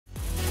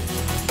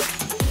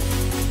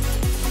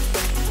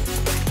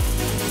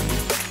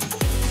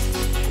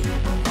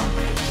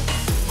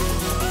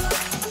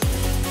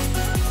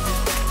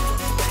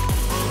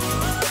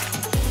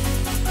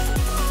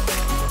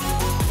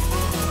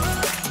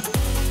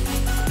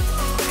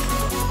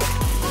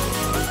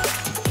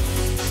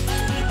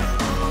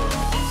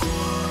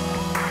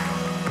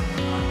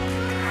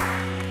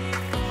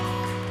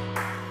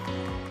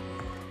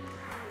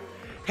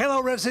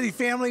Rev City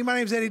family, my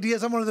name is Eddie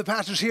Diaz. I'm one of the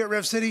pastors here at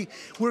Rev City.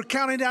 We're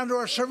counting down to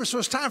our service, so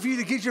it's time for you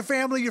to get your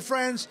family, your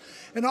friends,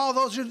 and all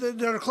those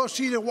that are close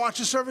to you to watch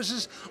the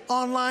services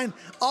online,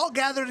 all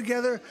gather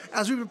together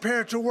as we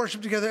prepare to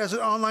worship together as an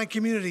online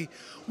community.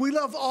 We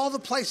love all the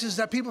places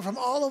that people from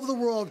all over the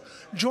world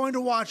join to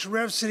watch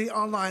Rev City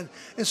online.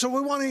 And so we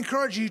want to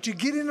encourage you to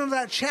get into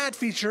that chat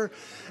feature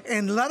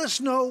and let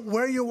us know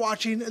where you're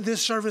watching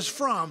this service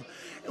from.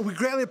 We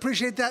greatly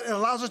appreciate that. It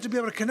allows us to be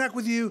able to connect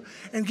with you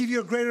and give you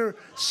a greater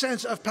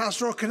sense of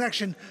pastoral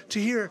connection to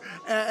here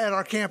at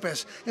our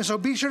campus. And so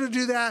be sure to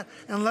do that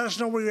and let us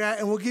know where you're at,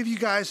 and we'll give you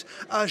guys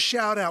a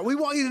shout out. We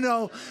want you to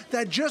know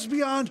that just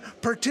beyond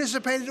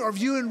participating or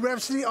viewing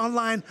Rev City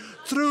online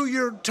through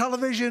your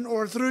television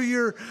or through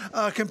your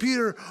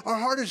computer, our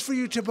heart is for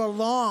you to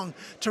belong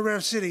to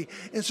Rev City.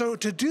 And so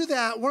to do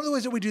that, one of the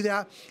ways that we do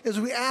that is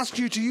we ask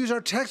you to use our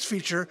text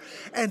feature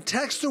and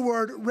text the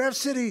word Rev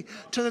City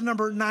to the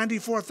number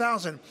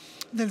 94,000.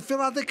 Then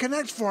fill out the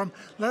connect form.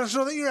 Let us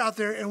know that you're out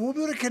there, and we'll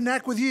be able to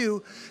connect with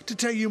you to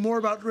tell you more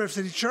about Rev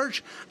City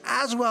Church,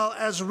 as well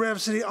as Rev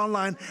City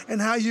Online,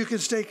 and how you can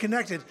stay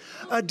connected.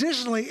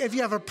 Additionally, if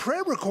you have a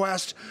prayer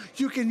request,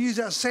 you can use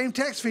that same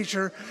text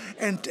feature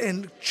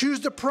and choose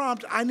the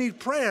prompt, I need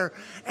prayer,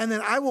 and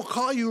then I will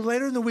call you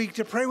later in the week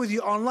to pray with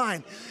you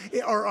online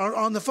or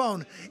on the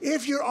phone.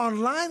 If you're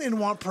online and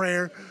want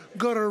prayer,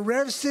 go to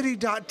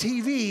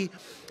revcity.tv,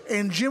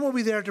 and Jim will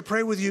be there to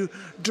pray with you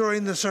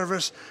during the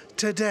service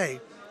today.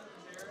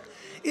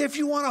 If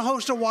you want to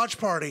host a watch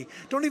party,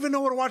 don't even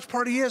know what a watch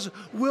party is,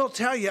 we'll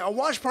tell you. A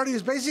watch party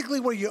is basically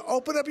where you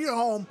open up your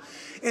home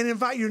and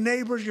invite your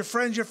neighbors, your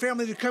friends, your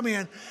family to come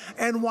in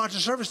and watch a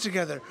service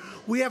together.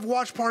 We have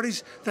watch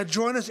parties that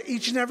join us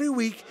each and every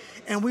week,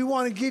 and we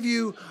want to give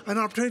you an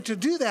opportunity to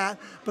do that,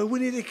 but we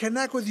need to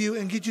connect with you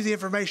and get you the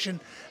information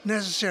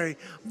necessary.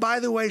 By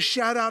the way,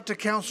 shout out to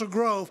Council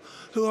Grove,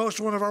 who hosts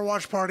one of our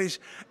watch parties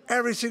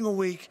every single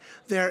week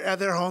there at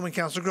their home in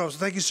Council Grove. So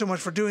thank you so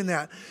much for doing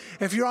that.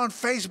 If you're on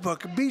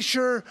Facebook, be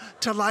sure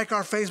to like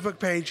our Facebook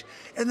page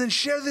and then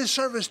share this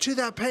service to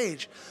that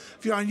page.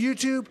 If you're on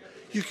YouTube,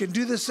 you can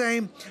do the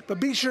same, but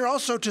be sure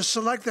also to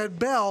select that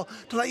bell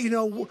to let you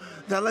know,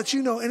 that lets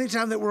you know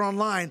anytime that we're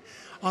online.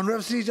 On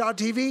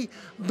RevCity.tv,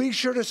 be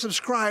sure to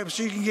subscribe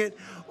so you can get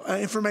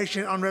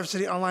information on Rev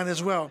City Online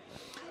as well.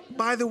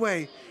 By the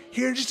way,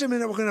 here in just a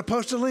minute, we're going to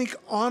post a link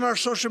on our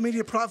social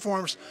media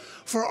platforms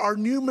for our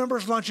new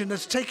members luncheon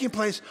that's taking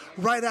place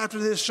right after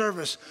this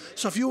service.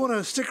 So if you want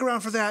to stick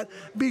around for that,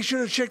 be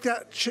sure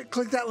to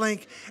click that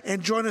link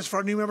and join us for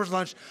our new members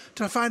lunch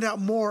to find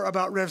out more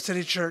about Rev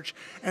City Church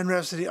and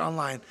Rev City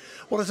Online.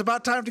 Well, it's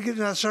about time to get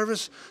into that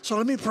service, so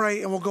let me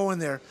pray and we'll go in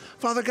there.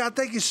 Father God,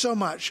 thank you so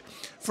much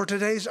for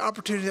today's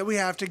opportunity that we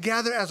have to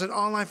gather as an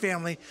online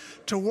family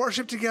to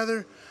worship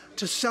together,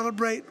 to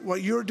celebrate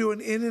what you're doing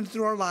in and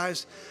through our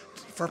lives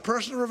for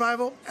personal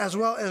revival as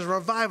well as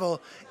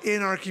revival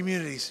in our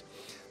communities.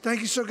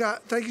 Thank you so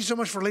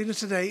much for leading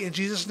us today. In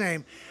Jesus'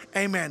 name,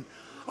 amen.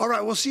 All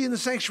right, we'll see you in the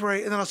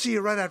sanctuary, and then I'll see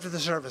you right after the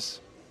service.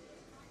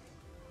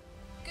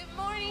 Good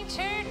morning,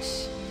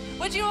 church.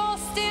 Would you all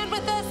stand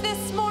with us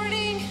this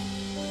morning?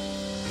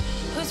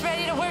 Who's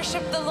ready to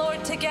worship the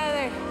Lord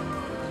together?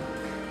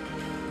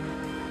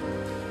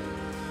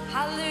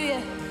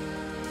 Hallelujah.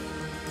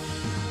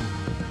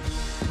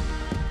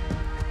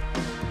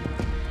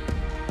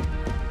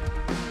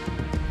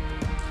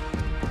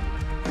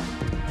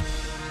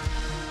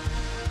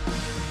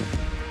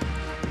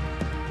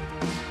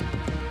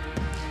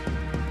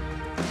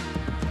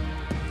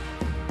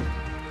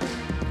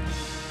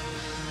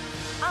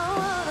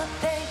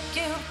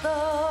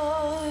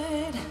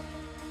 Lord,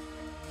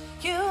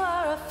 you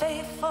are a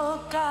faithful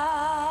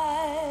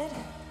God.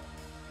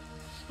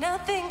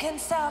 Nothing can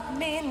stop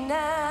me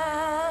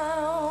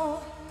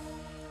now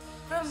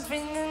from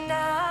bringing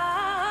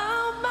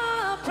out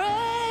my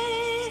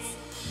praise.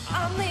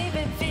 I'm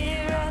leaving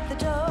fear at the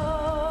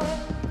door.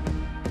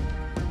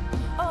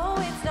 Oh,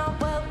 it's not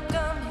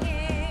welcome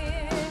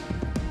here.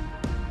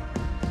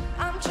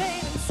 I'm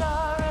trading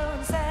sorrow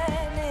and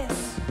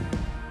sadness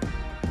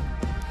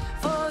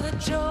for the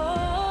joy.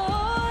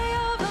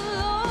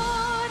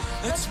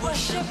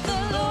 Worship the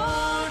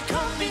Lord,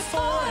 come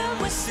before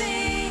Him with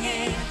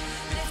singing.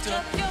 Lift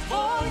up your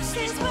voice,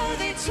 He's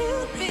worthy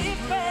to be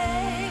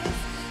praised.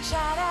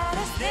 Shout out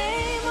His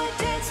name, we're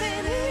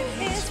dancing in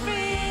His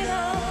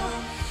freedom.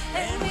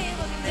 And we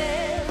will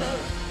never,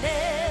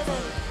 never,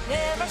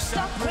 never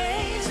stop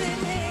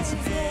praising His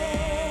name.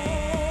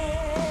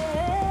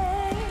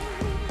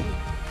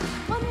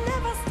 We'll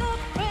never stop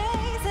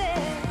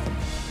praising.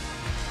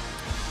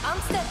 I'm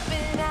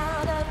stepping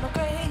out of my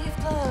grave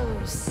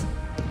clothes,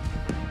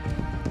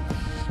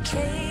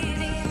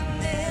 trading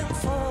them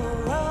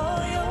for all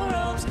your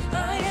robes.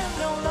 I am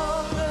no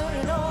longer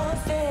an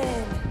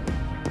orphan.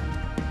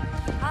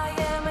 I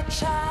am a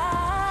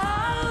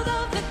child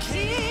of the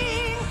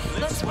King.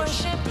 Let's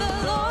worship the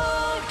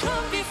Lord.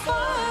 Come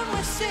before Him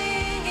with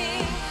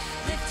singing.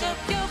 Lift up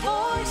your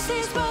voice,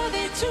 He's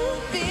worthy to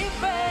be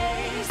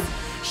praised.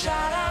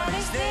 Shout out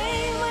His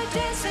name, we're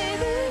dancing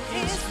in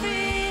His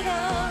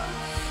freedom.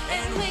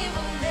 And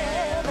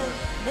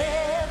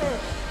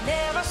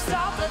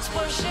Let's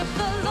worship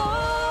the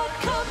Lord.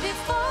 Come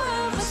before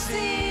him with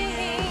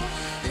singing.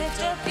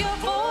 Lift up your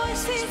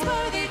voice, he's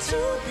worthy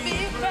to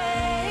be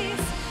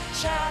praised.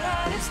 Shout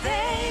out his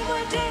name,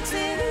 we're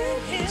dancing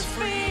in his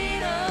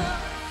freedom.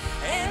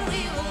 And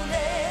we will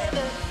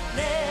never,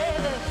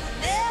 never,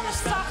 never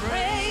stop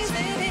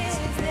praising his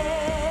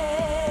name.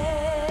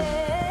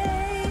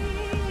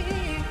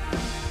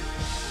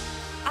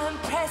 I'm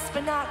pressed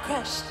but not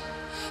crushed,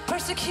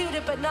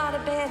 persecuted but not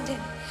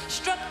abandoned,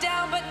 struck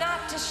down but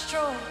not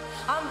destroyed.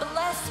 I'm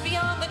blessed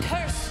beyond the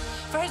curse,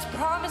 for his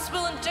promise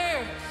will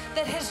endure,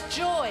 that his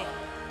joy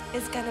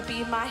is gonna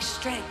be my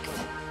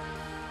strength.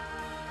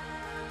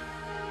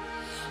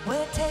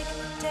 We're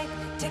taking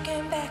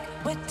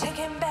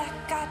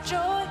back our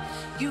joy.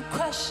 You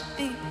crushed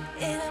the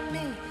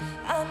enemy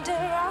under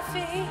our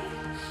feet.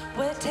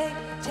 We're taking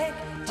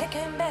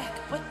back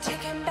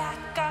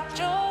our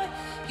joy.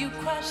 You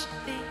crushed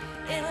the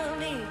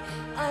enemy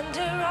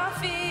under our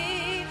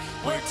feet.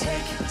 We're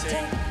taking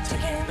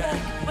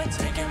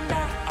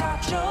back our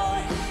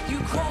joy. You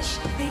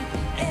crushed the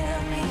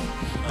enemy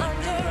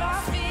under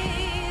our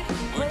feet.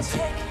 We're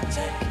taking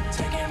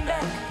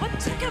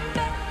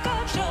back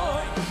our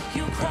joy.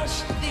 You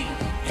crushed the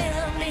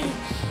enemy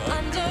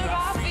under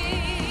our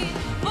feet.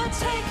 We're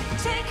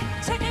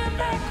taking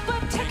back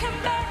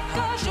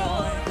our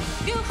joy.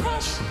 You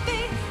crushed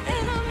the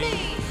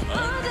enemy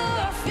under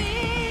our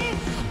feet.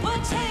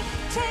 We're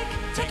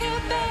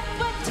taking back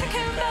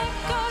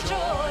our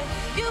joy.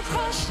 You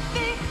crushed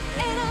the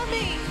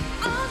enemy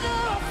under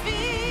our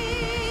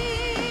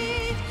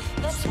feet.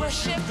 Let's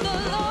worship the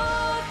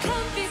Lord.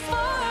 Come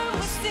before him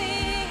with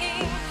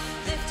singing.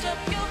 Lift up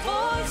your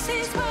voice,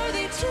 he's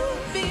worthy to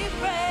be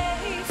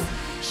praised.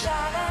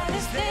 Shout out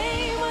his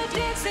name, we're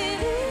dancing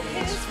in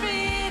his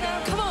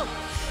freedom. Come on.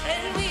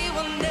 And we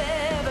will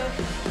never,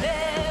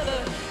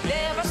 never,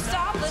 never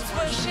stop. Let's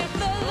worship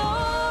the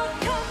Lord.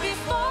 Come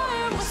before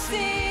him with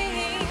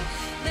singing.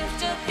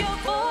 Lift up your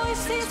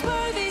voice, he's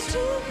worthy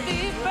to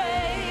be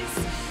praised.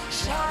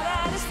 Shout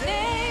out his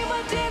name,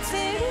 we're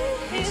dancing in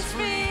his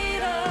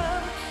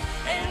freedom.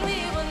 And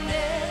we will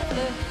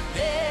never,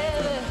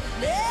 never,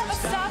 never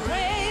stop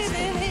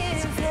praising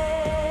his name.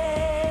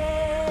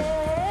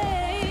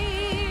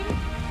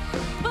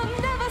 We'll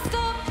never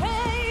stop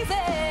praising.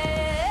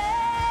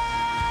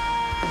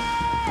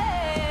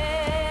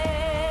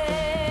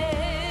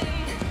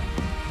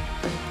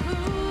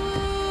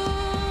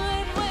 Ooh,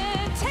 and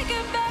we're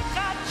taking back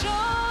our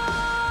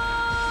joy.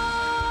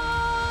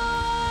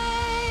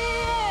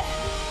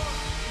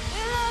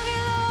 We love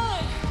you,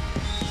 Lord.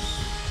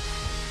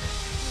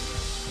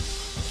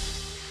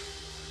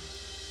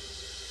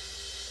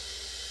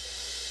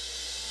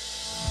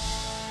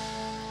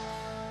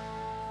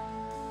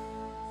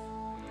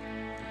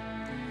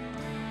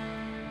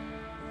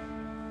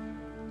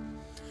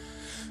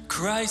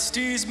 Christ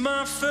is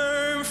my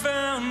firm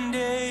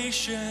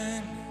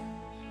foundation,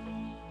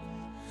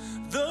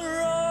 the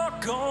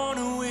rock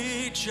on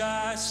which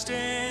I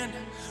stand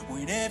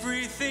when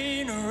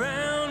everything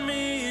around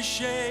me is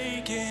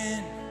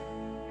shaking.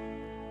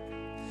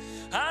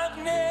 I've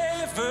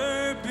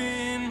never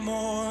been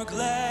more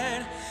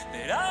glad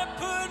that I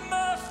put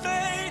my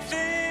faith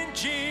in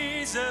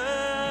Jesus,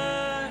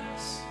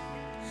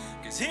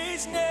 'cause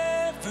he's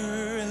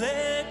never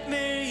let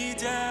me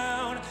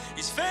down.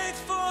 He's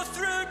faithful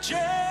through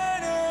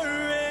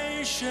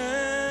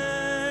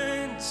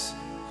generations.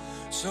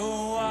 So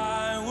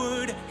why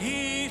would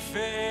he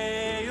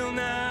fail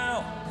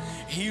now?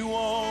 He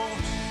won't.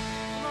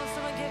 Come on,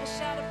 someone give a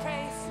shout of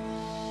praise.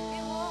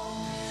 It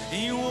won't.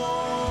 He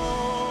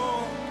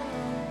won't.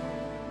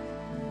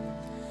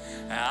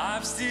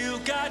 I've still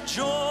got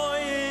joy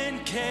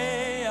in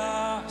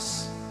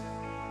chaos.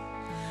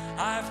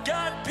 I've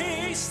got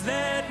peace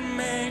that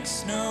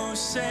makes no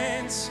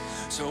sense.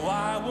 So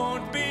I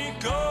won't be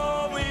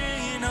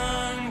going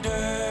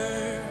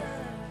under.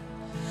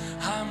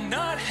 I'm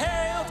not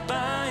held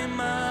by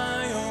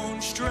my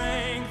own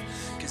strength,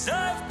 'cause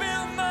I've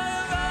built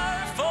my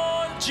life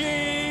on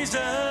Jesus.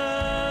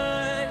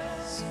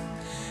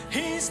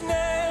 He's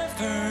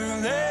never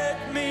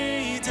let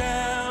me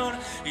down.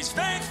 He's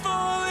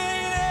faithful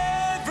in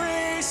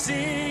every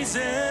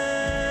season.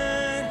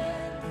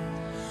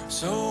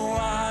 So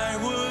why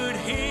would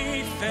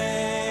he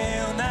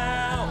fail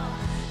now?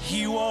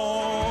 He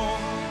won't.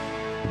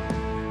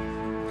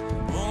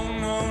 Oh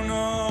no,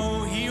 no,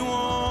 he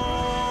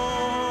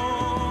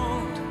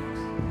won't.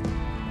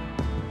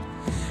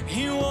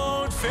 He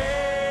won't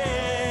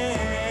fail.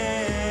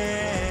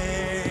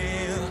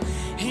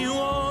 He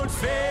won't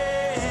fail.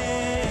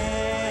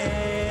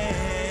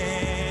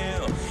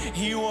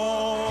 He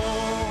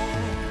won't.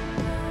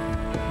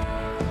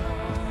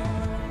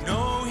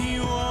 No, he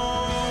won't.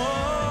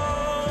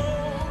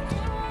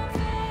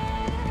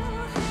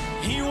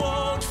 He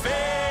won't fail.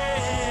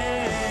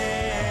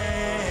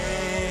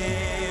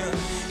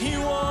 He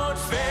won't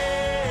fail.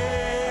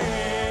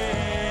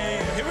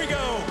 Here we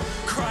go.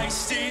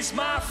 Christ is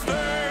my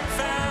firm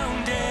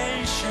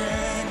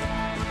foundation,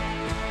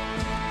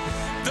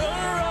 the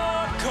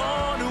rock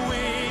on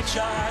which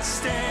I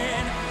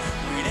stand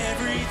when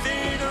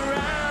everything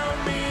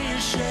around me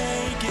is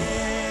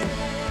shaking.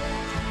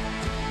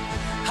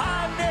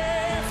 I've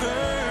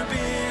never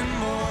been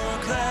more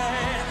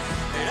glad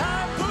that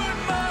I put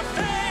my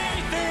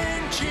faith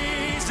in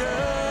Jesus.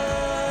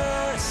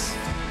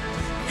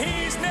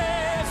 He's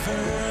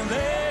never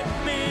let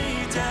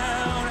me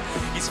down.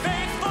 He's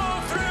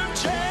faithful through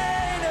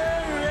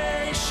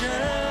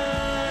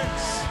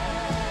generations.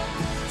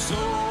 So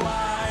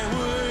why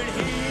would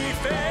he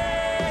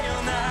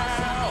fail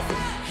now?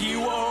 He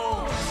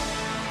won't.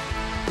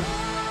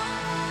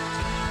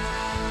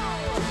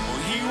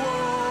 He won't.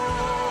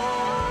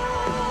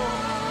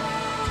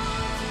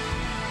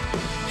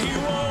 He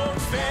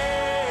won't fail.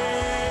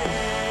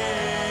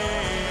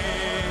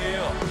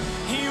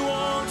 He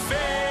won't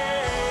fail.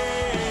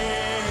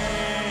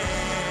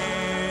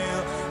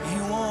 He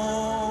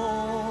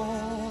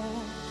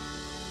won't.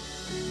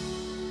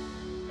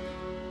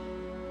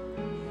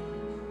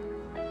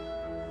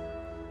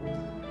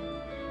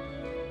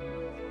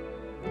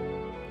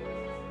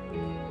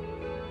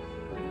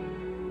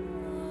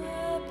 I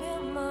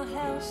built my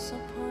house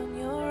upon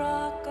your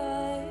rock,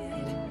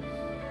 God.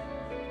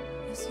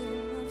 Yes,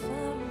 you're my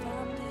firm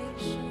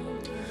foundation.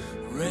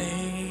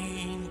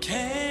 Rain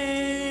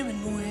came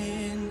and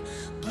wind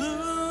blew.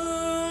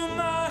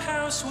 My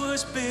house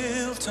was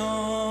built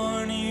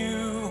on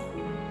you.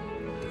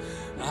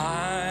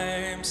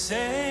 I'm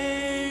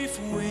safe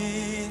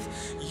with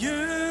you.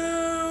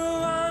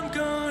 I'm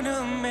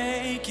gonna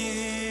make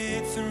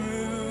it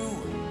through.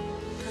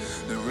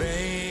 The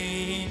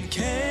rain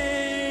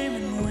came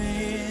and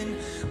wind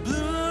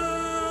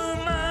blew.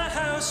 My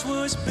house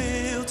was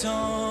built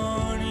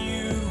on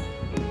you.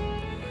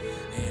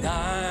 And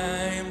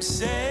I'm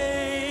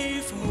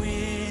safe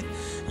with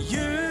you.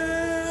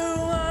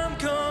 I'm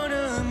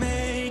gonna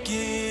make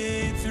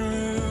it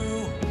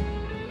through.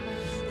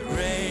 The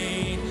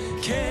rain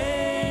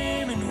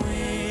came and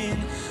wind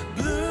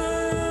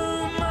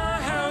blew. My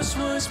house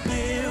was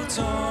built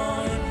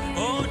on,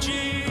 oh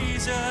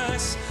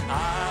Jesus,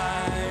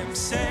 I'm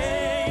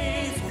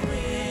safe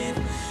with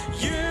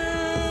you.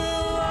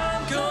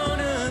 I'm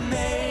gonna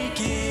make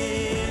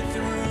it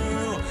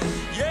through.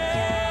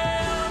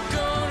 Yeah, I'm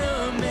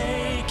gonna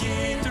make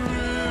it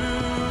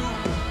through.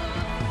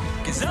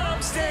 'Cause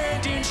I'm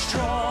standing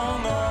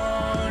strong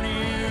on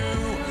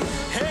you.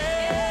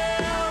 Hey,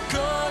 I'm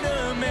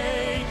gonna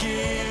make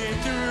it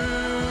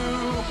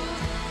through.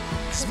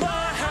 'Cause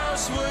my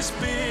house was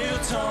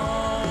built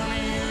on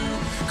you.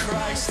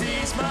 Christ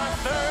is my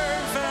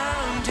firm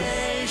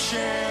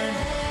foundation,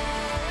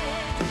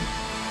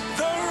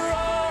 the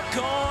rock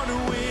on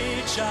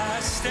which I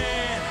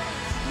stand.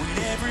 When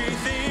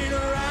everything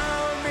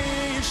around me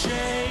is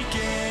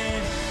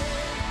shaking,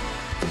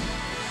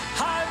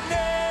 I've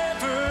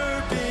never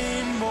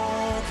been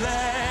more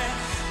glad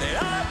that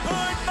I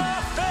put my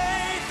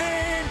faith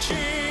in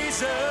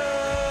Jesus.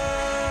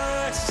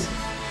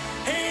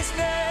 He's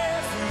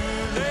never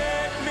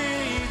let me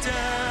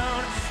down.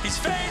 He's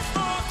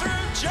faithful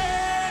through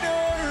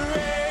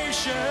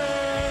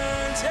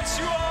generations. Yes,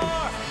 you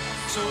are.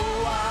 So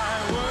why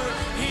would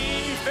he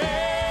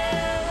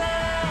fail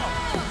now?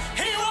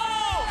 He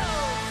won't.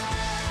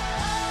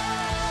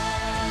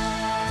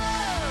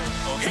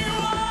 Oh, he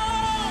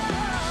won't.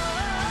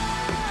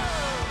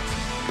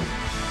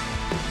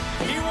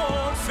 He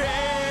won't fail.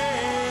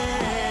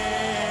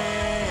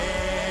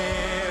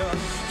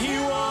 He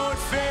won't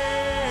fail.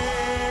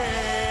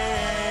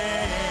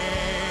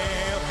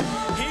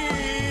 He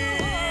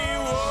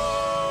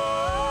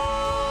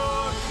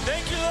won't.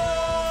 Thank you,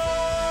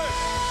 Lord.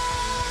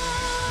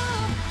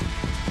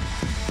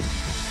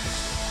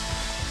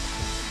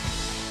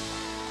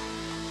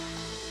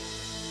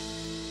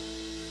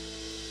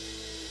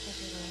 Thank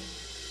you, Lord.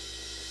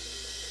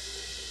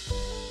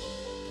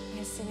 I'm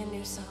going to sing a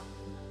new song.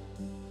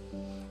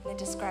 And it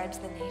describes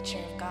the nature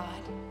of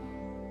God.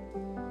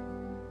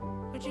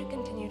 Would you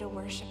continue to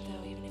worship,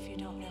 though, even if you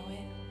don't know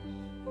it?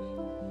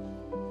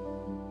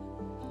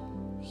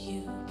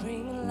 You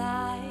bring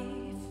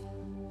life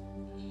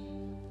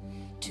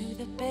to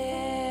the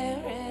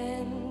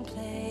barren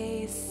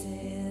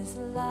places,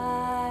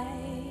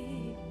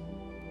 light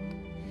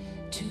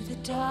to the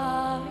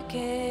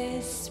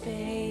darkest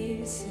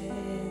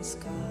spaces,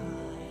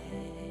 God.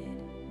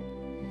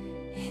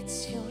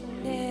 It's your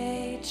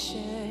nature.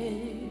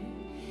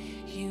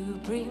 You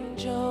bring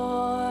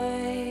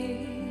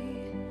joy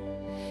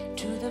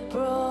to the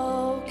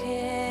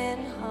broken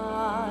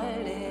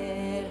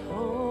hearted,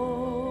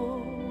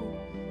 hope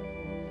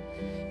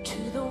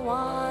to the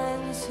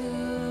ones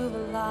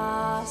who've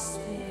lost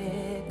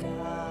their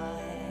God.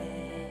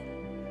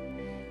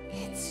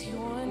 It's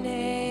your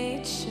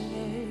nature.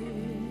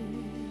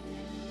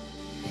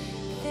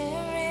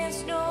 There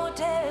is no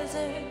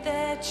desert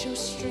that your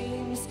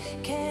streams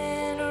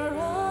can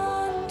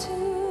run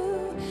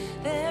to.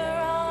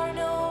 There are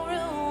no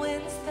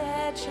ruins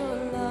that your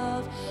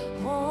love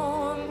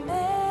won't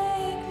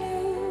make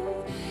new.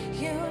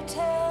 You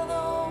tell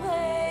the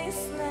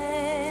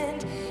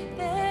wasteland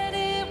that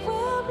it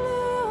will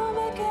bloom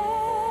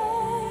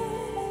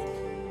again.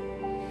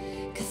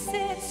 'Cause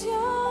it's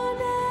your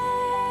name.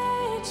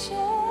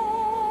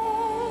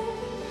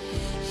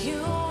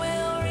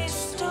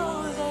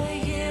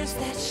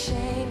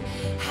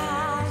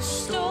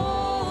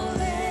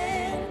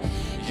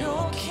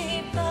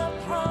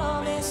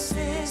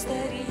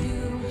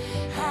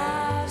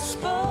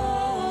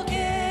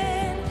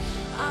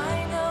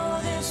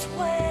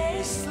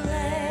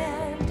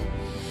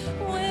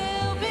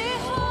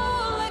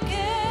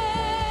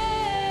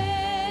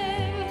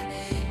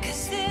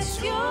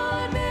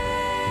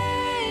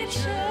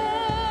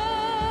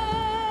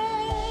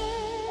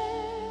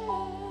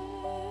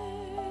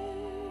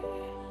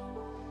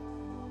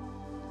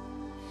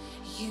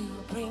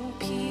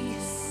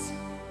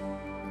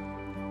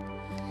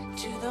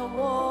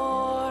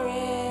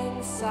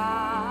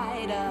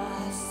 to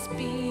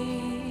speak,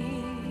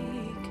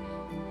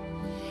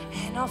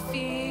 and all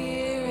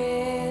fear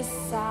is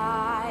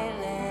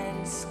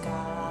silenced,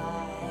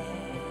 God.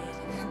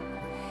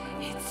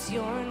 It's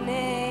your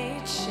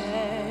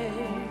nature.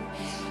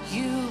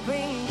 You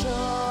bring joy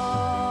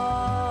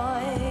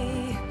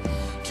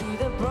to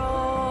the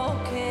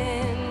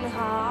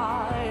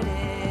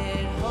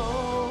broken-hearted,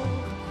 hope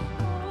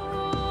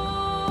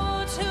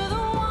to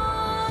the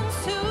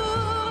ones who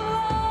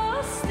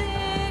lost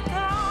it,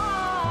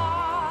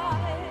 God.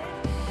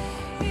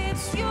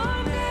 It's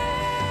your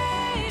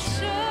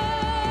nature.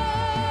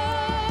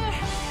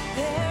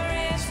 There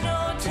is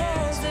no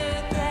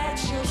desert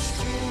that your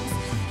streams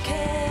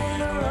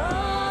can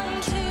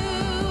run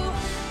to.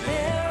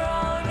 There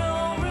are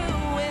no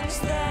ruins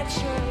that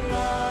your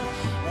love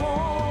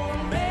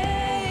won't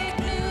make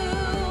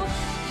new.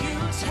 You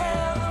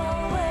tell the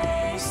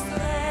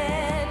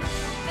wasteland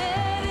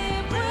that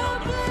it will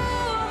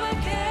bloom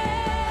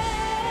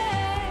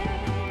again,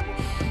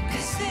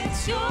 'cause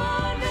it's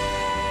your nature.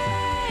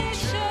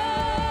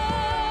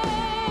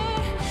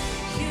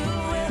 You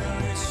will,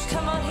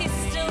 come on, he's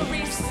still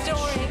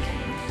restoring.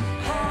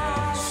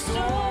 Has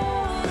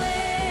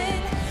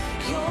stolen,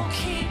 you'll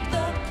keep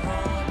the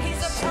promise.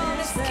 He's a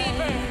promise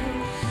keeper.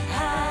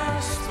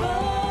 Has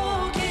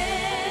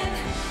spoken,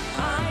 I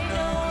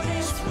know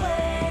this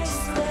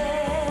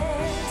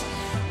wasteland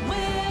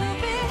will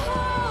be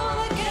whole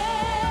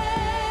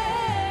again,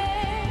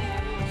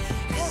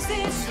 'cause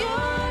it's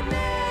your nature.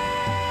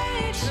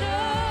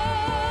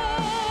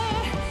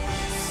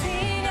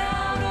 Sing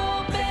out,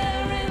 oh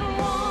barren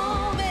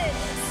woman,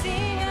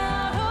 sing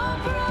out, oh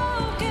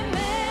broken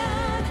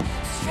man.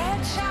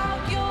 Stretch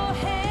out your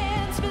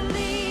hands,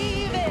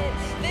 believe it.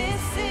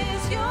 This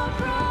is your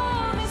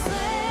promised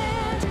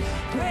land.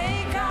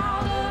 Break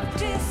out of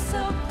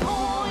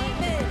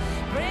disappointment,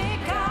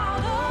 break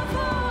out of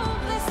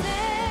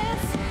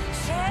hopelessness.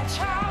 Stretch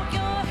out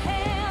your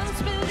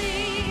hands,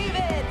 believe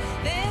it.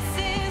 This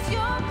is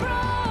your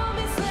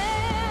promised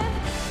land.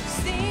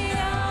 Sing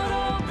out,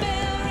 oh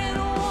barren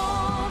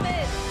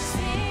woman,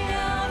 sing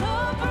out,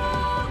 oh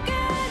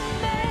broken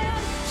man.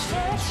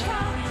 Stretch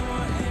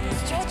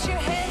your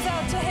hands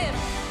out to him.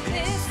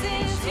 This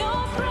is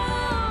your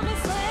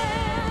promised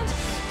land.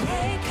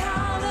 Break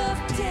out of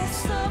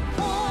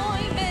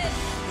disappointment,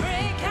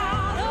 break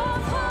out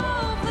of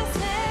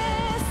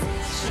hopelessness.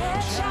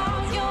 Stretch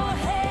out your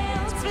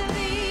hands,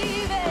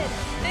 believe it.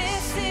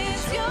 This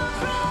is your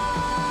promise.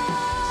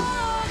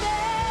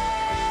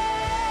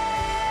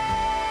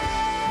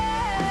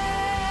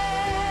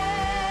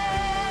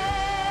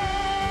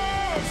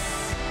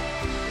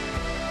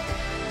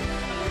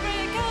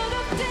 Break out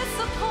of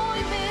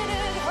disappointment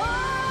and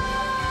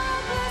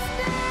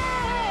hopelessness.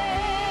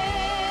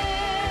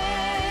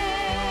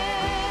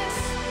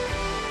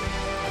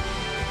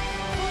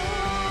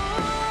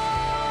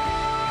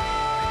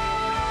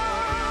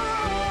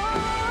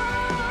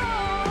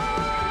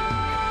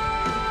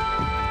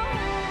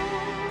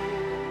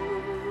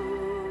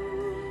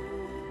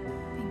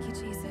 Thank you,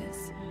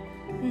 Jesus.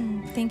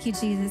 Thank you,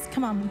 Jesus.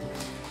 Come on.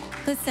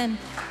 Listen.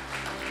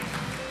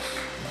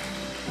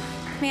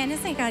 Man,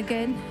 isn't God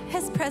good?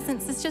 His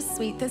presence is just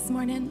sweet this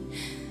morning.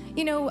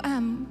 You know,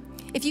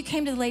 if you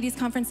came to the ladies'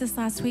 conference this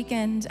last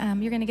weekend,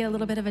 you're going to get a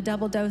little bit of a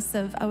double dose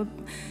of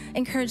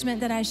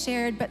encouragement that I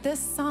shared. But this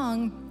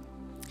song,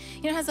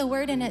 you know, has a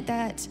word in it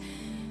that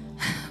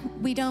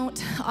we don't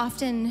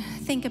often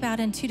think about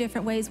in two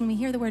different ways. When we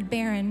hear the word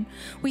barren,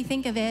 we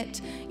think of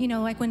it, you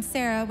know, like when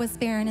Sarah was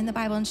barren in the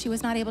Bible and she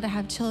was not able to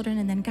have children,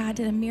 and then God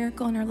did a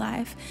miracle in her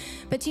life.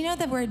 But do you know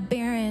the word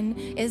barren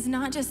is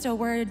not just a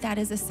word that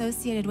is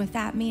associated with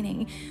that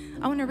meaning?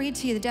 I want to read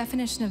to you the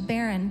definition of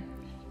barren,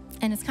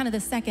 and it's kind of the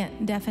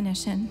second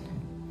definition.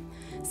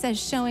 It says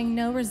showing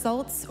no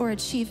results or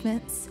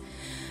achievements,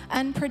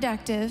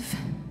 unproductive,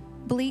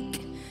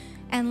 bleak,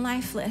 and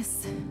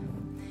lifeless.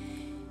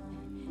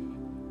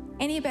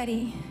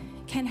 Anybody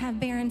can have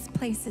barren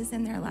places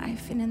in their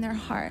life and in their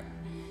heart.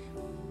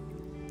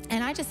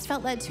 And I just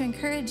felt led to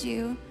encourage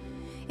you,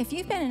 if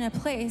you've been in a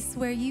place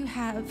where you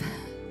have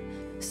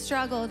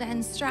struggled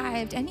and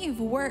strived and you've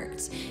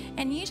worked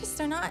and you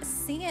just are not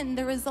seeing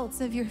the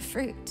results of your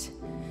fruit.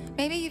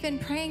 Maybe you've been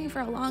praying for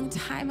a long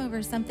time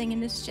over something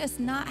and it's just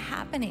not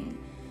happening.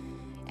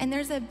 And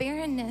there's a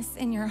barrenness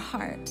in your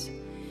heart.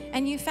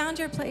 And you found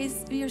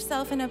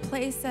yourself in a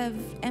place of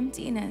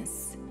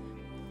emptiness.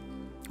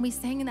 We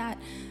sang that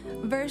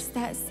verse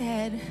that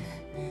said,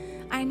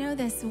 I know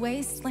this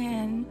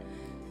wasteland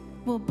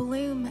will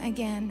bloom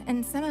again.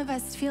 And some of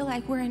us feel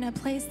like we're in a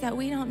place that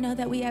we don't know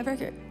that we ever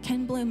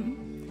can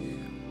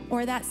bloom,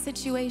 or that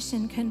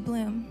situation can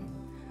bloom.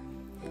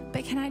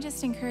 But can I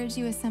just encourage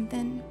you with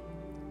something?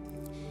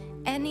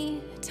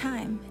 Any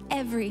time,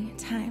 every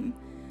time,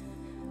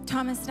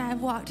 Thomas and I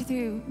have walked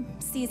through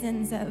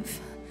seasons of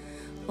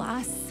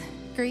loss,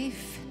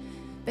 grief,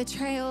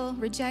 betrayal,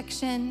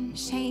 rejection,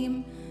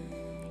 shame.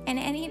 And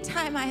any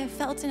time I have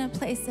felt in a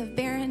place of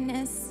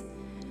barrenness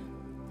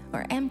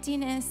or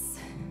emptiness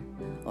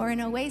or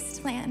in a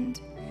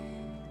wasteland,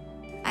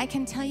 I I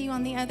can tell you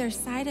on the other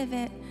side of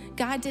it,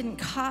 God didn't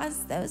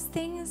cause those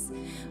things,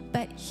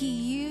 but he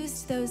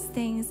used those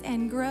things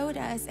and growed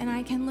us. And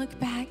I can look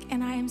back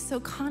and I am so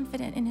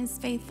confident in his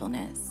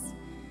faithfulness.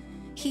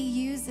 He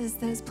uses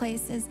those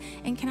places.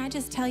 And can I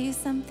just tell you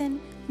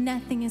something?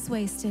 Nothing is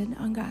wasted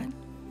on God.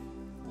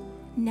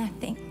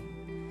 Nothing.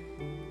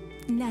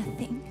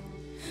 Nothing.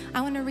 I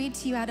want to read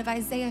to you out of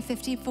Isaiah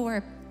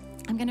 54.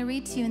 I'm going to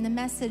read to you in the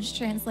Message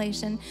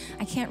translation.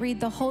 I can't read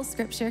the whole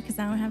scripture because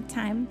I don't have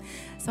time.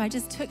 So I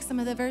just took some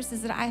of the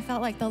verses that I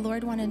felt like the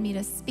Lord wanted me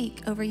to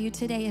speak over you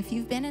today. If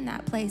you've been in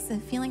that place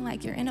of feeling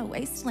like you're in a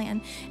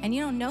wasteland and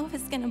you don't know if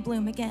it's going to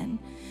bloom again,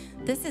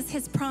 this is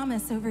his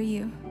promise over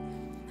you.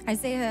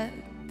 Isaiah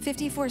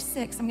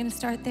 54:6, I'm going to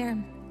start there.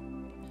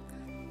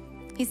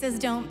 He says,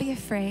 don't be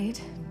afraid.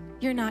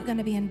 You're not going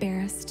to be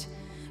embarrassed.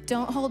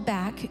 Don't hold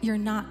back. You're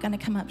not going to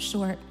come up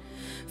short.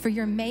 For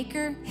your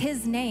maker,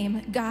 his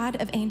name,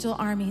 God of angel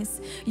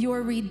armies,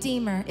 your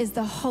redeemer is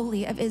the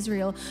Holy of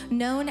Israel,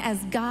 known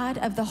as God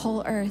of the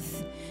whole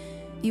earth.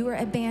 You were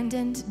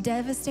abandoned,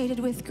 devastated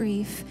with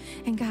grief,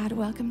 and God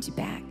welcomed you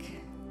back.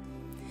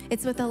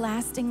 It's with a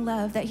lasting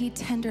love that he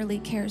tenderly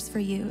cares for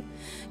you.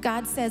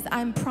 God says,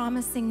 I'm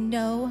promising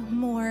no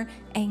more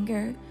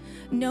anger,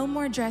 no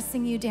more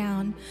dressing you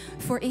down.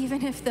 For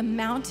even if the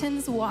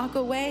mountains walk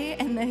away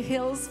and the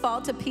hills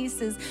fall to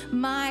pieces,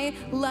 my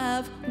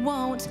love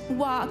won't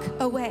walk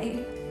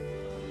away.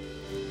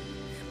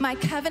 My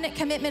covenant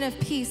commitment of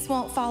peace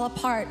won't fall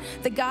apart.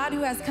 The God who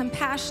has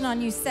compassion on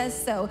you says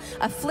so.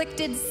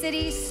 Afflicted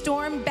city,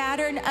 storm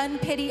battered,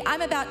 unpitied,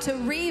 I'm about to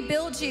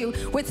rebuild you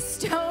with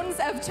stones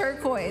of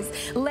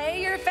turquoise.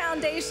 Lay your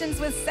foundations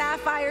with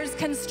sapphires,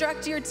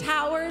 construct your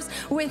towers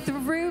with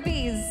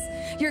rubies,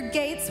 your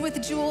gates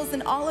with jewels,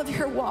 and all of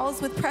your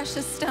walls with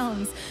precious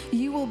stones.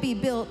 You will be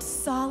built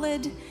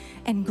solid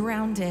and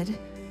grounded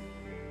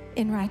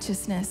in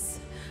righteousness.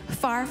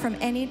 Far from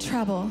any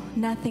trouble,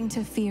 nothing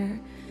to fear.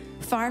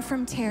 Far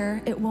from terror,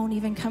 it won't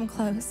even come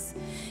close.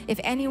 If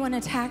anyone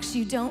attacks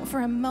you, don't for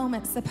a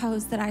moment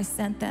suppose that I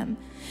sent them.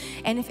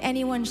 And if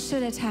anyone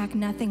should attack,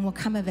 nothing will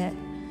come of it.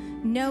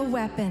 No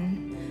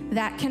weapon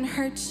that can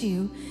hurt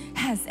you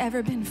has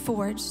ever been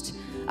forged.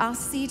 I'll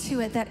see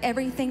to it that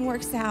everything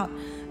works out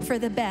for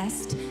the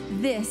best.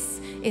 This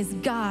is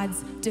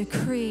God's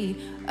decree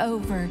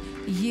over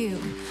you.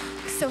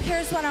 So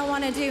here's what I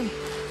want to do.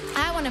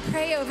 I want to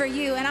pray over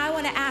you, and I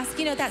want to ask,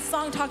 that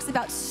song talks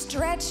about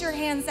stretch your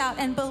hands out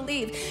and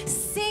believe.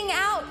 Sing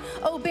out,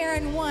 O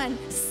barren one.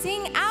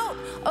 Sing out,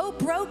 O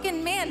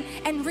broken man,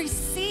 and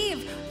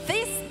receive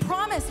this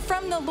promise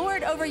from the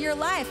Lord over your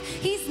life.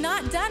 He's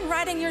not done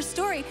writing your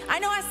story. I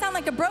know I sound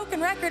like a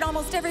broken record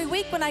almost every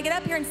week when I get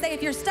up here and say,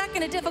 if you're stuck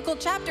in a difficult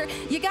chapter,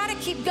 you got to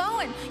keep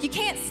going. You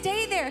can't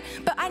stay there.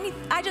 But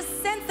I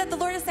just sense that the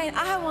Lord is saying,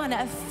 I want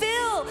to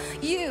fill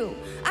you.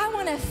 I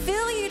want to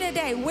fill you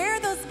today. Where are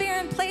those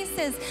barren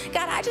places?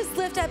 God, I just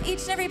lift up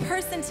each and every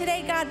person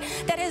today, God,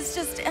 that is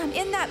just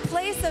in that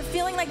place of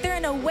feeling like they're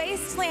in a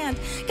wasteland.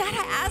 God,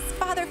 I ask,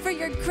 Father, for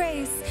your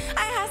grace.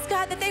 I ask,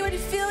 God, that they would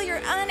feel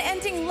your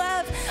unending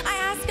love. I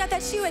ask, God,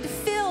 that you would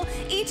fill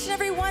each and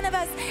every one of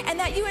us, and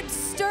that you would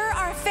stir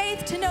our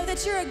faith to know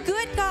that you're a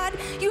good God,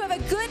 you have a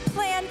good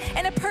plan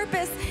and a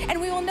purpose,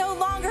 and we will no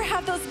longer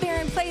have those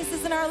barren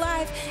places in our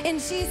life. In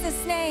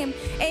Jesus' name,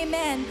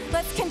 amen.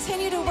 Let's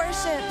continue to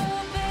worship.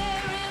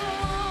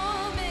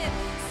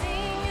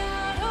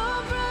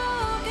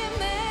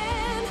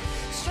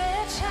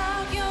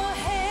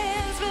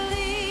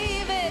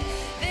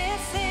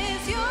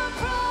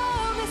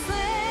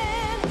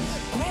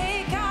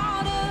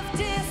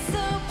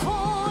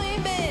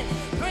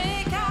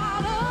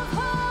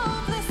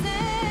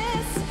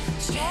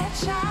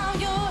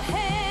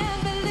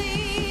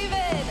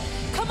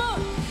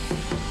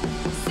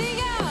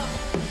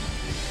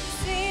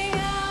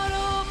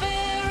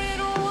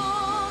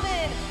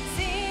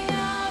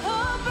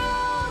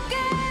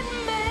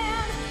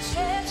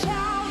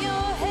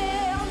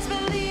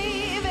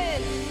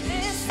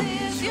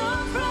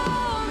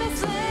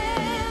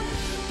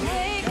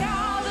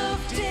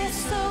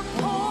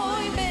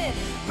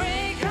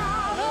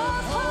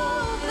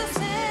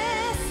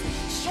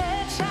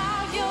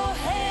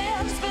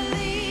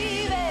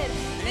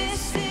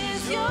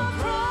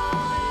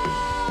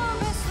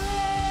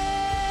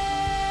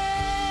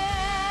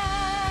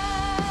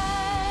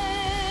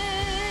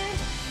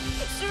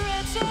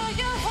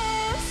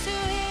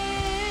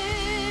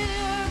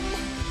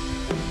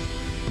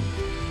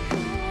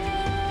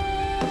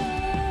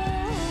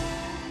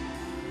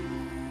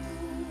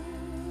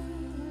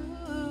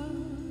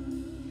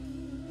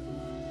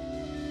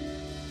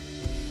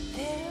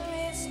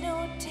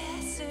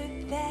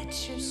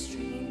 Your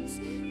streams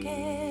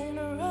can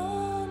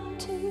run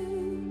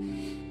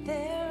to.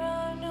 There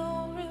are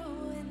no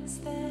ruins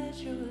that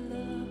your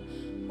love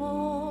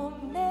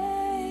won't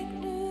make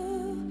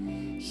new.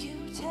 You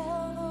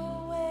tell the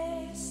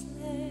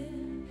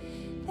wasteland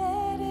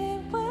that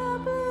it will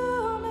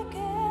bloom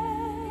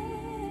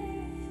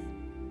again,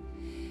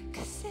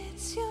 'cause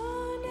it's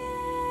your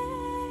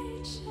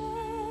nature.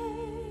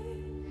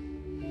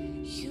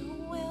 You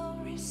will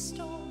restore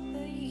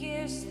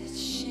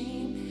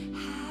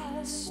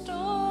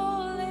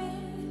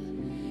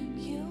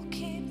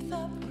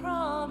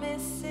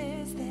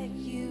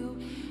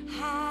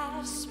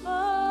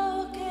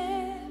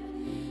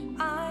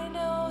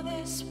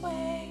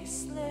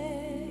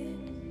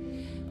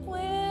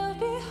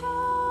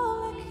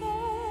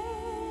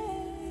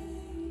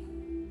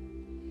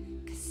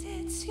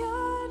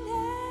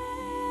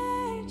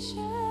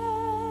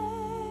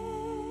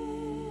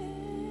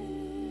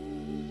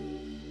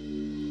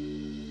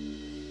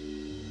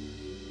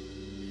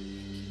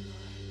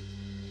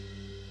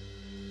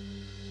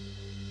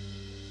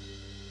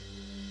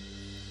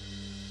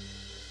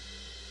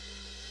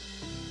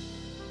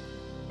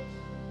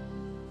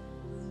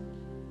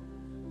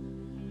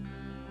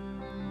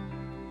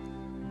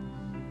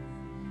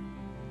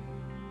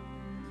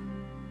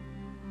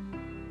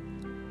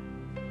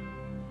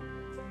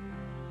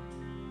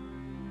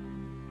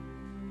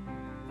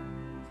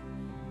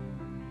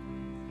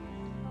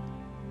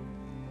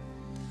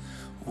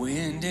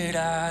When did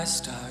I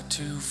start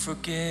to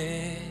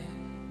forget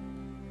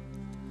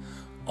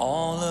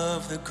all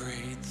of the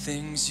great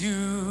things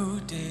you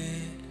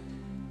did?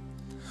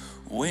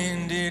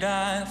 When did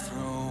I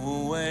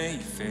throw away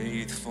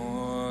faith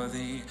for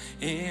the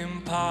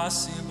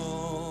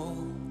impossible?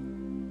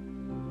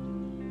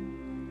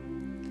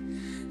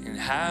 And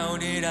how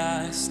did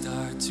I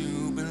start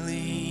to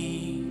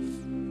believe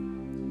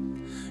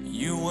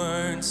you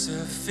weren't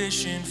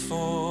sufficient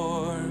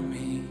for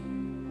me?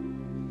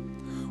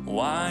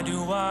 Why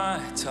do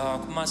I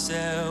talk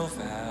myself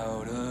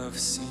out of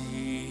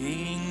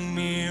seeing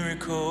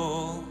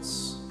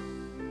miracles?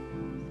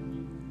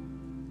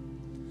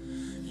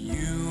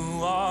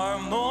 You are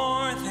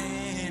more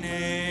than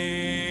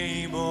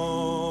able.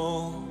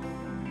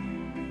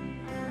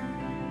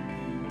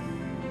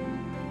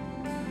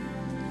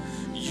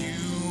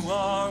 You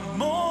are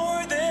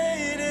more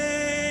than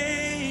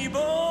able.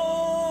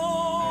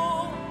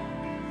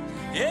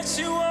 Yes,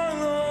 you are,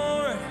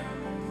 Lord.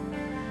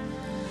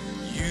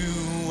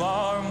 You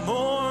are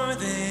more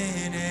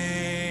than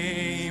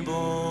able.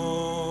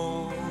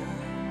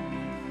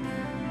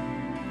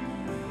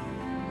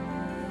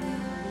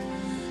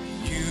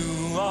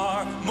 You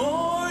are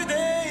more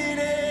than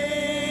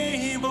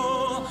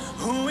able.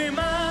 Who am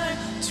I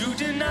to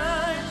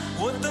deny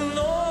what the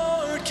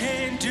Lord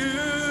can do?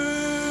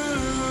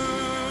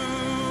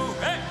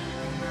 Hey!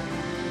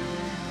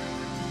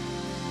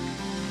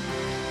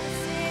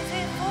 It's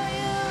easy for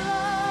you,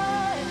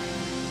 Lord.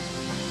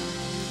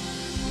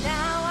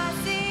 Now I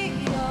see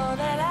all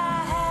that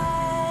I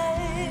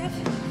have.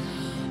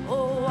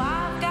 Oh,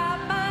 I've got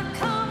my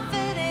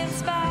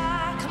confidence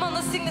back. Come on,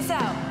 let's sing this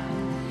out.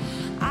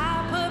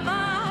 I put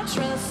my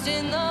trust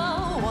in the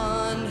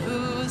one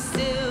who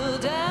still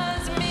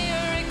does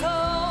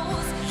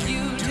miracles.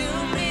 You do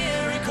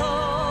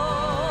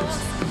miracles.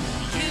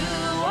 You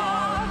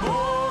are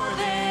more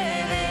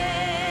than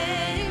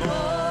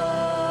able.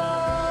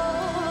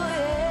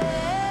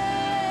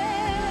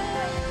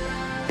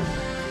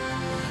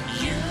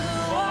 You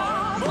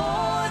are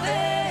more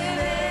than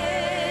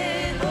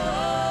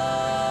able.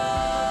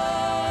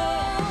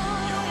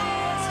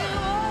 Yes, you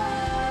are.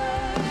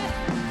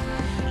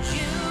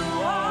 You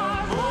are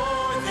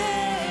more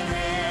than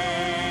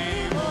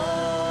able.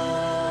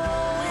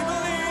 We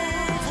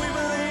believe, we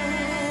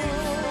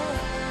believe.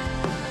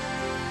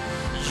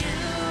 You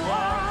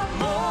are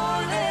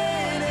more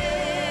than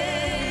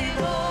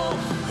able.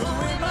 Who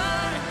am I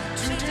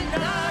To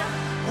deny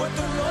what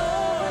the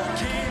Lord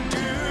can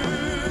do.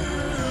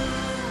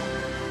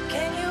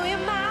 Can you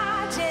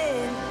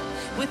imagine,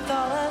 with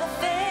all of the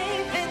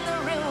faith in the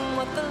room,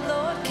 what the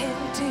Lord can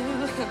do?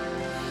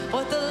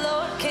 What the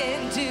Lord can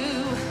do.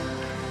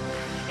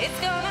 It's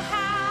gonna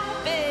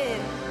happen.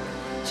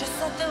 Just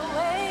let the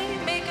way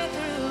make it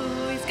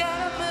through. He's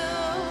gotta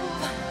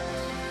move.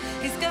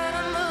 He's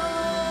gotta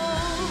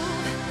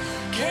move.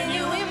 Can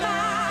you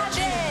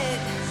imagine,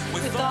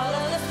 with all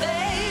of the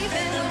faith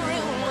in the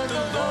room, what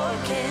the Lord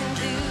can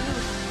do?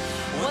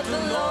 What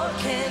the Lord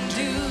can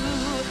do.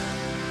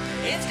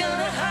 It's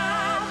gonna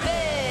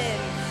happen.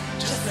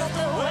 Just let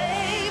the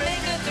way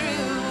make it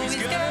through. He's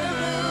gonna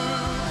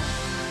move.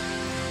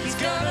 He's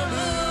gonna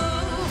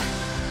move.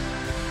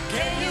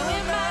 Can you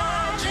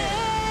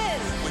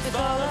imagine, with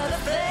all of the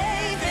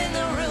faith in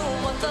the room,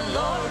 what the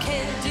Lord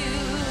can do?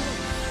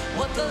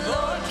 What the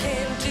Lord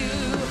can do.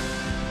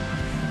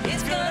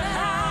 It's gonna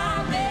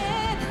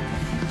happen.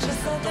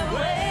 Just let the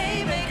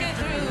way make it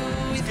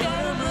through. He's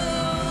gonna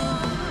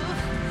move.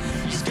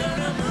 He's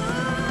gonna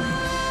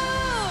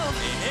move.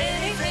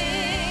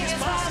 Anything is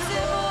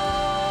possible.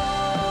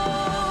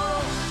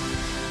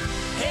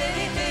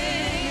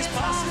 Anything is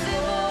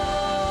possible.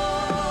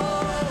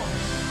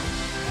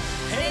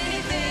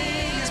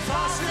 Anything is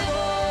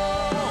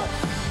possible.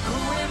 Who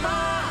am I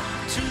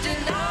to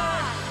deny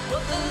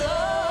what the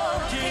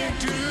Lord can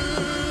do?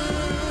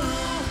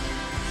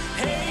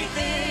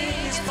 Anything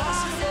is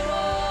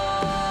possible.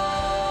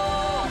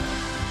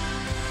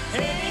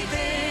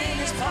 Anything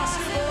is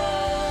possible.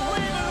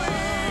 We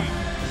believe.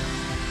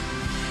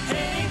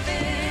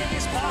 Anything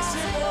is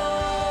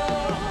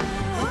possible.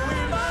 Who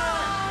am I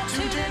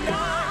to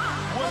deny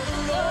what the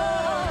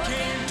Lord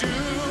can do?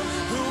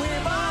 Who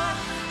am I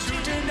to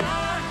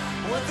deny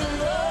what the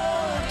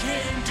Lord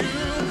can do?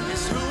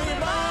 Yes, who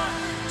am I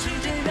to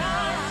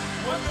deny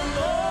what the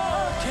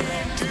Lord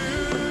can do?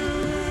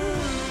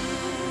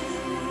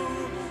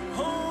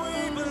 Oh, we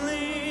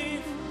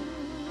believe.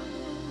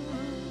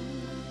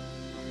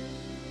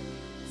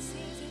 It's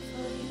easy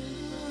for you,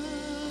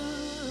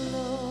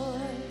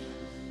 Lord.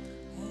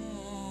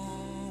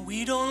 Oh, we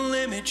don't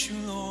limit you,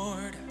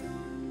 Lord.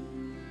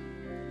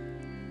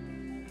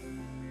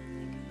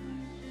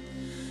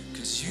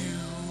 'Cause you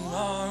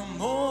are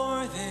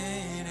more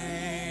than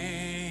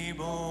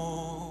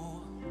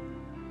able.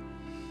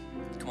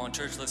 Come on,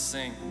 church, let's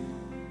sing.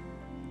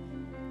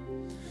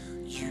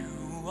 You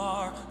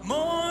are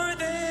more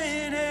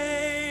than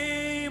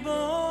able.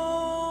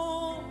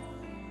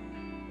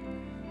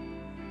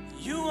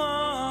 You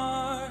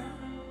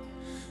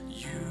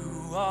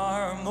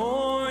are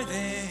more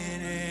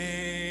than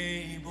able.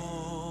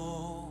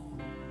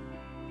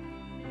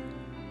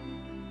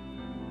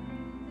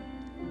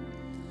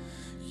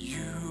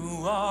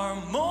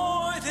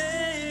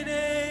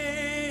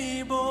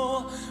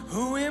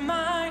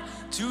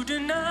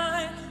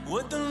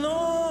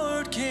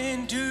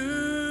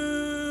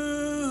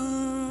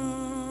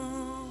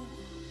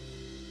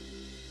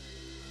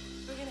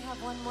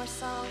 have one more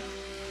song.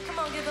 Come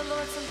on, give the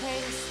Lord some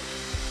praise.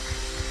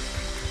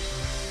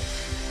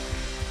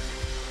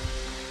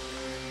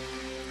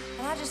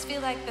 And I just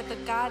feel like that the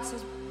God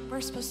says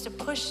we're supposed to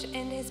push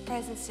in his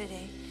presence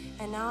today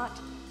and not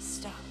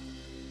stop.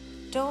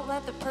 Don't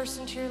let the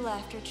person to your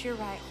left or to your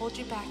right hold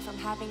you back from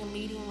having a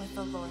meeting with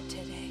the Lord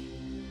today.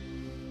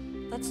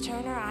 Let's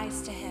turn our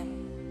eyes to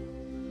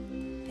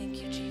him.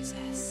 Thank you,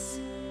 Jesus.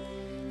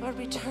 Lord,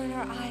 we turn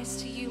our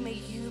eyes to you.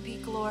 May you be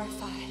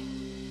glorified.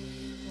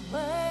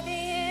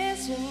 Worthy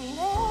is your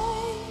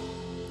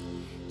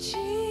name,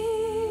 Jesus.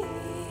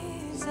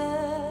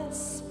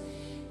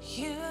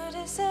 You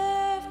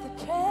deserve the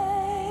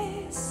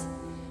praise.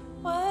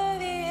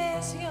 Worthy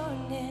is your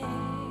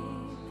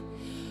name.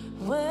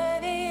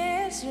 Worthy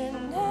is your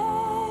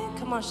name.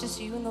 Come on, it's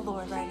just you and the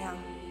Lord right now.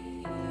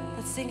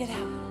 Let's sing it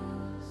out.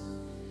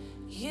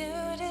 You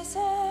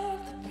deserve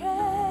the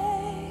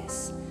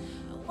praise.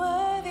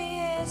 Worthy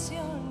is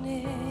your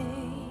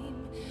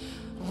name.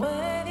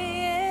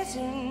 Worthy is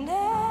your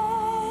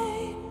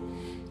name,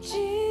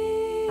 Jesus.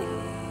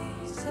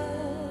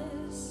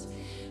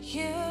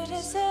 You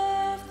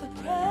deserve the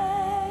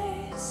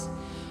praise.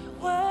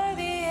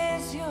 Worthy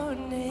is your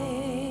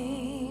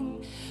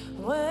name.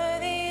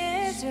 Worthy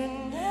is your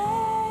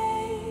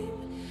name,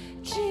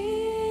 Jesus.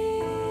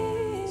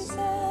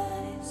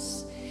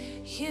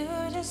 You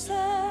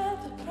deserve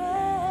the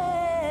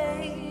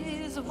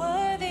praise.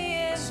 Worthy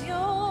is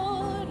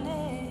your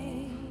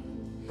name.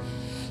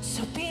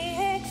 So be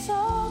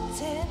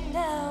exalted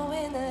now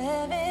in the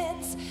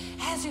heavens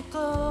as your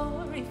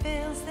glory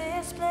fills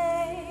this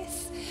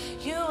place.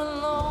 You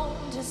alone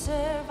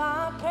deserve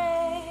our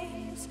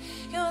praise.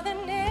 You're the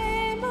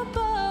name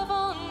above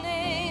all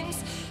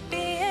names.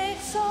 Be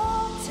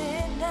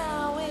exalted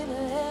now in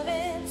the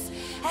heavens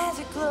as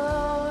your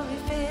glory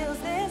fills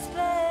this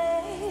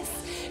place.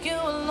 You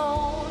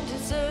alone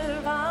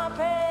deserve our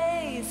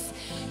praise.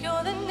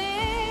 You're the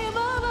name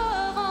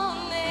above all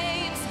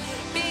names.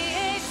 Be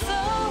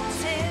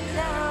exalted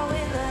now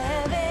in the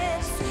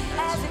heavens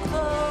as your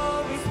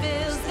glory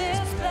fills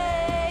this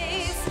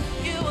place.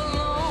 You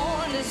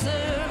alone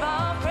deserve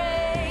our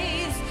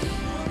praise.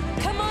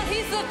 Come on,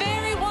 he's the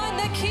very one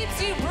that keeps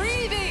you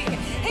breathing.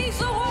 He's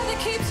the one that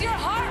keeps your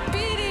heart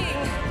beating.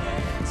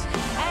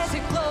 As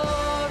your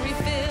glory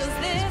fills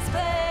this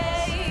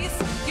place,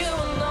 you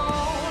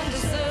alone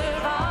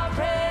deserve our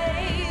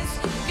praise.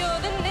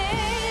 You're the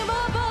name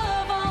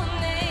above all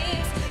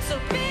names. So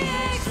be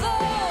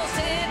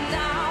exalted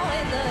now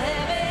in the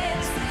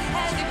heavens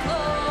as your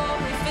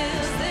glory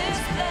fills this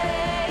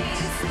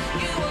place.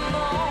 You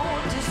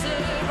alone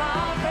deserve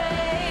our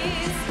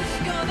praise.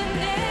 You're the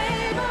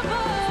name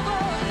above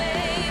all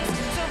names.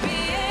 So be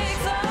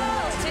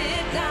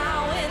exalted now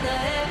in the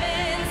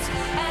heavens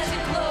as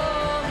your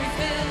glory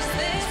fills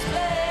this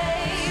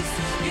place.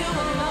 You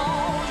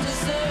alone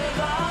deserve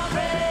our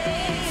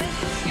praise.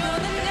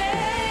 You're the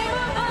name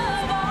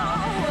above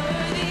all.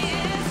 Worthy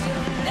is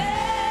your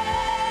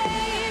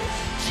name,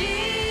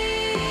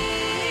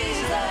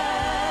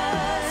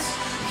 Jesus.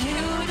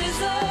 You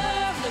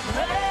deserve the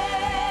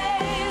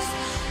praise.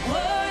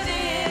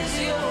 Worthy is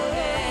your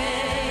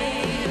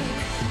name.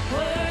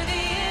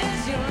 Worthy is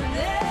your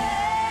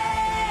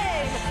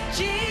name,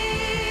 Jesus.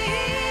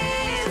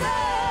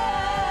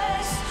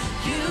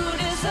 You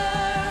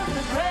deserve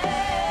the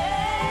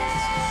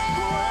praise.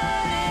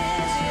 What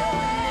is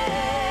your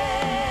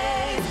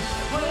name?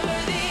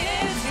 Worthy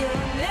is your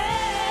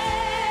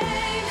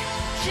name,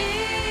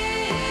 Jesus.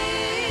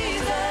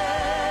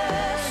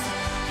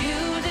 You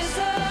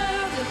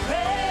deserve the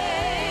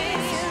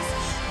praise.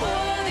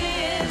 Worthy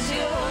is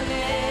your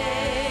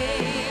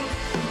name.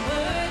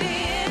 Worthy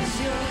is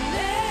your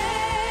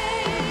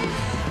name,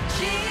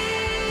 Jesus.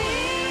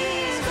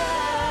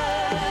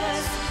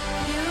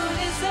 You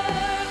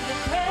deserve the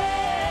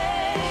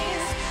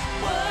praise.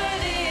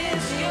 Worthy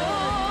is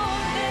your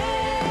name.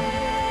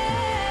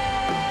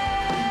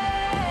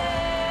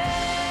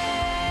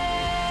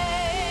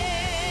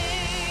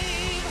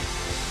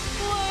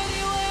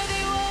 Worthy,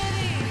 worthy,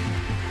 worthy.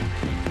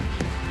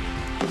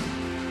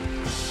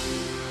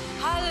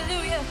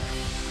 Hallelujah.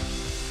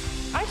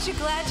 Aren't you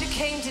glad you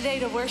came today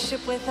to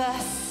worship with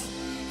us?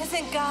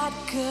 Isn't God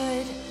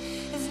good?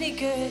 Isn't he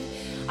good?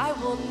 I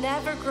will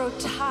never grow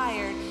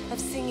tired of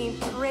singing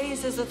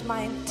praises with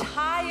my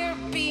entire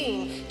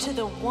being to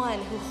the one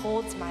who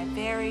holds my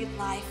very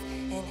life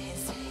in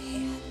his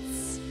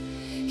hands.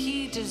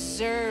 He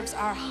deserves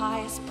our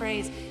highest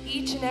praise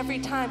each and every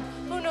time.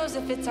 Who knows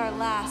if it's our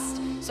last?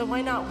 So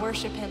why not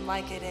worship him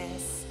like it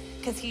is?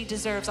 Because he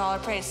deserves all our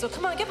praise. So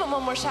come on, give him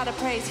one more shout of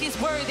praise. He's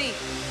worthy.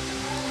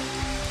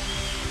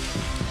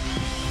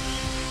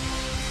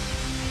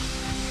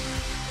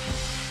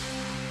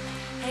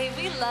 Hey,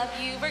 we love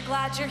you. We're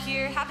glad you're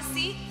here. Have a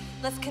seat.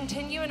 Let's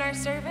continue in our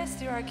service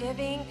through our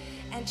giving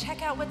and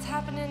check out what's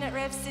happening at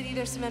Rev City.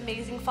 There's some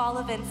amazing fall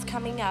events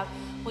coming up.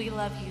 We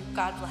love you.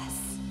 God bless.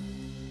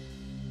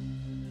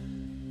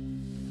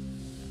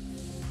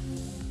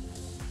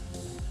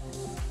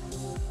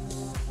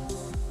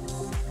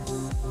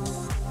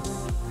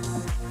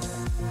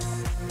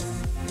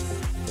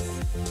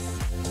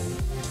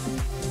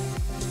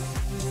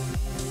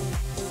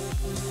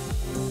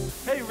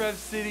 Rev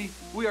City.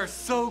 We are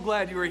so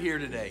glad you are here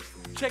today.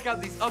 Check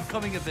out these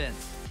upcoming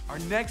events. Our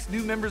next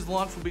new members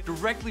launch will be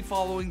directly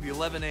following the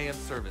 11 a.m.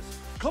 service.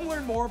 Come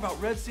learn more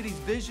about Rev City's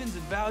visions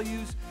and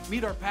values,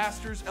 meet our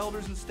pastors,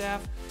 elders, and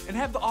staff, and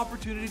have the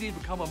opportunity to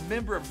become a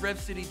member of Rev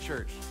City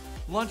Church.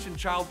 Lunch and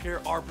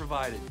childcare are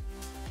provided.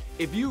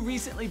 If you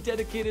recently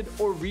dedicated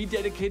or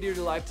rededicated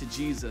your life to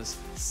Jesus,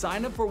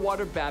 sign up for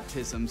water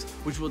baptisms,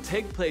 which will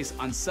take place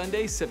on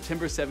Sunday,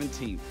 September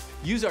 17th.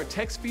 Use our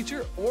text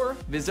feature or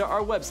visit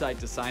our website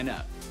to sign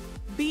up.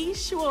 Be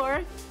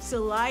sure to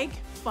like,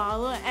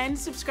 follow, and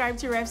subscribe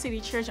to Rev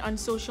City Church on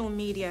social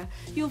media.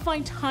 You'll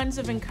find tons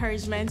of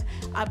encouragement,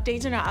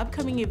 updates on our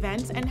upcoming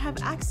events, and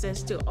have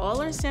access to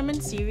all our sermon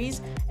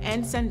series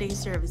and Sunday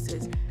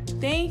services.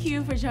 Thank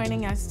you for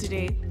joining us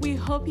today. We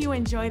hope you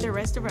enjoy the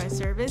rest of our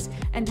service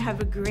and have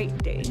a great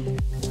day.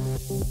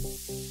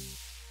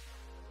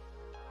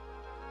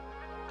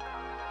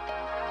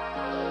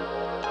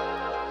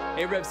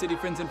 Hey Rev City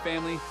friends and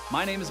family,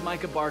 my name is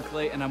Micah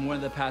Barclay and I'm one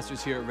of the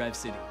pastors here at Rev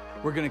City.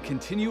 We're going to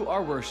continue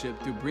our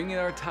worship through bringing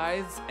our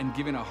tithes and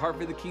giving a heart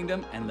for the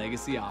kingdom and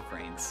legacy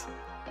offerings.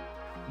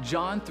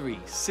 John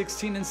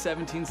 3:16 and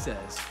 17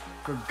 says,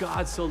 "For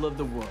God so loved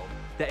the world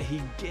that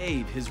he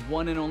gave his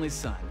one and only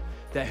Son,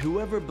 that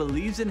whoever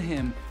believes in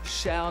him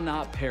shall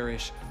not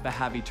perish but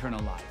have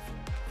eternal life.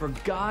 For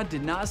God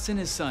did not send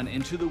his Son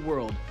into the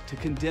world to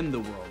condemn the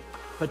world,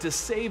 but to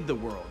save the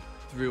world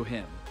through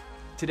him."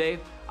 Today,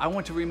 I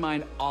want to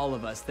remind all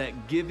of us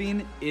that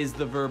giving is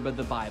the verb of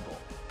the Bible.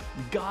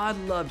 God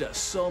loved us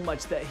so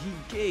much that he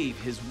gave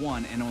his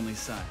one and only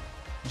Son.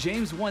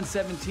 James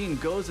 1:17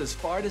 goes as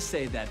far to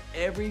say that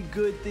every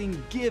good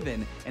thing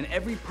given and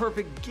every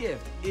perfect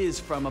gift is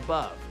from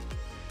above.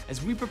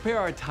 As we prepare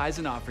our tithes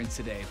and offerings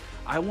today,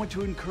 I want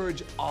to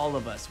encourage all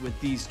of us with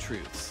these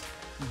truths.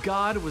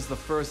 God was the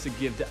first to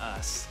give to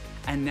us,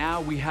 and now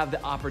we have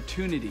the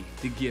opportunity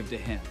to give to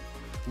him.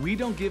 We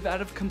don't give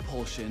out of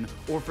compulsion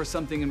or for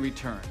something in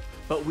return,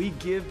 but we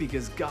give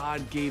because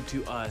God gave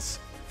to us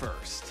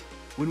first.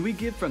 When we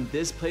give from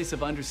this place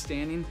of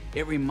understanding,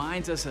 it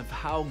reminds us of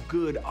how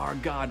good our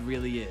God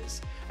really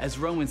is. As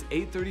Romans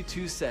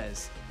 8:32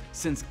 says,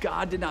 "Since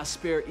God did not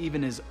spare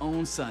even his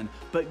own Son,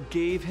 but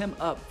gave him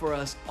up for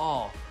us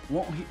all,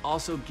 won't he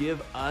also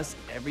give us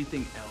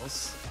everything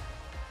else?"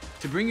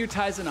 To bring your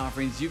tithes and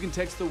offerings, you can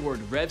text the word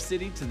Rev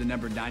City to the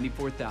number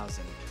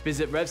 94,000.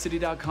 Visit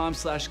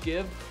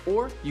revcity.com/give,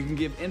 or you can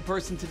give in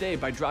person today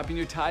by dropping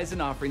your tithes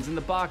and offerings in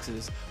the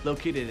boxes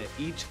located at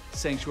each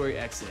sanctuary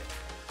exit.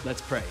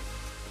 Let's pray.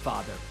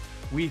 Father,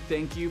 we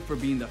thank you for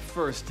being the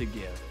first to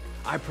give.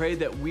 I pray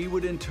that we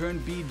would in turn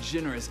be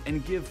generous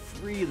and give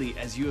freely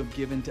as you have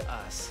given to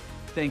us.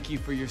 Thank you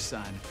for your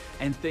Son,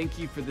 and thank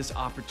you for this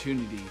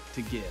opportunity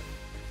to give.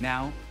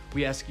 Now,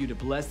 we ask you to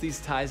bless these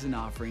tithes and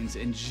offerings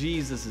in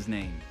Jesus'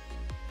 name.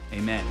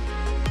 Amen.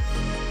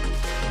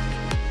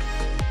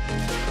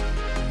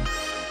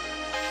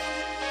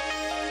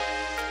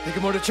 Hey,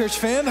 good morning, church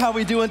fam. How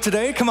we doing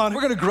today? Come on, we're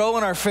going to grow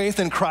in our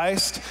faith in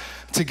Christ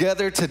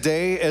together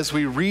today as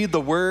we read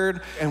the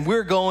word, and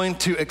we're going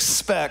to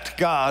expect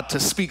God to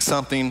speak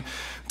something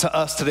to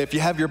us today. If you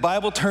have your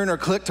Bible, turn or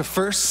click to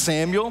 1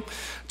 Samuel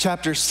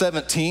chapter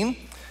 17,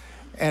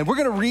 and we're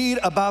going to read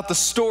about the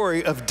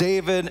story of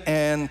David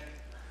and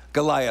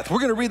Goliath. We're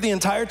going to read the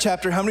entire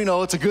chapter. How many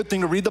know it's a good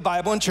thing to read the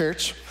Bible in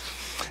church?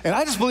 And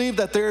I just believe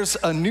that there's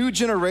a new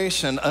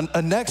generation,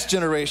 a next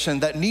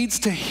generation that needs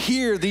to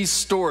hear these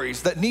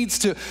stories, that needs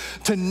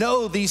to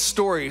know these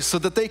stories so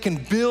that they can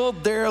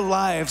build their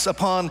lives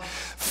upon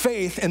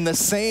faith in the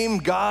same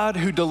God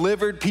who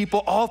delivered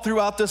people all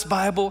throughout this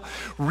Bible,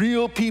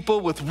 real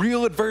people with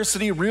real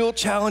adversity, real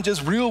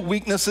challenges, real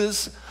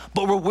weaknesses,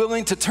 but we're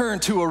willing to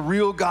turn to a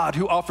real God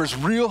who offers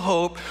real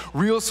hope,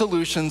 real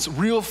solutions,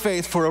 real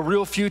faith for a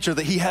real future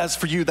that he has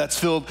for you that's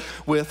filled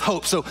with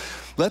hope. So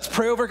let's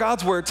pray over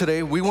God's word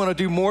today. We want to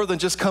do more than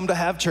just come to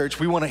have church.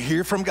 We want to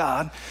hear from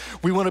God.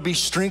 We want to be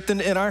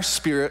strengthened in our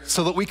spirit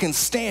so that we can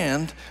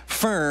stand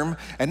firm,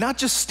 and not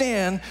just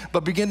stand,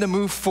 but begin to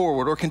move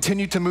forward or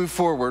continue to move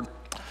forward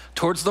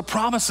towards the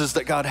promises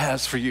that God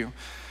has for you.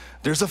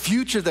 There's a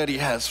future that he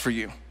has for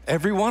you.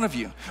 Every one of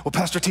you. Well,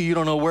 Pastor T, you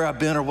don't know where I've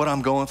been or what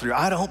I'm going through.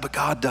 I don't, but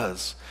God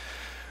does.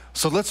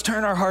 So let's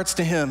turn our hearts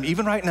to him,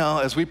 even right now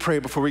as we pray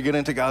before we get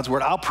into God's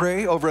word. I'll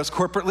pray over us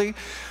corporately,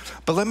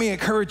 but let me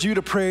encourage you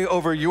to pray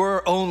over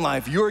your own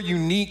life, your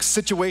unique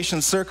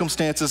situations,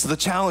 circumstances, the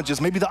challenges,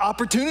 maybe the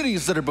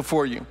opportunities that are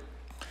before you,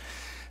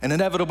 and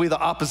inevitably the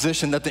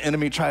opposition that the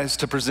enemy tries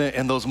to present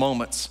in those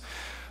moments.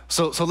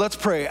 So let's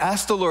pray.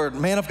 Ask the Lord,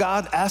 man of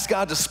God, ask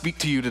God to speak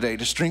to you today,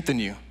 to strengthen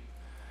you,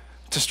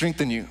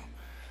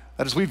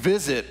 That as we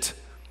visit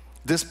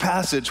this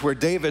passage where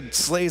David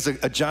slays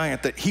a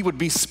giant, that he would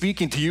be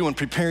speaking to you and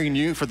preparing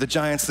you for the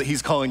giants that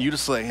he's calling you to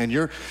slay in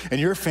your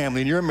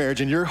family, in your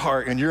marriage, in your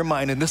heart, in your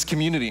mind, in this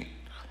community.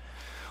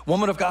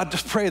 Woman of God,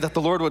 just pray that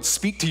the Lord would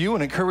speak to you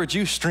and encourage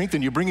you,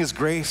 strengthen you, bring his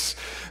grace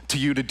to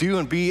you to do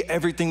and be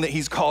everything that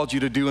he's called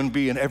you to do and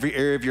be in every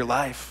area of your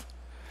life,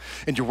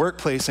 in your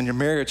workplace, in your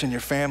marriage, in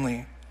your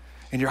family,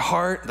 in your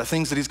heart, the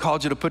things that he's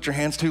called you to put your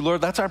hands to.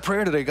 Lord, that's our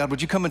prayer today, God.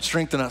 Would you come and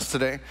strengthen us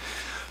today?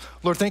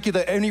 Lord, thank you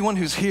that anyone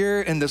who's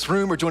here in this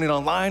room or joining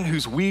online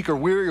who's weak or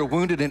weary or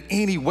wounded in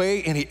any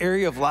way, any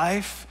area of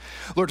life,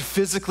 Lord,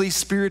 physically,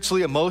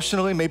 spiritually,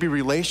 emotionally, maybe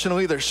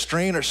relationally, there's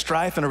strain or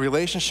strife in a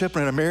relationship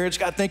or in a marriage.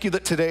 God, thank you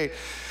that today,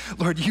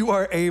 Lord, you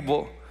are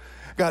able,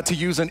 God, to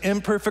use an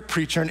imperfect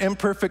preacher, an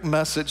imperfect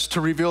message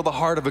to reveal the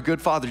heart of a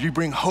good father. You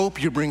bring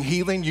hope, you bring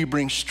healing, you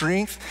bring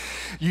strength,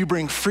 you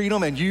bring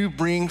freedom, and you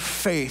bring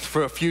faith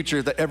for a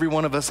future that every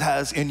one of us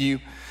has in you.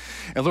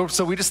 And Lord,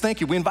 so we just thank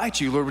you. We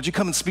invite you, Lord, would you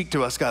come and speak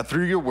to us, God,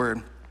 through your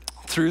word,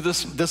 through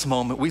this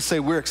moment. We say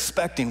we're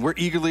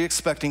eagerly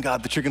expecting,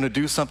 God, that you're gonna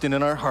do something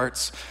in our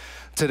hearts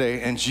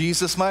today. In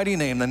Jesus' mighty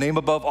name, the name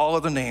above all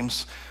other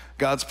names,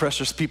 God's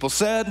precious people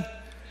said,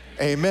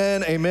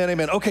 amen, amen,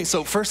 amen. Okay,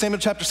 so 1 Samuel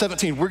chapter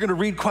 17, we're gonna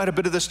read quite a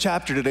bit of this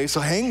chapter today,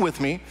 so hang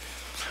with me.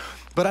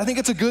 But I think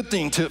it's a good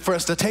thing for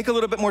us to take a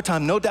little bit more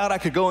time. No doubt I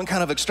could go and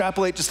kind of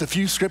extrapolate just a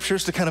few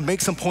scriptures to kind of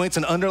make some points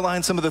and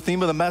underline some of the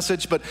theme of the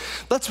message, but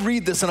let's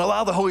read this and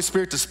allow the Holy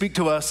Spirit to speak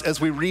to us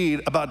as we read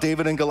about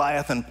David and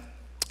Goliath. And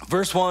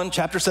verse 1,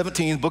 chapter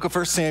 17, book of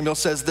 1 Samuel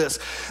says this: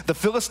 the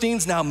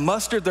Philistines now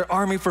mustered their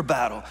army for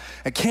battle,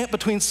 and camped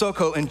between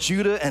Soko and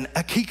Judah and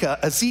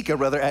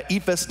Azekah at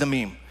Ephes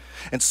Dammim.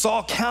 And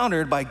Saul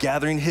countered by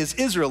gathering his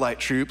Israelite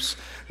troops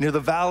near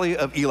the valley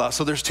of Elah.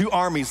 So there's two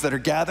armies that are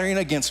gathering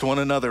against one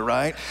another,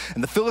 right?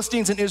 And the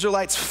Philistines and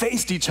Israelites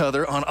faced each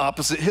other on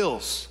opposite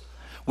hills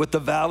with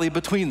the valley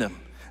between them.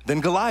 Then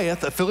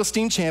Goliath, a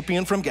Philistine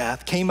champion from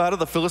Gath, came out of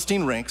the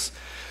Philistine ranks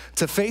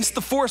to face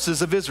the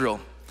forces of Israel.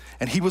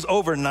 And he was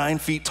over 9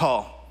 feet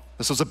tall.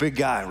 This was a big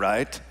guy,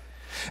 right?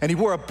 And he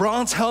wore a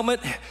bronze helmet,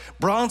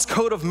 bronze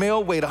coat of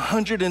mail, weighed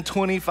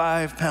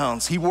 125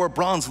 pounds. He wore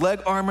bronze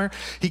leg armor.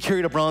 He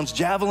carried a bronze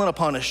javelin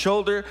upon his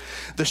shoulder.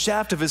 The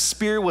shaft of his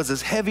spear was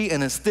as heavy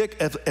and as thick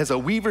as a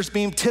weaver's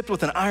beam, tipped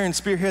with an iron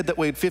spearhead that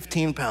weighed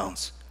 15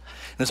 pounds.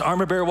 And his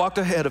armor bearer walked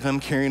ahead of him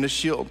carrying a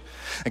shield.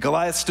 And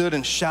Goliath stood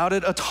and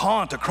shouted a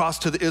taunt across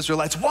to the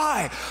Israelites.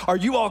 "Why are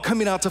you all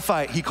coming out to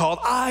fight?" he called.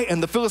 "I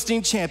am the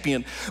Philistine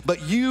champion,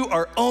 but you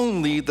are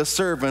only the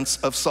servants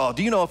of Saul."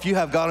 Do you know if you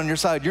have God on your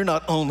side, you're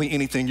not only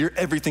anything, you're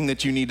everything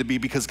that you need to be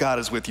because God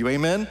is with you,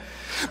 amen?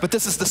 But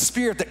this is the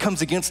spirit that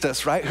comes against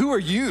us, right? Who are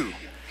you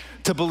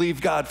to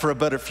believe God for a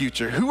better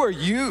future? Who are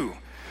you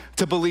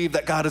to believe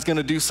that God is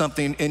gonna do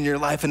something in your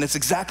life? And it's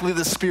exactly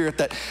the spirit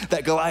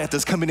that Goliath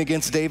is coming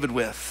against David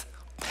with.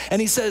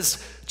 And he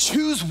says,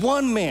 choose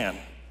one man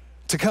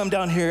to come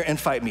down here and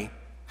fight me.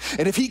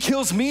 And if he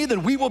kills me,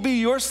 then we will be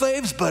your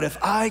slaves. But if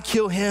I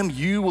kill him,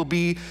 you will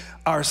be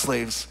our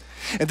slaves.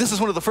 And this is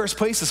one of the first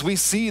places we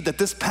see that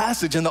this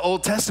passage in the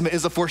Old Testament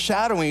is a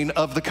foreshadowing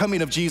of the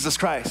coming of Jesus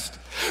Christ.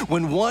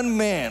 When one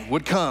man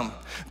would come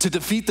to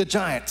defeat the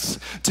giants,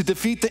 to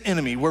defeat the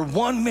enemy, where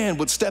one man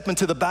would step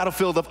into the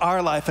battlefield of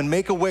our life and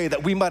make a way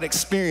that we might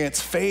experience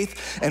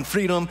faith and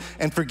freedom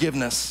and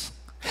forgiveness.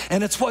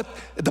 And it's what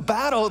the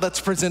battle that's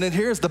presented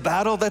here is the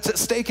battle that's at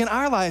stake in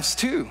our lives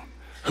too.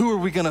 Who are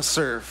we gonna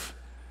serve?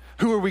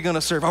 Who are we gonna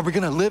serve? Are we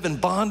gonna live in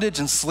bondage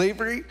and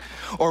slavery?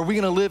 Or are we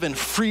gonna live in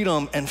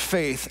freedom and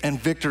faith and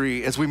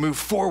victory as we move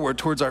forward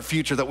towards our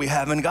future that we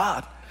have in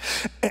God?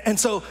 And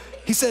so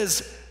he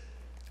says,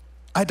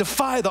 I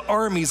defy the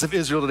armies of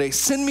Israel today.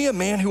 Send me a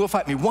man who will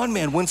fight me, one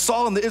man. When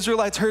Saul and the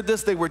Israelites heard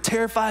this, they were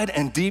terrified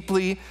and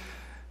deeply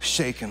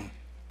shaken.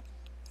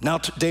 Now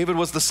David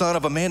was the son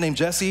of a man named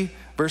Jesse,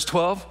 verse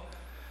 12.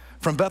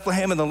 From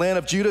Bethlehem in the land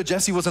of Judah,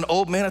 Jesse was an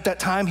old man at that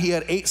time. He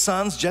had 8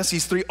 sons.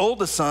 Jesse's 3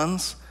 oldest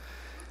sons,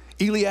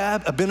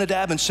 Eliab,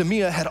 Abinadab, and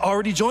Shemiah, had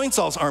already joined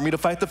Saul's army to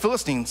fight the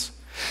Philistines.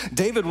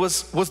 David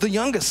was the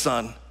youngest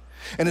son,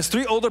 and his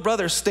 3 older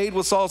brothers stayed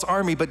with Saul's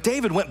army, but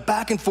David went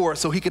back and forth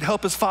so he could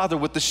help his father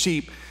with the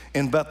sheep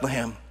in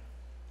Bethlehem.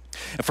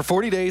 And for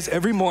 40 days,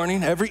 every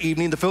morning, every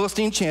evening, the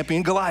Philistine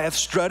champion, Goliath,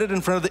 strutted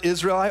in front of the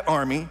Israelite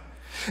army.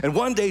 And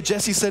one day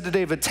Jesse said to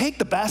David, take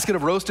the basket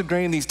of roasted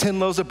grain, these 10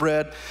 loaves of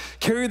bread,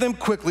 carry them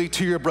quickly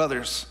to your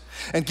brothers,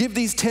 and give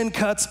these 10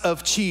 cuts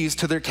of cheese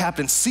to their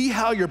captain. See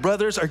how your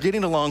brothers are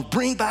getting along.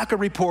 Bring back a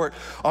report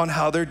on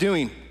how they're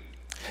doing.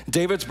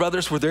 David's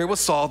brothers were there with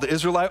Saul, the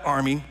Israelite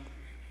army,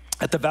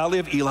 at the valley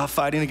of Elah,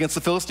 fighting against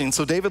the Philistines.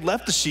 So David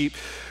left the sheep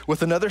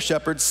with another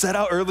shepherd, set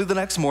out early the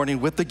next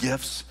morning with the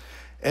gifts,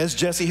 as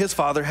Jesse his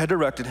father had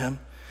directed him.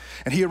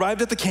 And he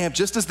arrived at the camp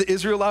just as the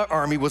Israelite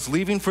army was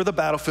leaving for the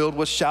battlefield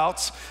with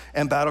shouts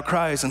and battle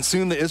cries. And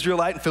soon the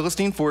Israelite and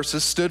Philistine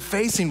forces stood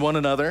facing one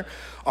another,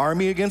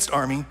 army against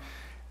army.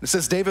 It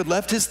says David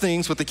left his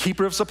things with the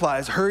keeper of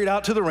supplies, hurried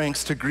out to the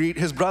ranks to greet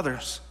his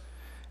brothers.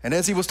 And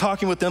as he was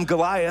talking with them,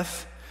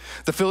 Goliath,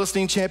 the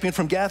Philistine champion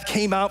from Gath,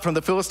 came out from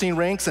the Philistine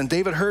ranks, and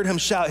David heard him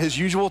shout his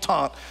usual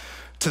taunt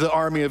to the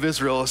army of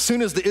Israel. As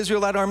soon as the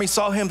Israelite army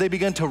saw him, they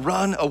began to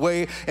run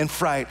away in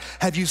fright.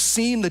 Have you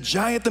seen the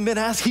giant, the men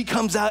asked? He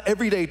comes out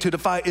every day to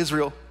defy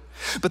Israel.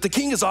 But the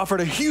king has offered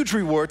a huge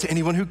reward to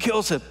anyone who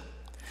kills him.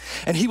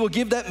 And he will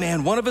give that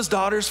man one of his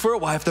daughters for a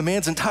wife. The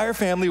man's entire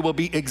family will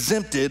be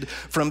exempted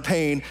from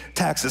paying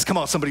taxes. Come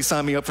on, somebody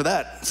sign me up for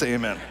that. Say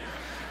amen.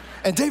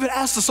 And David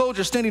asked the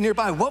soldier standing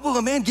nearby, what will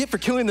a man get for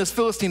killing this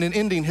Philistine and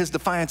ending his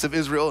defiance of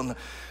Israel? And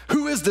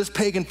who is this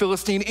pagan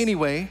Philistine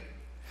anyway,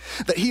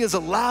 that he is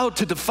allowed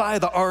to defy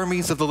the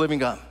armies of the living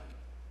God?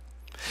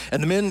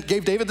 And the men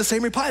gave David the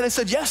same reply. They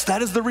said, yes,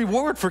 that is the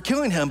reward for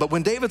killing him. But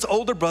when David's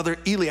older brother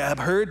Eliab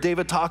heard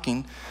David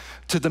talking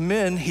to the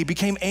men, he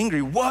became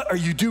angry. What are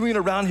you doing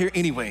around here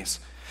anyways?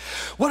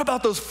 What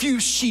about those few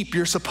sheep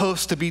you're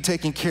supposed to be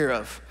taking care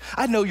of?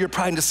 I know you're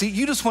prying to see.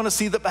 You just want to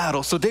see the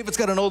battle. So David's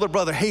got an older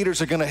brother.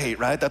 Haters are going to hate,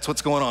 right? That's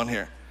what's going on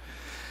here.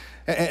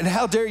 And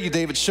how dare you,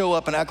 David, show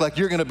up and act like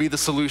you're going to be the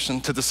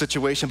solution to the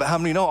situation. But how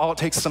many know all it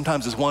takes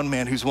sometimes is one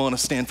man who's willing to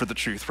stand for the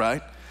truth,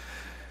 right?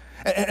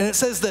 And it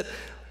says that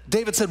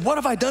David said, what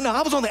have I done now?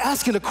 I was only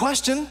asking a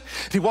question.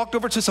 He walked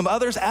over to some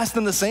others, asked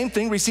them the same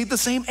thing, received the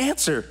same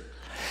answer.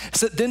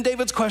 So then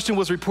David's question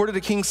was reported to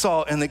King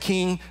Saul, and the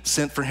king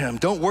sent for him.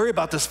 Don't worry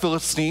about this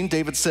Philistine,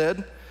 David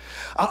said.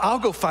 I'll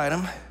go fight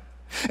him.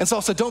 And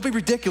Saul said, don't be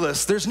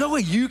ridiculous. There's no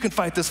way you can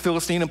fight this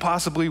Philistine and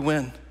possibly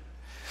win.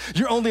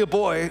 You're only a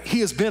boy. He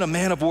has been a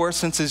man of war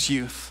since his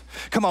youth.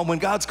 Come on, when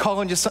God's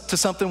calling you to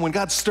something, when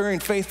God's stirring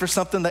faith for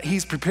something that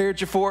he's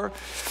prepared you for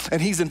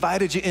and he's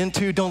invited you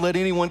into, don't let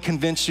anyone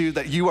convince you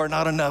that you are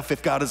not enough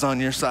if God is on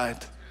your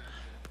side.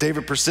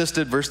 David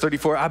persisted, verse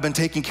 34, I've been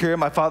taking care of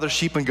my father's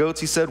sheep and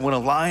goats. He said, when a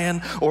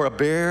lion or a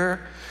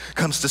bear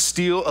comes to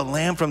steal a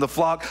lamb from the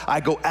flock, I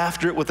go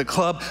after it with a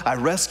club. I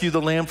rescue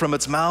the lamb from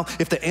its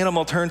mouth. If the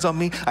animal turns on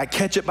me, I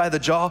catch it by the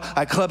jaw.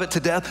 I club it to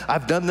death.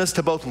 I've done this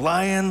to both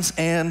lions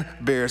and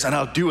bears, and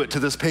I'll do it to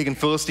this pagan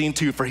Philistine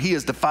too, for he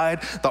has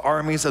defied the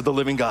armies of the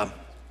living God.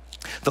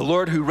 The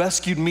Lord who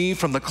rescued me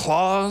from the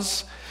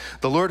claws,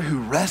 the Lord who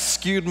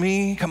rescued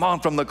me, come on,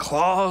 from the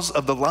claws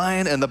of the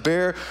lion and the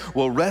bear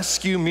will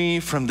rescue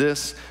me from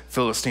this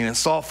Philistine. And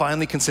Saul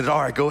finally considered,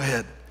 all right, go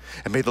ahead,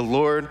 and may the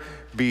Lord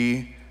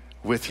be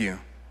with you.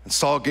 And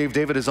Saul gave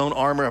David his own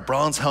armor, a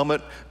bronze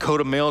helmet, coat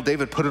of mail.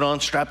 David put it on,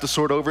 strapped the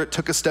sword over it,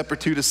 took a step or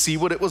two to see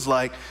what it was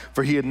like,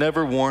 for he had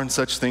never worn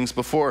such things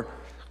before.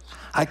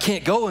 I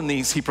can't go in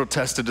these, he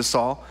protested to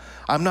Saul.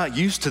 I'm not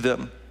used to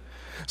them.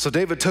 So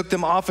David took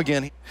them off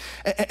again.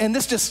 And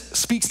this just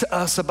speaks to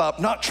us about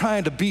not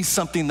trying to be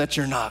something that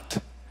you're not,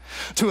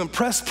 to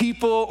impress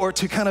people or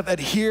to kind of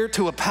adhere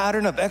to a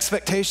pattern of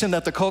expectation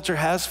that the culture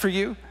has for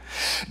you.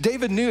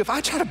 David knew if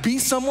I try to be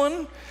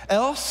someone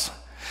else,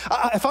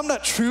 if I'm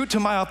not true to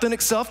my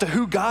authentic self, to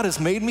who God has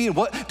made me and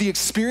what the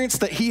experience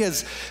that he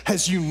has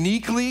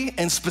uniquely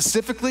and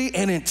specifically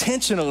and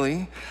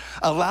intentionally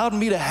allowed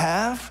me to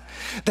have,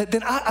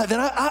 then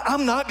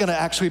I'm not gonna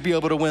actually be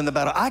able to win the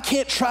battle. I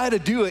can't try to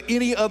do it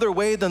any other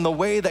way than the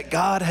way that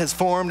God has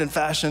formed and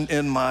fashioned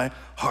in my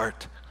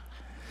heart.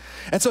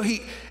 And so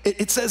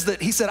it says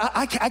that he said,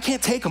 I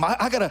can't take them.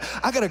 I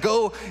gotta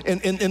go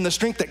in the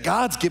strength that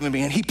God's given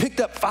me. And he picked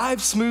up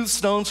 5 smooth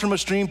stones from a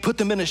stream, put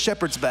them in a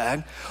shepherd's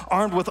bag,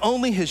 armed with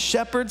only his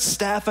shepherd's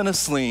staff and a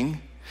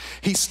sling.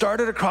 He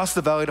started across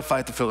the valley to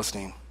fight the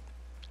Philistine.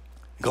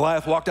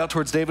 Goliath walked out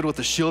towards David with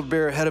a shield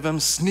bearer ahead of him,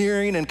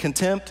 sneering in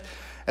contempt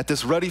at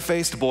this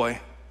ruddy-faced boy.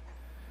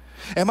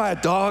 Am I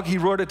a dog, he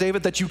roared at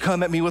David, that you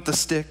come at me with a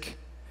stick?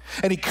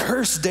 And he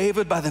cursed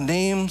David by the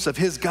names of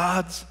his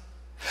gods.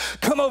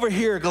 Come over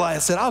here,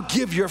 Goliath said, I'll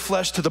give your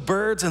flesh to the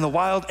birds and the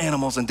wild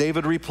animals. And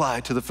David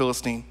replied to the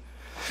Philistine,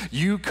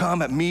 you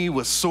come at me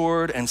with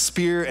sword and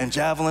spear and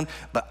javelin,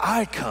 but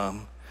I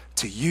come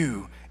to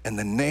you in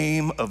the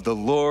name of the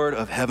Lord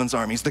of heaven's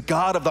armies, the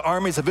God of the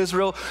armies of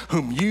Israel,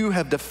 whom you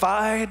have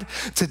defied.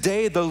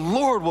 Today the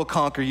Lord will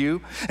conquer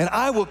you, and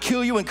I will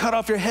kill you and cut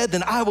off your head.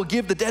 Then I will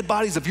give the dead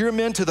bodies of your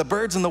men to the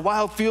birds in the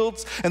wild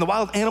fields, and the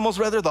wild animals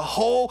rather. The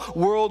whole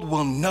world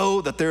will know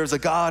that there is a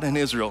God in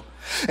Israel.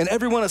 And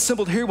everyone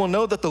assembled here will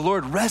know that the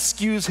Lord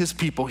rescues his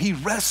people. He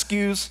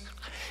rescues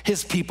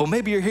his people.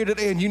 Maybe you're here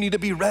today and you need to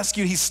be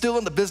rescued. He's still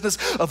in the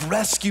business of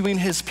rescuing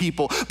his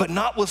people, but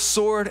not with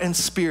sword and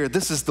spear.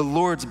 This is the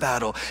Lord's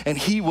battle, and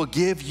he will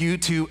give you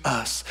to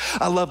us.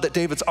 I love that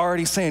David's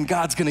already saying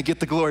God's gonna get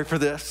the glory for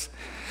this.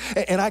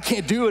 And I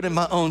can't do it in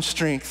my own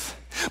strength.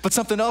 But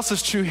something else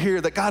is true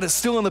here, that God is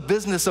still in the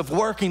business of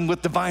working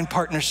with divine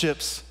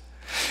partnerships.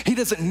 He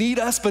doesn't need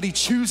us, but he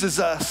chooses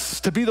us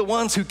to be the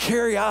ones who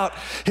carry out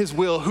his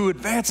will, who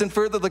advance and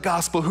further the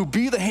gospel, who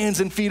be the hands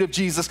and feet of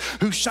Jesus,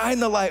 who shine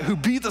the light, who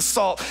be the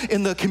salt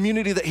in the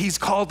community that he's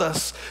called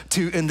us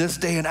to in this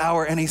day and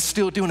hour, and he's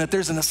still doing it.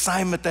 There's an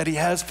assignment that he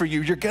has for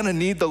you. You're gonna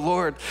need the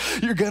Lord.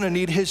 You're gonna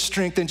need his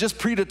strength, and just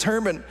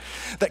predetermine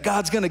that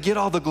God's gonna get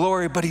all the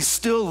glory, but he's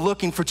still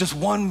looking for just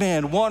one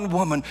man, one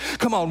woman,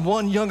 come on,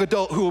 one young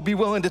adult who will be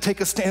willing to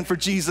take a stand for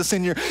Jesus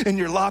in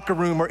your locker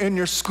room or in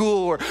your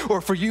school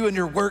or for you in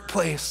your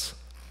workplace.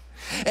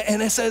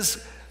 And it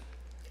says,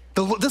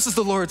 this is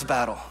the Lord's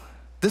battle.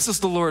 This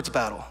is the Lord's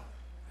battle.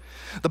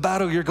 The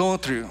battle you're going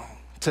through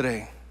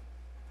today.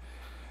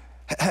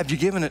 Have you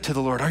given it to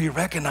the Lord? Are you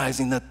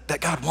recognizing that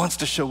God wants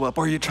to show up?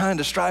 Or are you trying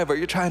to strive? Or are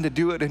you trying to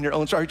do it in your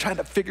own strength? Are you trying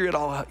to figure it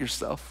all out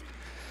yourself?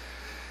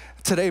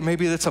 Today,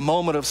 maybe it's a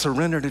moment of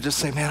surrender to just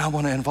say, man, I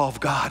want to involve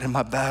God in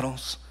my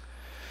battles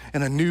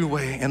in a new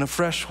way, in a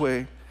fresh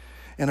way,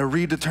 in a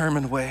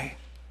redetermined way.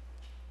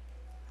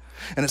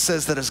 And it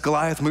says that as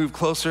Goliath moved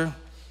closer,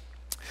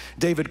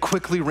 David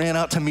quickly ran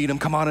out to meet him.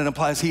 Come on, it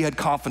implies he had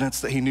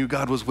confidence that he knew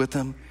God was with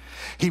him.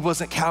 He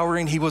wasn't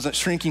cowering, he wasn't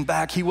shrinking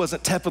back, he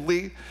wasn't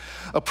tepidly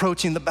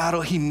approaching the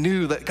battle. He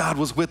knew that God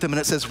was with him. And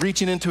it says,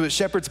 reaching into his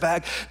shepherd's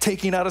bag,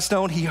 taking out a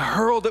stone, he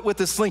hurled it with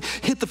his sling,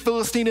 hit the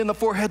Philistine in the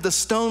forehead. The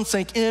stone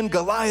sank in.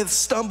 Goliath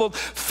stumbled,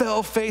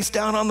 fell face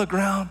down on the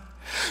ground.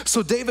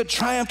 So David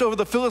triumphed over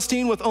the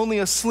Philistine with only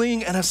a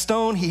sling and a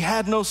stone. He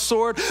had no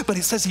sword, but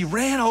it says he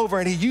ran over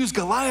and he used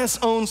Goliath's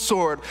own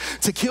sword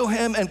to kill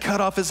him and cut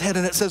off his head.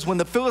 And it says when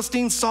the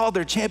Philistines saw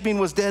their champion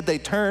was dead, they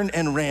turned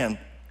and ran.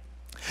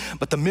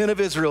 But the men of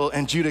Israel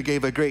and Judah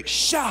gave a great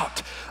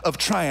shout of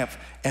triumph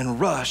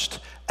and rushed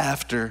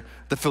after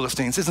the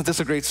Philistines. Isn't this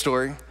a great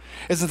story?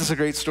 Isn't this a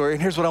great story?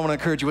 And here's what I want to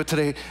encourage you with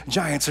today.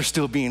 Giants are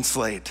still being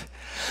slayed.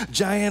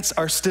 Giants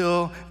are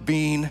still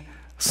being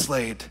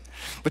slayed.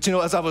 But you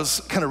know, as I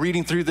was kind of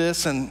reading through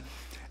this and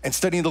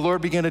studying, the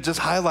Lord began to just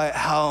highlight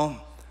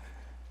how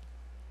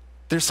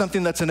there's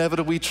something that's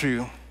inevitably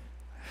true.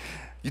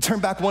 You turn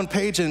back one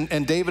page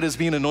and David is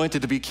being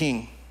anointed to be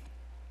king.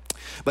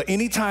 But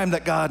anytime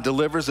that God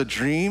delivers a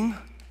dream,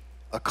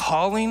 a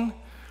calling,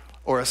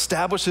 or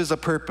establishes a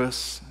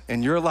purpose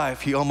in your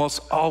life, he almost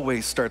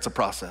always starts a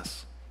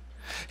process.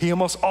 He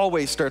almost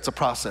always starts a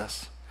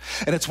process.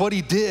 And it's what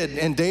he did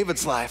in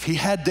David's life. He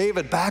had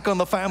David back on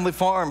the family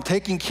farm,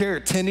 taking care,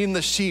 tending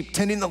the sheep,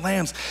 tending the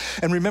lambs.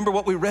 And remember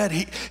what we read,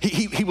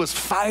 he was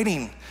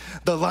fighting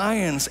the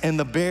lions and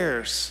the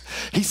bears.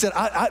 He said,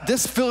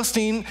 this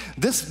Philistine,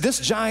 this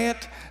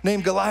giant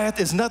named Goliath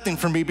is nothing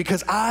for me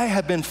because I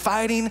have been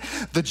fighting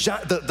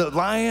the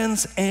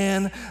lions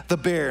and the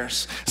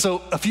bears.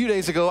 So a few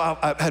days ago,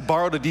 I had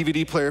borrowed a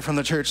DVD player from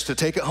the church to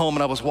take it home,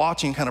 and I was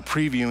watching, kind of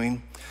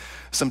previewing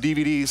some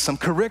DVDs, some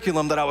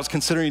curriculum that I was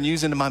considering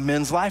using in my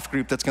men's life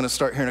group that's gonna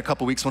start here in a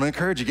couple weeks. I wanna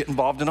encourage you, get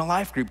involved in a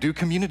life group, do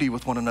community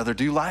with one another,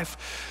 do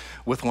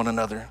life with one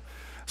another.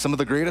 Some of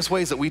the greatest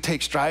ways that we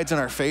take strides in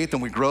our faith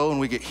and we grow and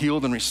we get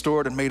healed and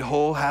restored and made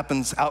whole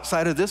happens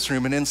outside of this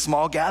room and in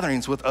small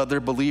gatherings with other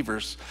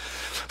believers.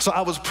 So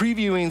I was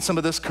previewing some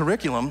of this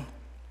curriculum,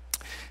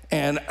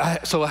 and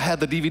so I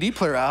had the DVD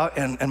player out,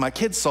 and my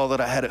kids saw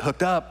that I had it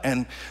hooked up,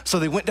 and so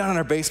they went down in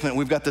our basement.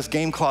 We've got this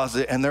game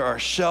closet, and there are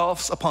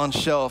shelves upon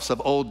shelves of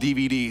old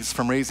DVDs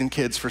from raising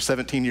kids for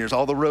 17 years,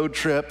 all the road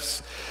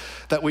trips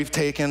that we've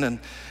taken, and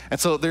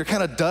so they're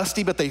kind of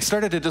dusty, but they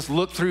started to just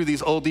look through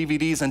these old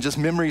DVDs, and just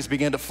memories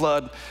began to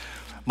flood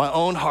my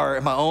own heart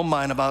and my own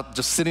mind about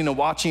just sitting and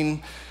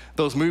watching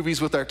those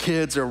movies with our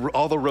kids or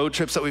all the road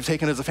trips that we've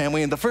taken as a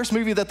family. And the first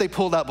movie that they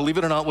pulled out, believe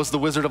it or not, was The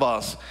Wizard of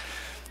Oz.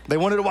 They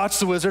wanted to watch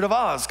The Wizard of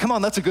Oz. Come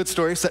on, that's a good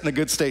story, set in a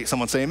good state.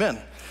 Someone say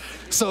amen.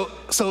 So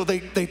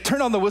they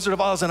turned on The Wizard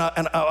of Oz, and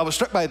I was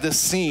struck by this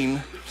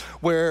scene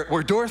where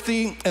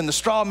Dorothy and the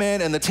Straw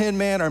Man and the Tin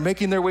Man are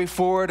making their way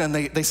forward, and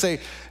they say,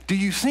 do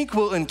you think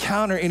we'll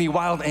encounter any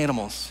wild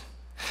animals?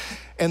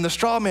 And the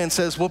Straw Man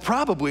says, well,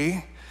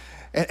 probably.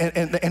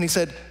 And he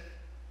said,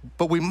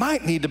 but we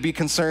might need to be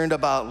concerned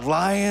about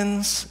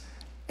lions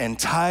and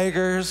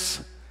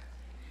tigers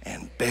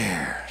and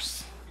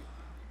bears.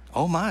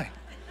 Oh my.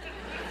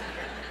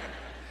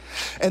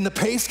 And the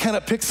pace kind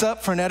of picks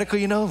up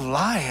frenetically, you know,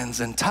 lions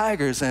and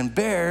tigers and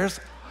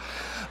bears,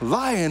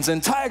 lions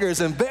and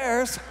tigers and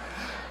bears,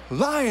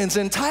 lions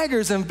and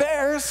tigers and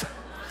bears.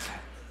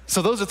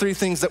 So those are three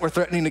things that were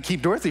threatening to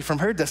keep Dorothy from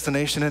her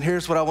destination. And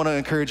here's what I want to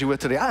encourage you with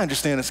today. I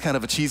understand it's kind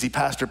of a cheesy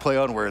pastor play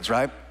on words,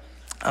 right?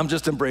 I'm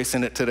just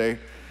embracing it today.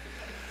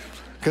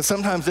 Because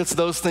sometimes it's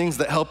those things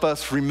that help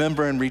us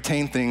remember and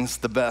retain things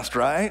the best,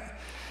 right?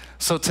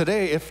 So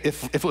today,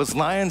 if it was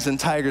lions and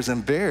tigers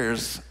and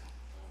bears,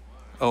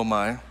 oh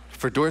my,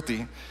 for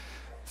Dorothy,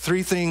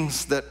 three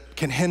things that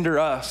can hinder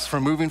us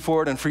from moving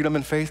forward in freedom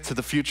and faith to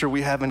the future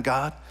we have in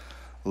God: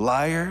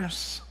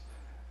 liars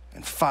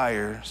and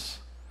fires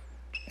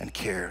and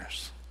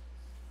cares.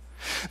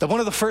 That one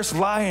of the first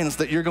lions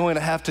that you're going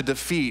to have to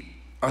defeat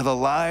are the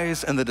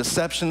lies and the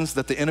deceptions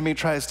that the enemy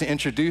tries to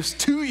introduce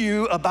to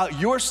you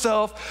about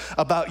yourself,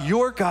 about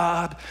your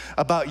God,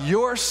 about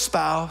your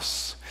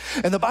spouse.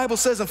 And the Bible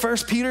says in 1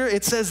 Peter,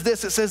 it says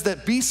this, it says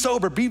that be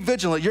sober, be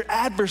vigilant. Your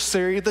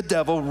adversary, the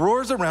devil,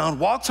 roars around,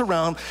 walks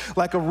around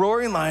like a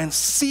roaring lion,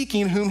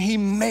 seeking whom he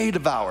may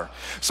devour.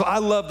 So I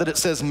love that it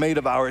says may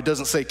devour. It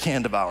doesn't say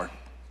can devour.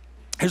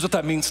 Here's what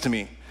that means to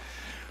me.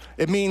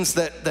 It means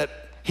that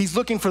he's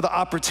looking for the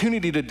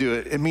opportunity to do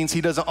it. It means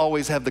he doesn't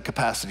always have the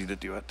capacity to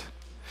do it.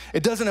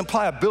 It doesn't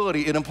imply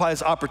ability, it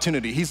implies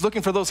opportunity. He's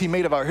looking for those he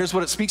may devour. Here's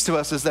what it speaks to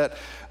us is that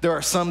there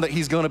are some that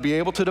he's going to be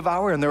able to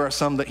devour, and there are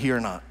some that he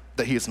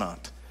is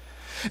not.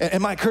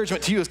 And my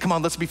encouragement to you is, come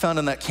on, let's be found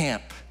in that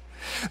camp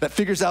that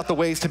figures out the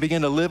ways to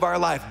begin to live our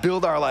life,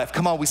 build our life.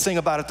 Come on, we sing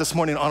about it this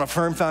morning, on a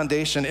firm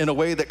foundation, in a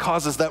way that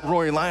causes that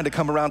roaring lion to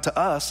come around to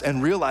us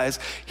and realize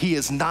he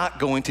is not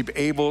going to be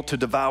able to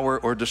devour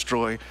or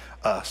destroy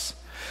us.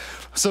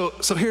 So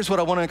here's what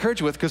I want to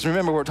encourage you with, because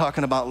remember, we're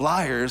talking about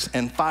liars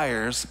and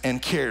fires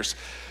and cares.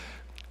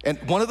 And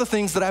one of the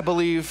things that I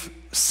believe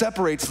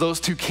separates those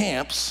two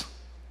camps,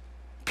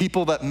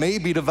 people that may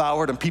be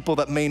devoured and people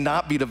that may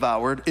not be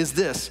devoured, is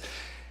this.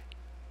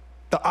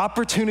 The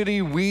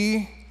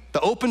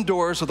open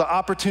doors or the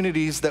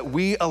opportunities that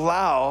we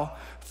allow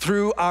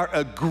through our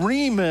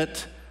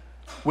agreement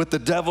with the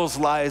devil's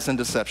lies and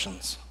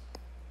deceptions.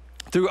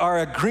 Through our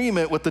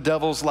agreement with the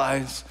devil's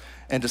lies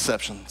and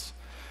deceptions.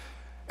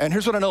 And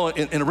here's what I know,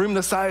 in a room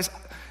this size,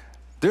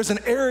 there's an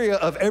area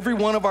of every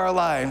one of our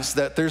lives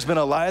that there's been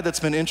a lie that's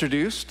been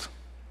introduced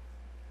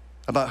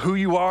about who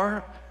you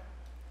are,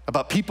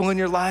 about people in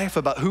your life,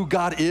 about who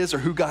God is or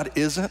who God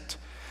isn't.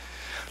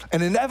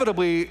 And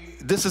inevitably,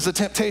 this is a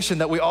temptation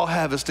that we all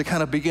have, is to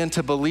kind of begin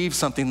to believe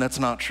something that's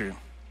not true.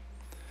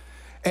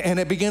 And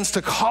it begins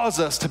to cause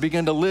us to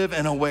begin to live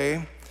in a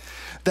way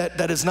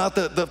that is not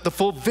the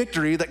full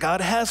victory that God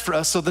has for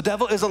us. So the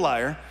devil is a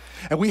liar,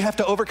 and we have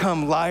to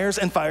overcome liars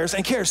and fires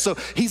and cares. So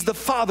he's the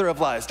father of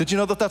lies. Did you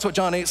know that that's what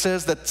John 8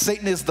 says? That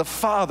Satan is the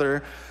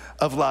father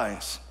of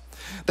lies.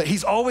 That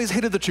he's always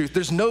hated the truth.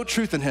 There's no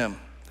truth in him.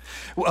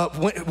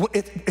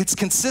 It's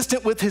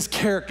consistent with his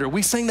character.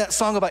 We sing that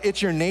song about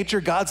it's your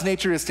nature. God's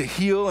nature is to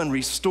heal and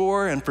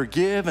restore and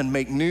forgive and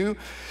make new.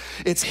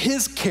 It's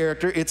his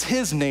character, it's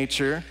his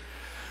nature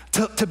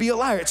to be a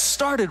liar. It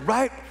started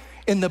right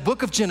in the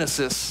book of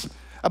Genesis,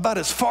 about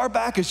as far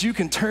back as you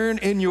can turn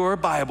in your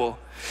Bible.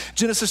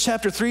 Genesis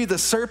chapter 3, the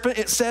serpent,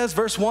 it says,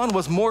 verse 1,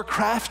 was more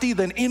crafty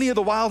than any of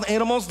the wild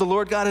animals the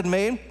Lord God had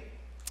made.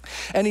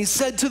 And he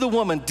said to the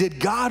woman, did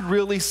God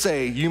really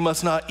say you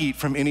must not eat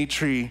from any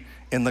tree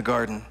in the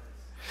garden?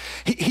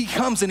 He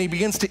comes and he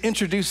begins to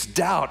introduce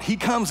doubt. He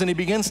comes and he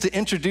begins to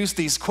introduce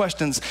these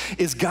questions.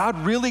 Is God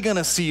really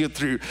gonna see you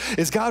through?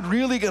 Is God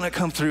really gonna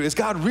come through? Is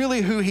God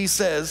really who he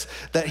says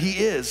that he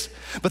is?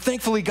 But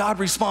thankfully God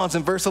responds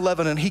in verse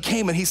 11, and he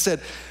came and he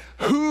said,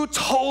 who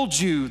told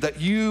you that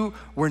you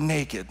were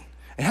naked?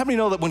 And how many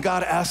know that when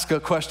God asks a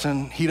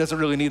question, he doesn't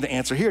really need the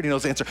answer? He already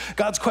knows the answer.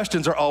 God's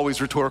questions are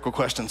always rhetorical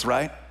questions,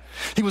 right?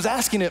 He was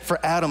asking it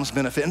for Adam's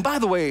benefit. And by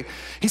the way,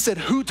 he said,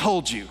 who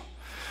told you?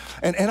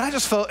 And I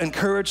just felt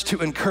encouraged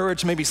to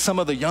encourage maybe some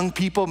of the young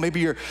people.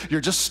 Maybe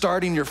you're just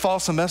starting your fall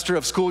semester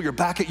of school. You're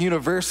back at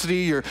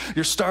university.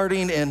 You're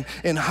starting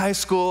in high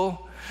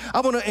school.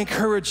 I want to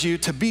encourage you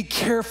to be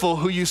careful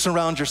who you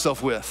surround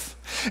yourself with.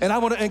 And I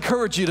want to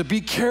encourage you to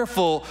be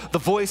careful the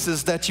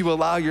voices that you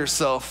allow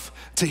yourself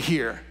to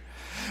hear.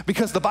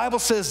 Because the Bible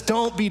says,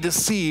 don't be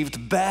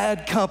deceived.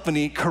 Bad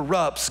company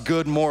corrupts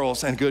good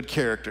morals and good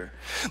character.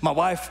 My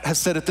wife has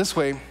said it this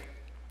way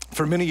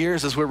for many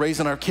years as we're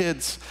raising our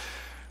kids.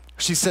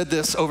 She said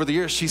this over the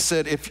years. She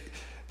said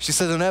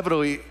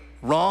inevitably,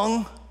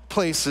 wrong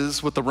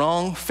places with the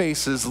wrong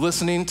faces,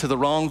 listening to the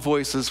wrong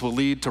voices will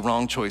lead to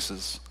wrong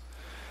choices.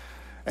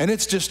 And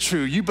it's just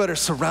true. You better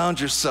surround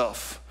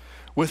yourself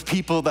with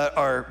people that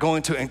are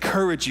going to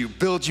encourage you,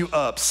 build you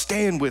up,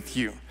 stand with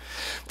you.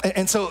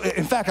 And so,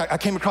 in fact, I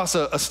came across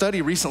a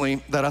study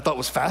recently that I thought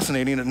was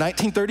fascinating. In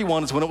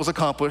 1931 is when it was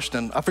accomplished,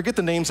 and I forget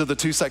the names of the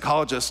two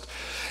psychologists,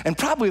 and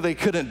probably they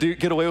couldn't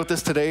get away with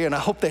this today, and I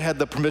hope they had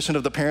the permission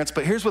of the parents,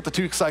 but here's what the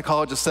two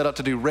psychologists set out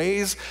to do: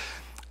 raise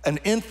an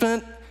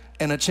infant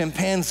and a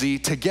chimpanzee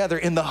together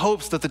in the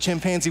hopes that the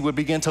chimpanzee would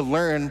begin to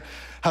learn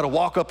how to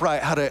walk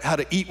upright, how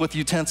to eat with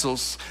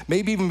utensils,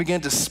 maybe even begin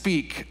to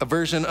speak a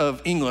version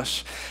of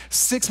English.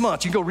 6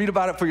 months, you can go read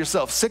about it for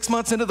yourself. 6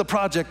 months into the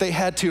project, they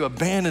had to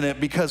abandon it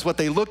because what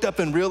they looked up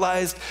and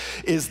realized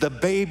is the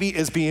baby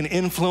is being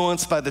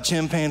influenced by the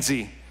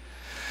chimpanzee.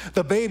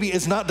 The baby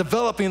is not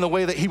developing the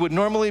way that he would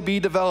normally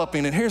be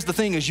developing. And here's the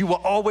thing is you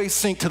will always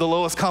sink to the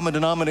lowest common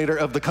denominator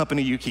of the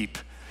company you keep.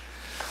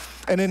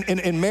 And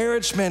in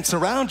marriage, man,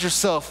 surround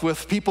yourself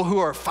with people who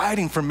are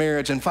fighting for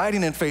marriage and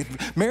fighting in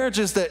faith.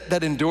 Marriages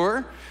that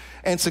endure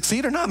and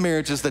succeed are not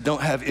marriages that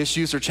don't have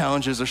issues or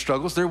challenges or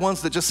struggles. They're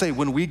ones that just say,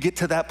 when we get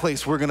to that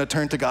place, we're gonna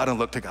turn to God and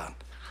look to God.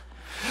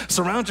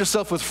 Surround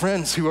yourself with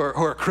friends who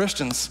are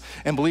Christians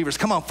and believers.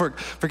 Come on,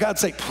 for God's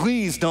sake,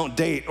 please don't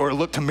date or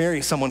look to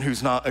marry someone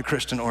who's not a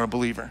Christian or a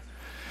believer.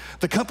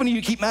 The company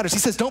you keep matters. He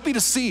says, don't be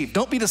deceived,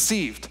 don't be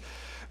deceived.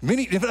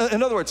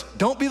 In other words,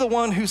 don't be the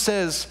one who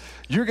says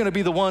you're gonna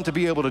be the one to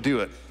be able to do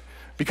it,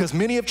 because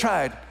many have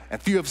tried and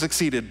few have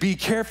succeeded. Be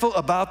careful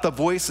about the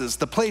voices,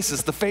 the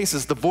places, the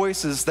faces, the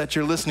voices that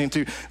you're listening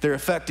to. They're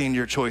affecting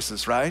your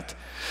choices, right?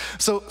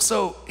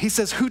 So he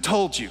says, who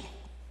told you?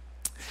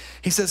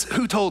 He says,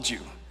 who told you?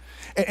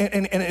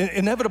 And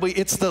inevitably,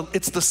 it's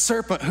the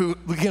serpent who,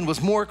 again,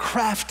 was more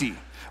crafty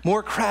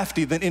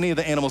than any of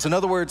the animals. In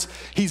other words,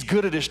 he's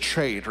good at his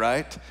trade,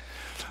 right?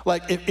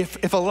 Like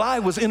if a lie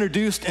was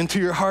introduced into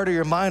your heart or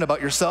your mind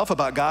about yourself,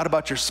 about God,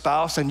 about your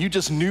spouse, and you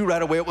just knew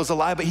right away it was a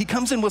lie, but he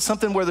comes in with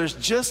something where there's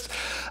just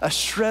a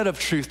shred of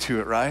truth to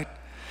it, right?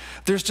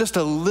 There's just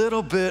a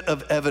little bit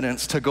of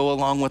evidence to go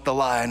along with the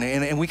lie,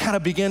 and we kind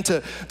of begin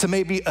to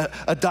maybe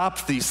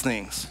adopt these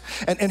things.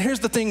 And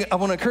here's the thing I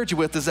want to encourage you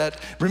with is that,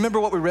 remember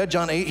what we read,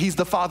 John 8? He's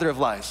the father of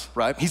lies,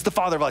 right? He's the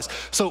father of lies.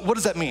 So what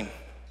does that mean?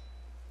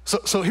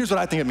 So here's what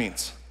I think it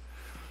means.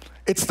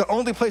 It's the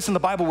only place in the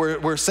Bible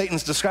where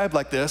Satan's described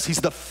like this.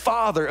 He's the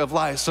father of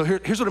lies. So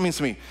here's what it means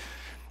to me.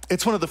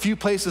 It's one of the few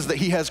places that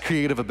he has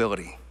creative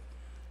ability.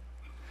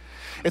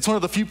 It's one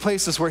of the few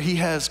places where he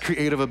has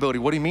creative ability.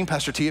 What do you mean,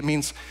 Pastor T? It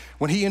means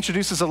when he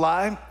introduces a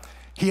lie,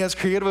 he has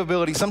creative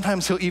ability.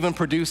 Sometimes he'll even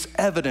produce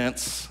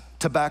evidence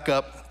to back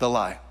up the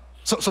lie.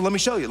 So let me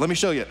show you. Let me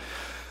show you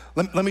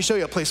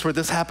a place where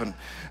this happened.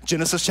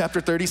 Genesis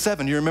chapter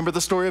 37. You remember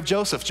the story of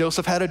Joseph.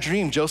 Joseph had a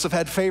dream. Joseph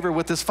had favor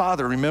with his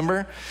father,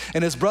 remember?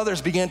 And his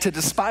brothers began to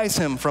despise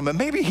him from it.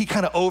 Maybe he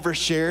kind of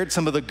overshared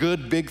some of the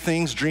good, big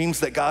things, dreams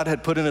that God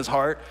had put in his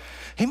heart.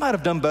 He might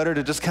have done better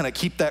to just kind of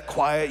keep that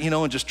quiet,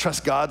 and just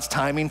trust God's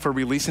timing for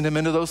releasing him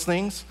into those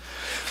things.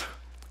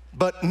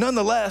 But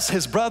nonetheless,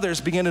 his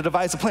brothers began to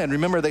devise a plan.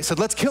 Remember, they said,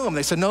 let's kill him.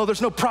 They said, no,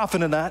 there's no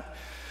profit in that.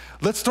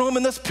 Let's throw him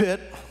in this pit.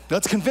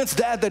 Let's convince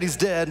dad that he's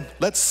dead.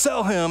 Let's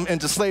sell him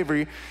into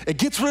slavery. It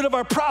gets rid of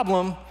our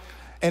problem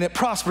and it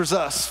prospers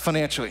us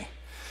financially.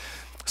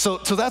 So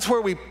that's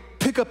where we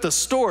pick up the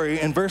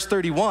story in verse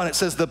 31. It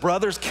says the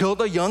brothers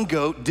killed a young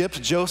goat,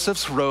 dipped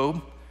Joseph's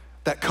robe,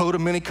 that coat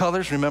of many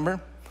colors,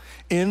 remember,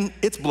 in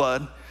its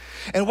blood.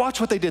 And watch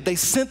what they did. They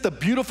sent the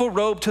beautiful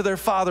robe to their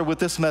father with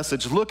this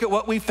message. Look at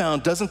what we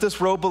found. Doesn't this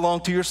robe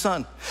belong to your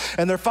son?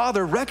 And their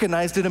father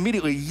recognized it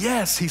immediately.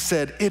 Yes, he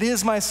said, it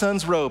is my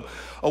son's robe.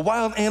 A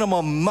wild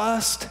animal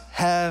must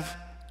have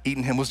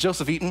eaten him. Was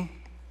Joseph eaten?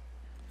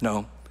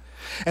 No.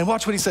 And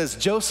watch what he says.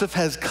 Joseph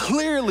has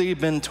clearly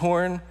been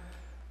torn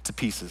to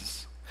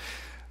pieces.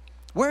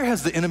 Where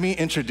has the enemy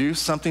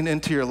introduced something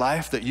into your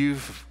life that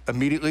you've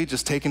immediately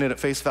just taken it at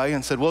face value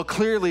and said, well,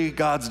 clearly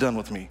God's done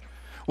with me.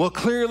 Well,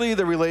 clearly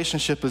the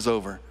relationship is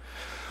over.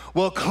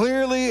 Well,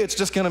 clearly it's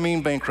just gonna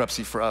mean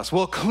bankruptcy for us.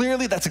 Well,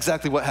 clearly that's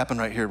exactly what happened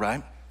right here,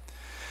 right?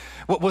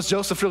 What, was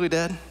Joseph really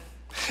dead?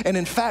 And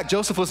in fact,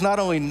 Joseph was not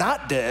only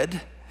not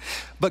dead,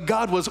 but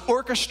God was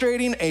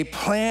orchestrating a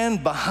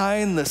plan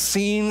behind the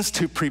scenes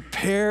to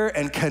prepare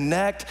and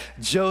connect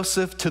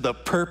Joseph to the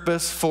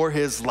purpose for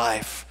his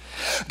life.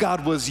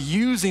 God was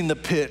using the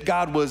pit,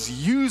 God was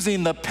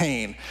using the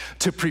pain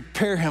to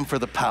prepare him for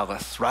the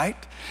palace, right?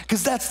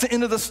 Because that's the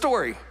end of the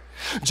story.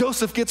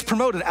 Joseph gets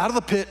promoted out of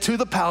the pit to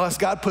the palace.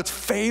 God puts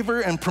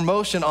favor and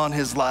promotion on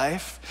his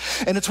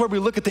life. And it's where we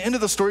look at the end of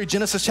the story,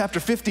 Genesis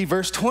chapter 50,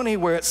 verse 20,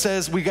 where it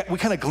says, we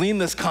kind of glean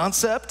this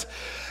concept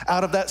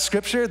out of that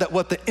scripture that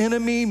what the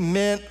enemy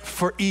meant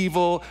for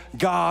evil,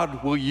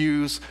 God will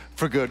use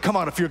for good. Come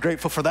on, if you're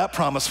grateful for that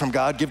promise from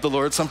God, give the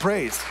Lord some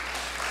praise.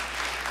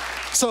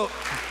 So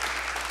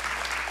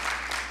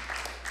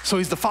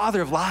he's the father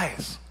of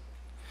lies.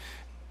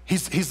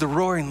 He's the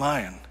roaring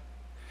lion.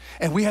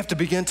 And we have to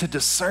begin to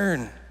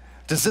discern,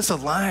 does this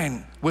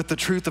align with the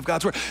truth of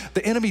God's word?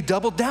 The enemy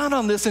doubled down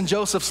on this in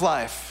Joseph's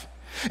life.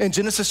 In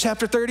Genesis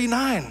chapter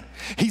 39,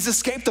 he's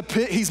escaped the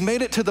pit, he's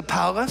made it to the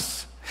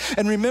palace.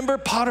 And remember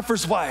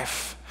Potiphar's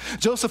wife.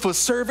 Joseph was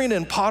serving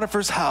in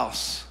Potiphar's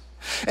house.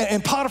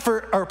 And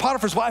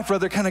Potiphar's wife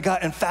rather kind of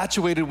got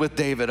infatuated with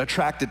David,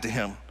 attracted to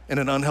him in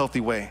an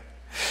unhealthy way.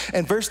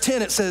 And verse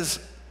 10, it says,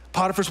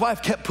 Potiphar's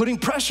wife kept putting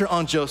pressure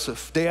on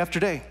Joseph day after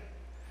day,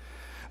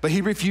 but he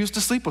refused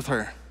to sleep with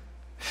her.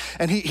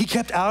 And he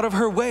kept out of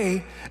her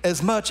way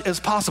as much as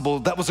possible.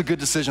 That was a good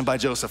decision by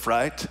Joseph,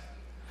 right?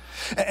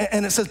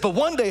 And it says, but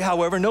one day,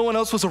 however, no one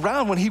else was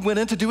around when he went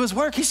in to do his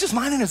work. He's just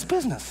minding his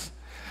business.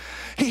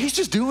 He's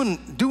just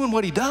doing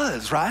what he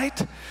does, right?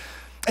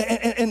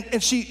 And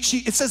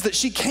it says that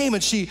she came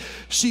and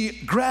she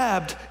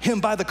grabbed him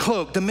by the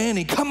cloak,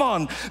 demanding, come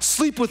on,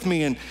 sleep with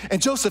me. And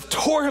Joseph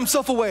tore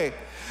himself away.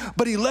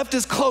 But he left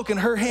his cloak in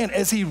her hand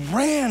as he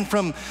ran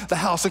from the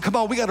house. And come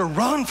on, we got to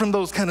run from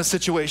those kind of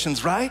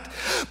situations, right?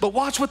 But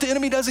watch what the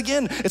enemy does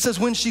again. It says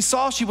when she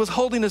saw she was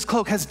holding his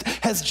cloak,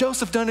 has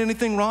Joseph done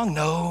anything wrong?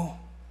 No.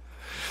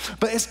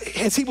 But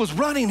as he was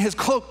running, his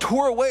cloak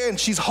tore away and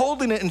she's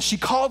holding it and she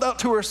called out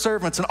to her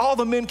servants and all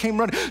the men came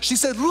running. She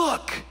said,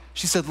 look,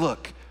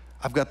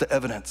 I've got the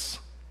evidence.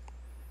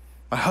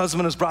 My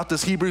husband has brought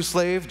this Hebrew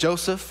slave,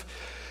 Joseph,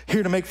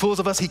 here to make fools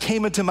of us. He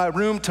came into my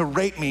room to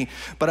rape me,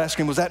 but I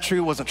screamed, was that true?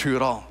 It wasn't true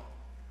at all.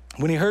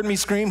 When he heard me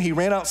scream, he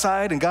ran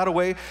outside and got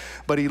away,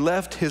 but he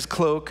left his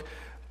cloak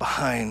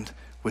behind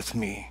with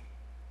me.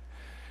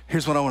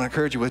 Here's what I want to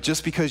encourage you with.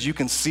 Just because you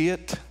can see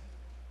it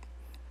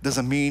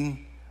doesn't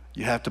mean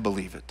you have to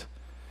believe it.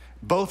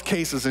 Both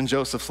cases in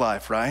Joseph's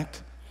life,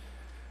 right?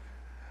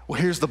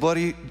 Well, here's the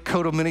bloody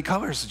coat of many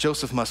colors.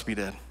 Joseph must be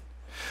dead.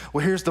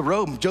 Well, here's the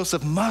robe.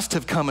 Joseph must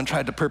have come and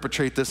tried to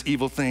perpetrate this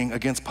evil thing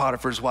against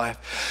Potiphar's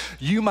wife.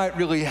 You might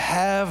really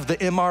have the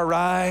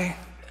MRI.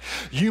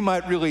 You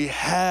might really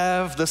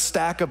have the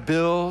stack of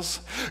bills.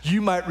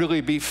 You might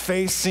really be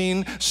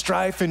facing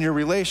strife in your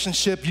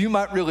relationship. You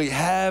might really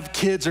have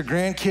kids or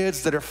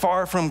grandkids that are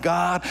far from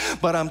God.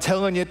 But I'm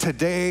telling you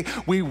today,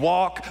 we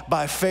walk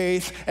by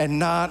faith and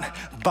not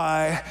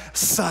by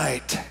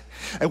sight.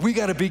 And we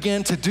got to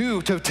begin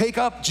to take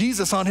up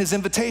Jesus on his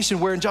invitation,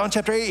 where in John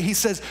chapter 8, he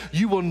says,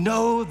 you will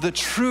know the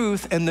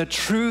truth and the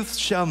truth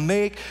shall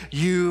make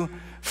you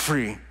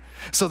free.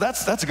 So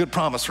that's a good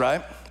promise,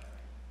 right?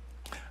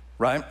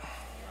 Right?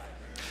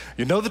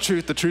 You know the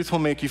truth will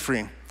make you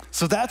free.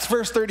 So that's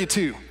verse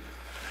 32.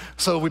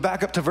 So we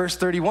back up to verse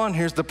 31.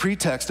 Here's the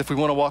pretext if we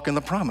want to walk in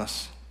the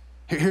promise.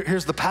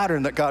 Here's the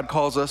pattern that God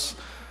calls us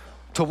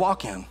to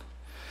walk in.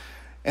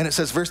 And it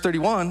says, verse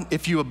 31,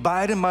 if you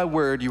abide in my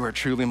word, you are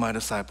truly my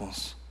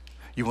disciples.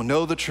 You will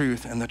know the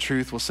truth, and the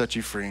truth will set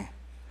you free.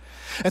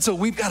 And so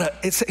we've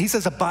got to, he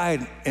says,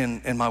 abide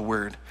in my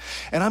word.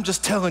 And I'm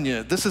just telling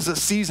you, this is a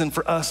season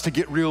for us to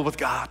get real with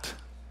God.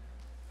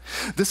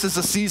 This is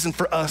a season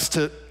for us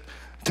to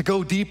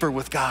go deeper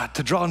with God,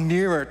 to draw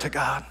nearer to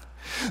God.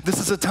 This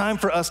is a time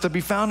for us to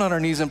be found on our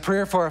knees in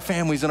prayer for our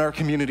families and our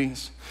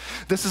communities.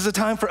 This is a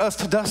time for us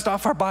to dust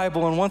off our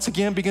Bible and once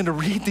again begin to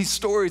read these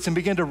stories and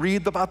begin to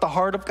read about the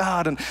heart of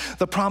God and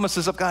the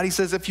promises of God. He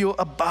says, if you'll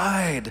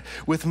abide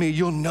with me,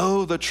 you'll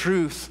know the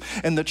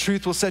truth, and the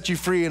truth will set you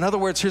free. In other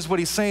words, here's what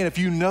he's saying. If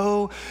you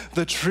know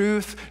the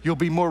truth, you'll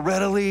be more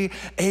readily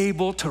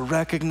able to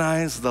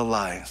recognize the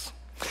lies.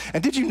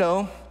 And did you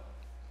know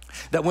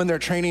that when they're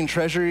training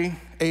treasury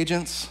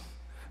agents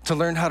to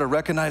learn how to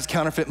recognize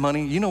counterfeit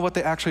money, you know what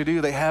they actually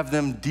do? They have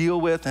them deal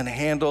with and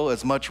handle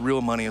as much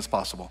real money as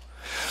possible.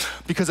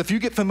 Because if you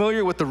get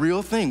familiar with the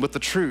real thing, with the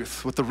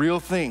truth, with the real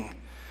thing,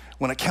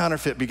 when a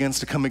counterfeit begins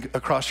to come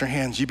across your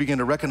hands, you begin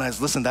to recognize,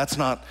 listen, that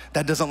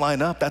doesn't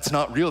line up. That's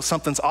not real.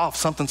 Something's off.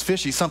 Something's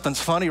fishy. Something's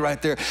funny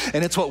right there.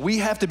 And it's what we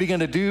have to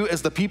begin to do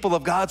as the people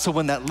of God. So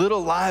when that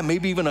little lie,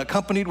 maybe even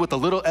accompanied with a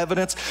little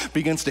evidence,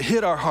 begins to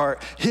hit our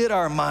heart, hit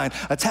our mind,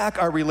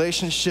 attack our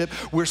relationship,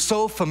 we're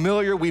so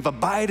familiar, we've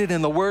abided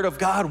in the word of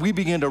God, we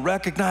begin to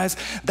recognize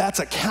that's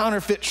a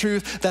counterfeit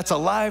truth. That's a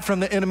lie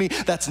from the enemy.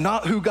 That's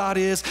not who God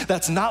is.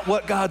 That's not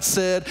what God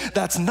said.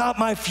 That's not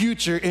my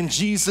future in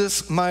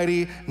Jesus'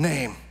 mighty name.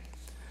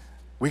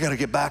 We got to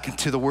get back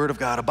into the word of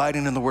God,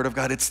 abiding in the word of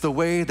God. It's the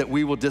way that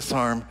we will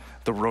disarm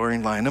the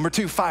roaring lion. Number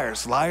 2,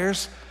 fires,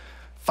 liars,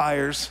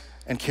 fires,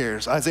 and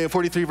cares. Isaiah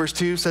 43 verse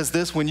 2 says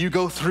this, when you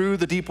go through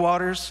the deep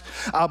waters,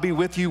 I'll be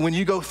with you. When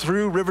you go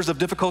through rivers of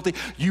difficulty,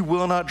 you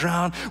will not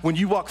drown. When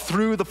you walk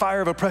through the fire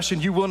of oppression,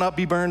 you will not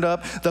be burned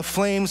up. The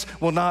flames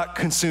will not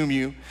consume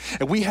you.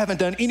 And we haven't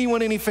done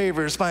anyone any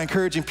favors by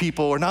encouraging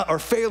people or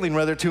failing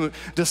rather to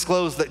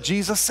disclose that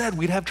Jesus said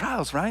we'd have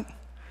trials, right?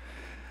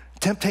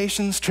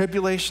 Temptations,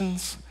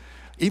 tribulations,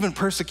 even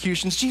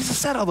persecutions. Jesus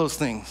said all those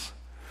things.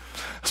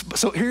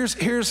 So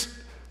here's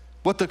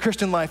what the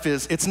Christian life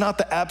is. It's not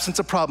the absence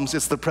of problems,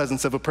 it's the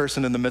presence of a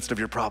person in the midst of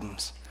your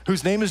problems,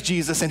 whose name is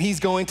Jesus, and he's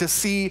going to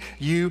see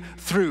you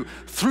through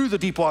the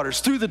deep waters,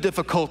 through the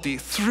difficulty,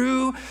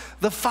 through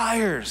the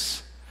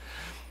fires.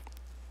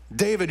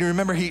 David, you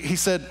remember he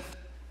said,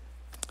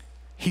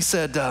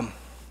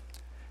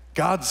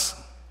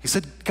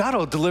 God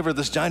will deliver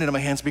this giant into my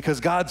hands because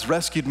God's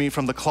rescued me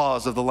from the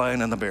claws of the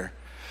lion and the bear.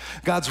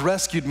 God's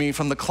rescued me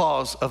from the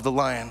claws of the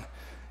lion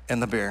and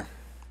the bear.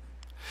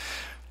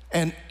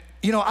 And,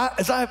 you know,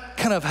 as I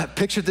kind of have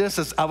pictured this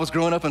as I was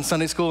growing up in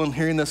Sunday school and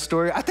hearing this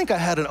story, I think I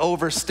had an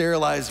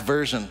over-sterilized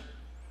version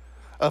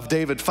of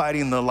David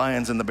fighting the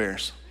lions and the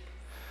bears.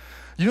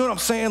 You know what I'm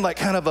saying? Like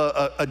kind of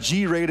a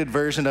G-rated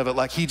version of it.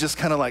 Like he just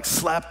kind of like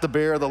slapped the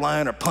bear or the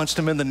lion or punched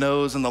him in the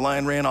nose and the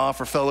lion ran off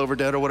or fell over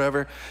dead or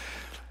whatever.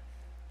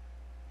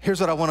 Here's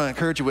what I want to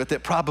encourage you with.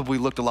 It probably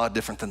looked a lot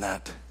different than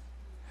that.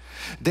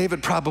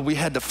 David probably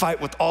had to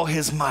fight with all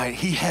his might.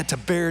 He had to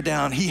bear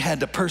down. He had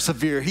to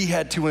persevere. He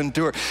had to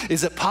endure.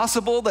 Is it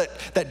possible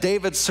that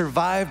David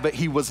survived, but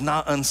he was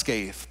not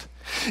unscathed?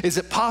 Is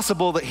it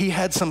possible that he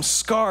had some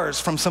scars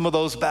from some of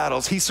those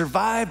battles? He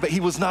survived, but he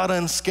was not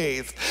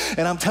unscathed.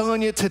 And I'm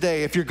telling you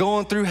today, if you're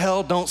going through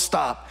hell, don't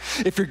stop.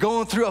 If you're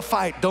going through a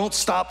fight, don't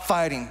stop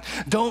fighting.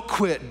 Don't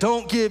quit.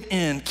 Don't give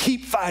in.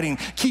 Keep fighting.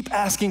 Keep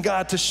asking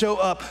God to show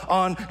up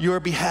on your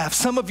behalf.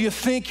 Some of you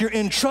think you're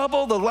in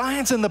trouble. The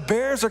lions and the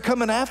bears are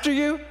coming after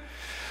you.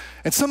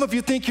 And some of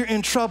you think you're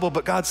in trouble,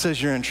 but God says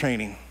you're in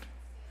training.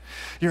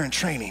 You're in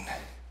training.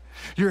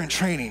 You're in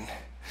training.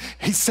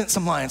 He sent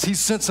some lions, he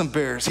sent some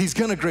bears, he's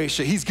gonna grace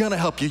you, he's gonna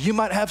help you. You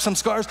might have some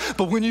scars,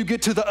 but when you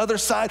get to the other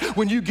side,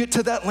 when you get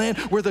to that land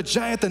where the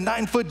giant, the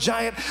 9-foot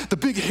giant, the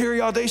big hairy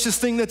audacious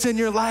thing that's in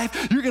your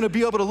life, you're gonna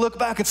be able to look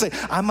back and say,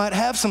 I might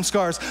have some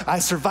scars, I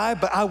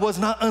survived, but I was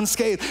not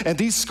unscathed. And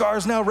these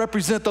scars now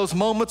represent those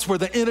moments where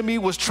the enemy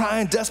was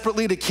trying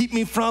desperately to keep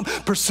me from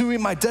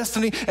pursuing my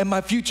destiny and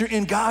my future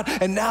in God.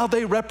 And now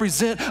they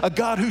represent a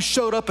God who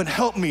showed up and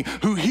helped me,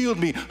 who healed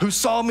me, who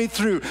saw me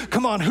through.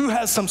 Come on, who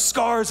has some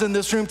scars in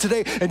this room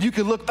today, and you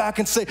can look back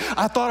and say,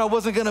 I thought I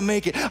wasn't gonna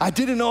make it. I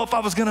didn't know if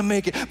I was gonna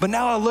make it, but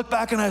now I look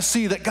back and I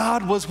see that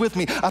God was with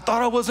me. I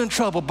thought I was in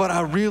trouble, but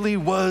I really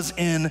was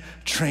in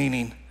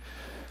training.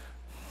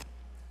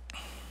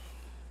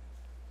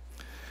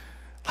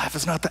 Life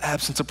is not the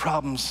absence of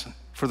problems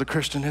for the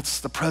Christian, it's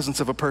the presence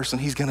of a person.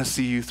 He's gonna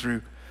see you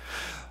through.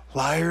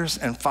 Liars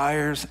and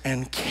fires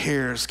and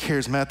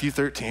cares, Matthew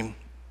 13.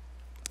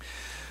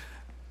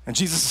 And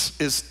Jesus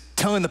is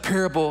telling the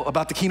parable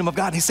about the kingdom of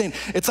God. He's saying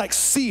it's like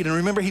seed. And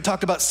remember, he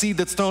talked about seed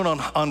that's thrown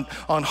on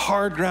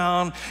hard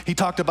ground. He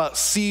talked about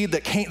seed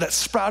that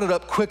sprouted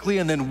up quickly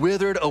and then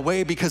withered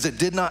away because it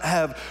did not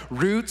have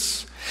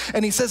roots.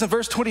 And he says in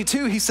verse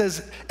 22, he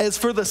says, as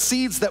for the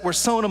seeds that were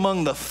sown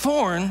among the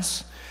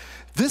thorns,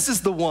 this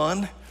is the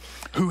one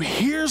who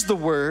hears the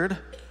word,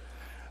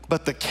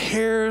 but the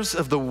cares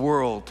of the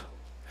world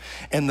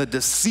and the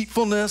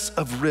deceitfulness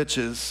of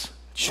riches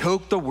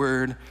choke the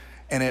word,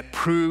 and it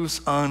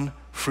proves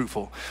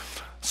unfruitful.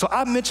 So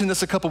I mentioned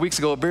this a couple weeks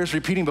ago. It bears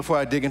repeating before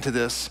I dig into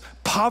this.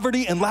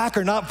 Poverty and lack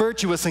are not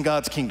virtuous in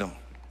God's kingdom.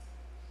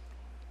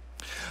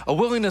 A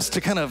willingness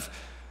to kind of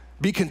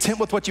be content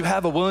with what you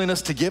have, a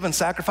willingness to give and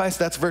sacrifice,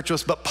 that's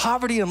virtuous. But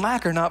poverty and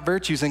lack are not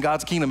virtues in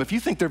God's kingdom. If you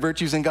think they're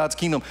virtues in God's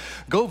kingdom,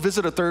 go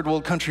visit a third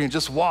world country and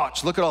just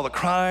watch. Look at all the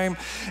crime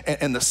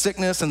and the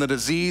sickness and the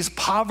disease.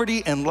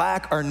 Poverty and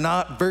lack are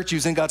not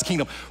virtues in God's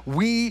kingdom.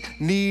 We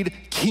need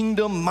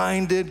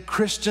kingdom-minded,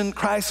 Christian,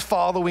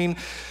 Christ-following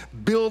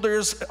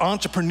builders,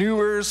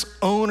 entrepreneurs,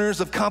 owners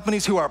of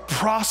companies who are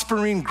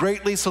prospering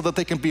greatly so that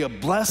they can be a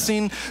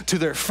blessing to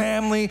their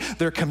family,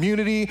 their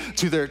community,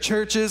 to their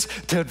churches,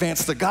 to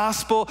advance the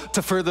gospel,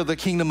 to further the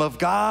kingdom of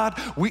God.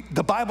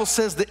 The Bible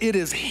says that it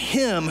is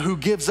Him who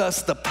gives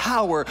us the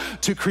power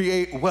to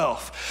create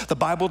wealth. The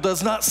Bible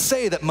does not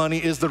say that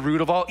money is the root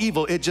of all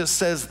evil. It just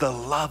says the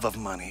love of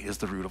money is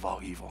the root of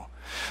all evil.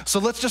 So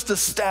let's just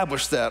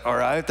establish that, all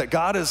right? That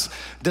God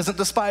doesn't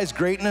despise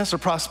greatness or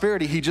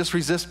prosperity. He just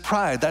resists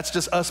pride. That's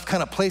just us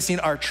kind of placing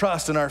our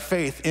trust and our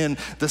faith in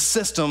the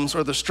systems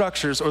or the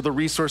structures or the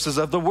resources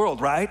of the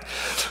world, right?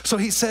 So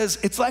he says,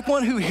 it's like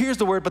one who hears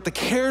the word, but the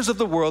cares of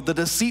the world, the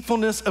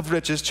deceitfulness of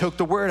riches choke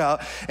the word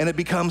out, and it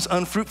becomes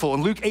unfruitful.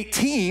 In Luke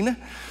 18,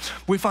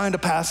 we find a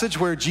passage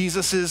where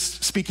Jesus is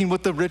speaking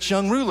with the rich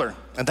young ruler,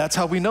 and that's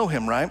how we know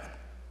him, right?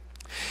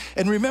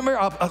 And remember,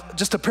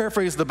 just to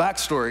paraphrase the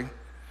backstory,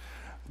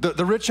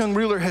 the rich young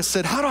ruler has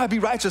said, how do I be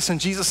righteous? And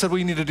Jesus said, well,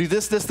 you need to do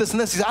this, this, this, and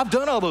this. He said, I've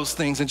done all those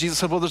things. And Jesus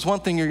said, well, there's one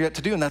thing you're yet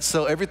to do, and that's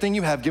sell everything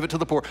you have, give it to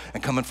the poor,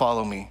 and come and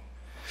follow me.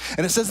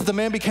 And it says that the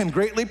man became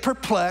greatly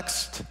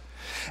perplexed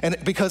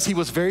because he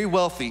was very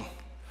wealthy.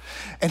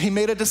 And he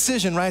made a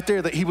decision right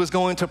there that he was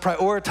going to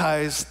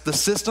prioritize the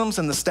systems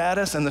and the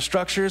status and the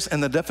structures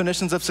and the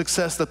definitions of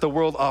success that the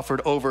world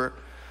offered over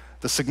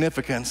the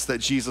significance that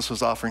Jesus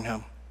was offering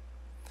him.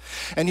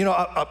 And you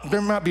know,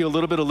 there might be a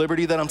little bit of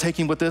liberty that I'm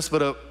taking with this,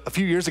 but a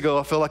few years ago,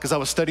 I feel like as I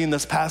was studying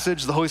this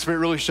passage, the Holy Spirit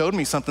really showed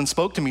me something,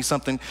 spoke to me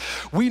something.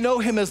 We know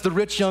him as the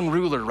rich young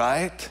ruler,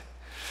 right?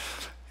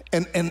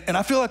 And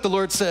I feel like the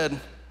Lord said,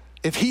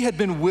 if he had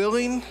been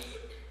willing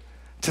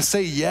to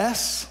say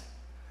yes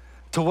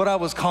to what I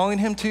was calling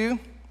him to,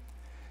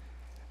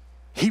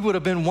 he would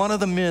have been one of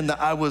the men that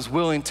I was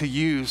willing to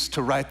use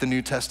to write the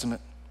New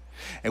Testament.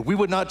 And we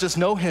would not just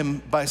know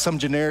him by some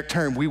generic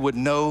term, we would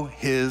know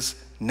his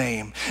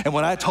name. And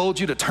when I told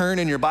you to turn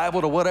in your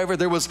Bible to whatever,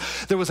 there was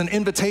an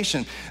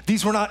invitation.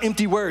 These were not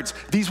empty words.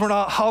 These were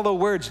not hollow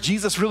words.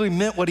 Jesus really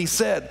meant what he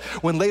said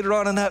when later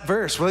on in that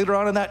verse, later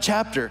on in that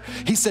chapter,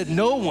 he said,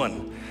 no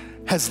one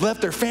has left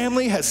their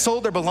family, has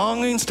sold their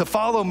belongings to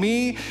follow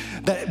me,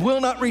 that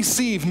will not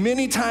receive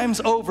many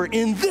times over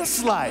in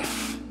this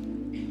life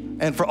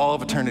and for all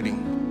of eternity.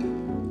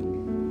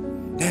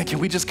 Man, can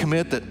we just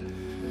commit that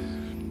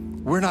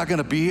we're not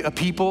gonna be a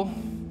people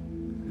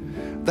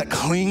that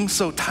cling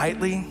so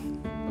tightly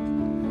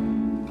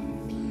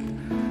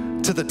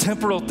to the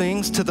temporal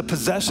things, to the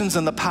possessions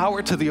and the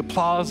power, to the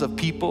applause of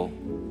people?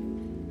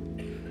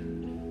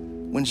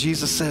 When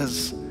Jesus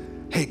says,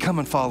 hey, come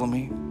and follow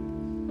me.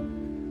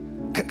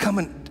 Come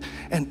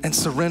and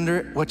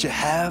surrender what you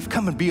have.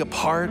 Come and be a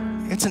part.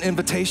 It's an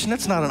invitation.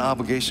 It's not an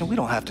obligation. We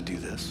don't have to do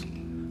this.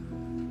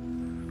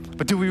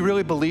 But do we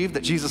really believe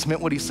that Jesus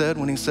meant what he said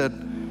when he said,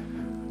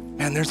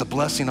 man, there's a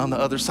blessing on the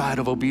other side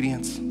of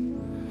obedience?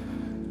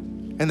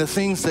 And the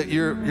things that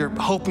you're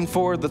hoping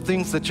for, the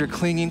things that you're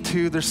clinging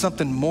to, there's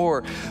something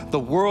more. The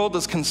world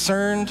is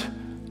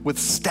concerned with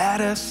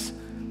status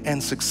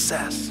and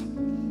success.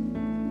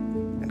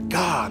 And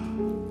God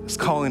is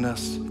calling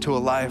us to a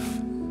life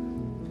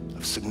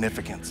of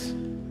significance.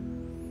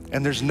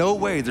 And there's no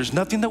way, there's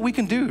nothing that we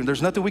can do,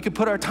 there's nothing we can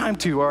put our time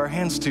to or our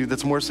hands to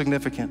that's more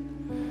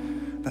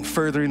significant than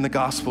furthering the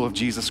gospel of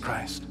Jesus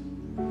Christ.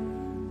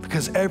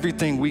 Because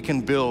everything we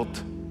can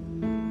build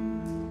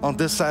on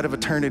this side of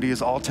eternity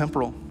is all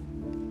temporal.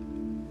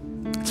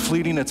 It's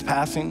fleeting, it's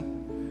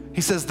passing.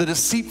 He says the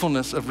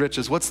deceitfulness of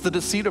riches. What's the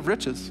deceit of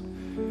riches?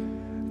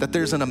 That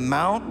there's an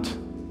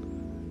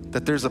amount,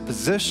 that there's a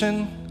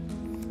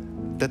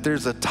position, that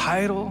there's a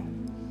title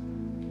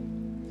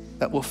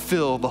that will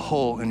fill the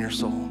hole in your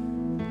soul,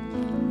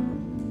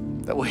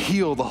 that will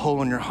heal the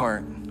hole in your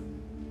heart,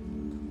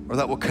 or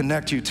that will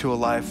connect you to a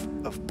life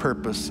of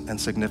purpose and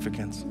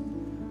significance.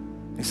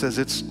 He says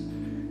it's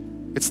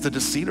the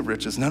deceit of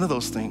riches, none of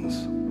those things.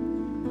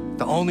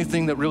 The only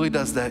thing that really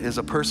does that is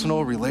a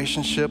personal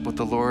relationship with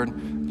the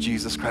Lord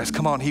Jesus Christ.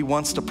 Come on, he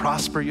wants to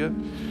prosper you.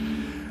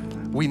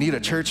 We need a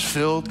church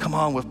filled, come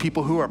on, with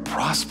people who are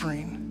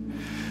prospering.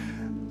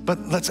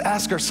 But let's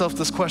ask ourselves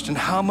this question: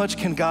 how much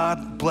can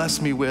God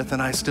bless me with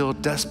and I still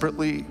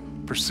desperately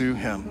pursue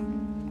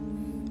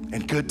him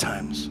in good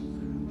times,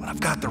 when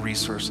I've got the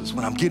resources,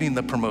 when I'm getting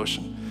the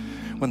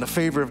promotion, when the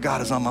favor of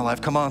God is on my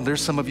life? Come on,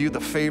 there's some of you, the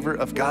favor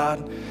of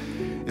God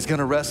is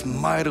gonna rest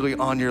mightily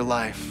on your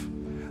life.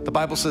 The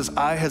Bible says,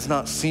 eye has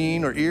not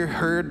seen or ear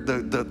heard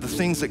the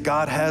things that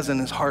God has in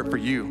his heart for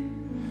you.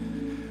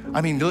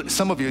 I mean,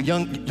 some of you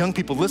young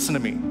people, listen to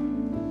me.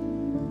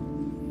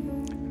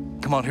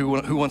 Come on,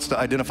 who wants to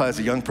identify as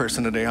a young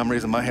person today? I'm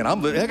raising my hand.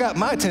 I got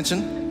my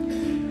attention.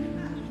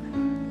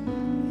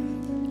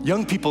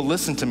 Young people,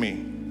 listen to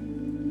me.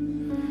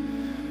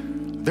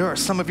 There are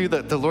some of you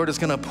that the Lord is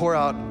gonna pour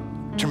out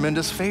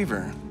tremendous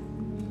favor,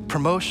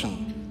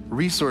 promotion,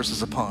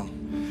 resources upon.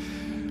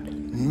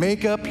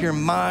 Make up your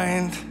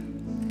mind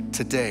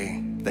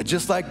today that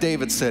just like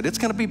David said, it's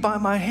gonna be by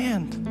my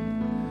hand,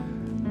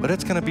 but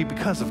it's gonna be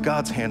because of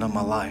God's hand on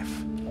my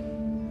life.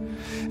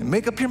 And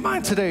make up your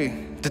mind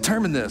today,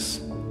 determine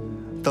this,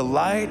 the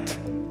light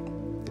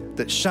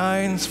that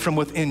shines from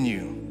within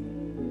you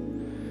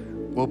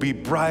will be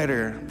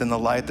brighter than the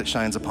light that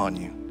shines upon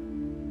you.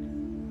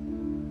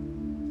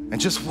 And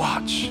just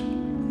watch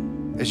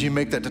as you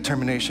make that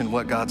determination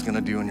what God's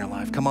gonna do in your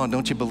life. Come on,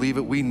 don't you believe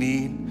it? We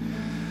need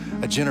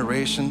a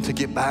generation to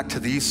get back to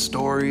these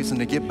stories and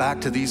to get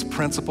back to these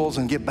principles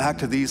and get back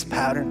to these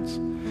patterns,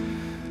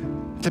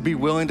 to be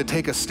willing to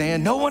take a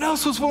stand. No one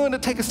else was willing to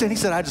take a stand. He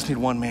said, I just need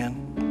one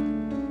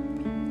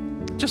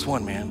man, just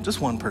one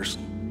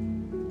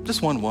person,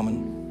 just one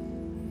woman.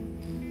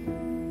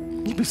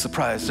 You'd be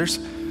surprised. There's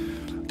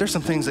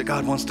some things that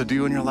God wants to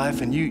do in your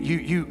life, and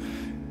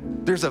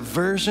there's a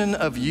version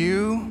of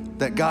you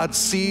that God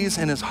sees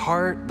in his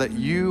heart that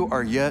you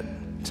are yet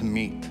to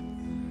meet.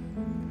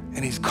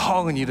 And he's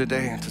calling you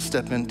today to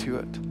step into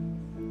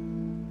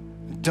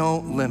it.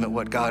 Don't limit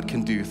what God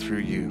can do through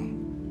you.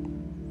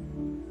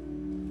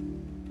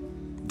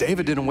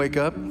 David didn't wake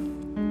up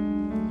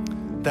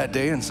that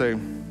day and say,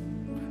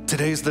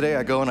 today's the day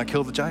I go and I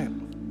kill the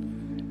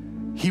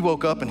giant. He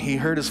woke up and he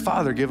heard his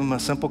father give him a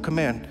simple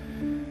command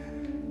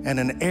and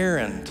an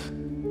errand.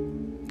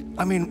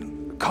 I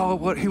mean, call it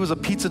what, he was a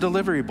pizza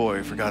delivery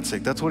boy, for God's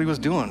sake. That's what he was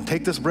doing.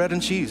 Take this bread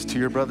and cheese to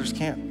your brother's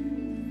camp.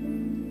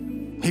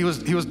 He was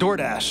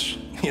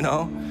DoorDash, you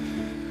know?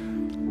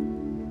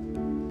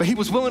 But he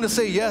was willing to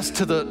say yes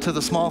to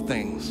the small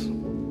things.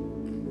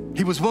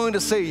 He was willing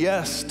to say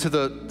yes to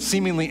the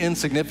seemingly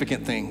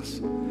insignificant things.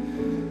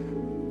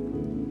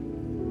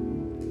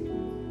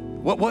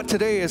 What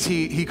today is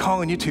he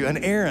calling you to? An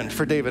errand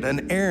for David.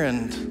 An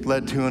errand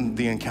led to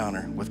the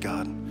encounter with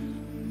God.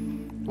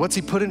 What's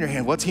he put in your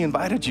hand? What's he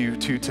invited you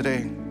to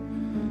today?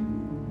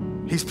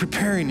 He's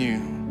preparing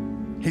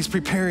you. He's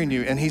preparing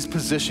you and he's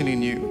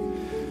positioning you.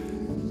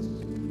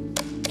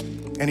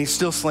 And he's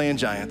still slaying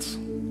giants.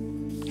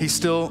 He's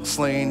still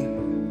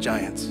slaying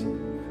giants.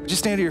 Would you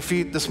stand to your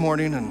feet this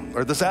morning,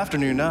 or this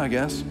afternoon now, I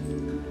guess?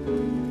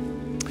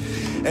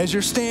 As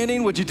you're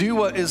standing, would you do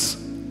what is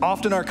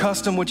often our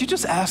custom? Would you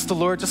just ask the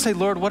Lord, just say,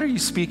 Lord, what are you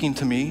speaking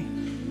to me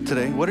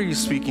today? What are you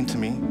speaking to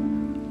me?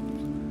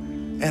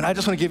 And I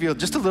just want to give you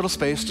just a little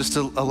space just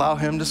to allow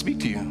him to speak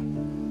to you.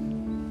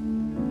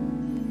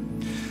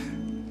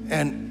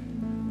 And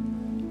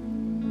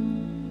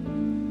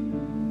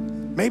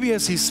maybe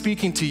as he's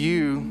speaking to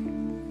you,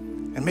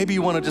 and maybe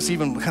you want to just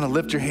even kind of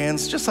lift your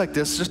hands just like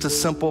this, just a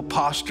simple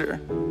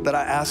posture that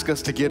I ask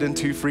us to get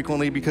into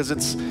frequently, because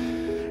it's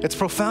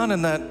profound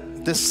in that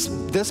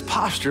this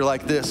posture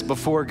like this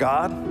before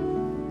God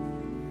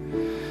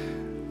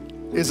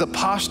is a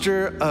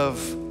posture of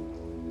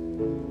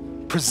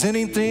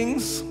presenting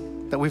things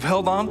that we've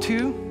held on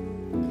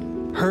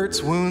to,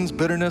 hurts, wounds,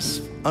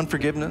 bitterness,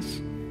 unforgiveness.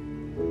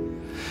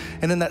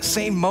 And in that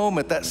same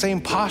moment, that same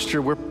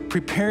posture, we're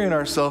preparing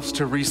ourselves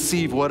to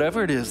receive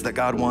whatever it is that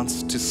God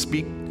wants to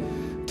speak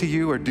to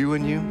you or do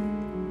in you.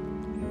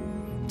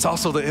 It's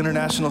also the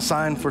international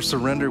sign for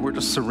surrender. We're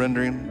just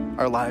surrendering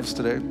our lives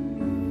today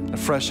in a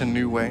fresh and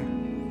new way.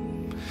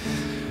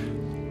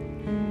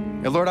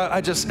 And Lord,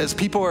 I just, as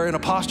people are in a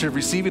posture of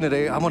receiving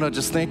today, I want to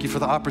just thank you for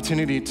the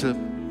opportunity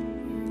to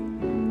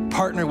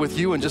partner with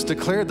you and just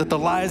declare that the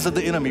lies of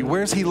the enemy,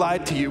 where's he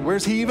lied to you?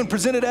 Where's he even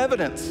presented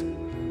evidence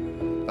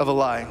of a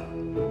lie?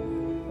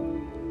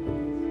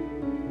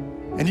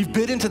 And you've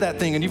bid into that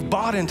thing and you've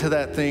bought into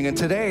that thing. And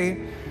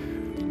today,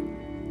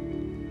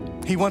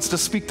 he wants to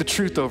speak the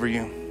truth over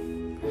you.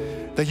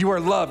 That you are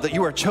loved, that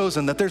you are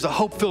chosen, that there's a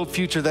hope-filled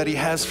future that he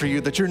has for you,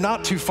 that you're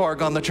not too far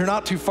gone, that you're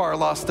not too far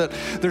lost, that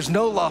there's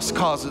no lost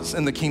causes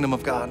in the kingdom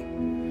of God.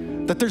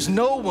 That there's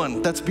no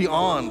one that's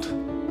beyond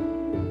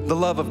the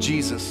love of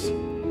Jesus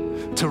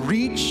to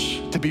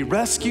reach, to be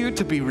rescued,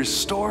 to be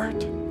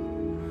restored.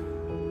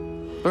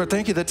 Lord,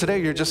 thank you that today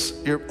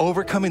you're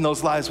overcoming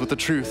those lies with the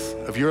truth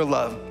of your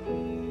love,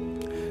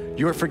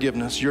 your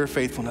forgiveness, your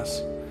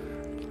faithfulness.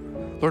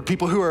 Lord,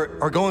 people who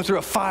are going through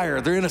a fire,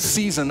 they're in a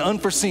season,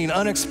 unforeseen,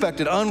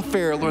 unexpected,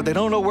 unfair, Lord, they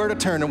don't know where to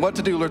turn and what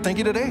to do. Lord, thank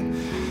you today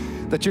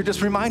that you're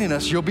just reminding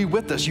us you'll be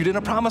with us. You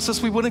didn't promise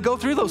us we wouldn't go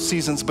through those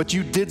seasons, but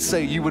you did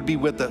say you would be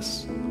with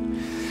us.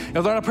 And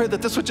Lord, I pray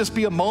that this would just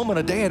be a moment,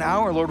 a day, an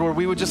hour, Lord, where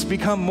we would just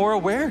become more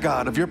aware,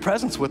 God, of your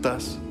presence with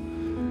us.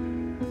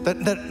 That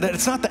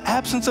it's not the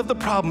absence of the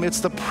problem,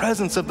 it's the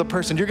presence of the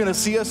person. You're gonna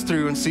see us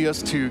through and see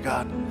us too,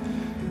 God.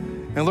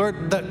 And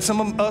Lord, that some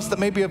of us that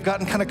maybe have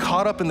gotten kind of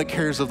caught up in the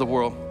cares of the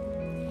world,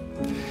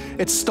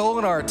 it's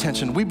stolen our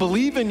attention. We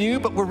believe in you,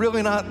 but we're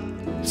really not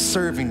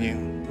serving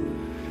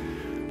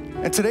you.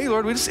 And today,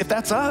 Lord, if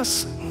that's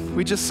us,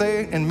 we just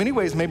say, in many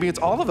ways, maybe it's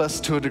all of us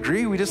to a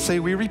degree, we just say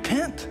we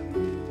repent.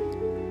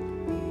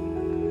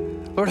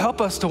 Lord,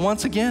 help us to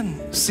once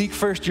again seek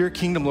first your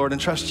kingdom, Lord, and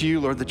trust you,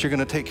 Lord, that you're going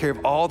to take care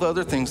of all the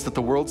other things that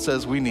the world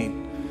says we need.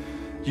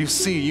 You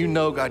see, you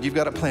know, God, you've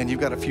got a plan, you've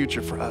got a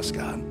future for us,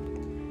 God.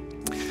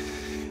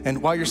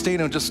 And while you're staying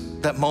in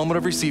just that moment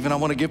of receiving, I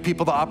want to give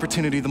people the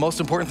opportunity, the most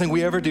important thing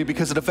we ever do,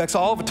 because it affects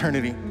all of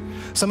eternity.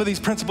 Some of these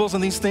principles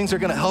and these things are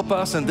going to help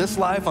us in this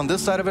life, on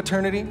this side of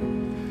eternity.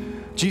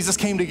 Jesus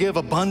came to give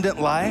abundant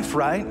life,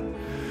 right?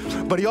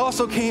 But he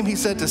also came, he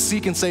said, to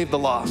seek and save the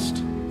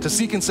lost, to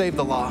seek and save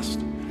the lost.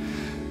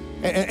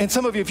 And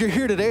some of you, if you're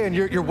here today and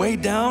you're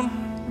weighed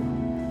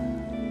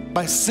down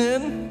by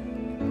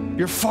sin,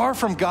 you're far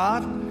from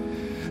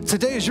God,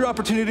 today is your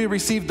opportunity to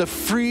receive the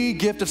free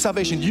gift of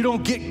salvation. You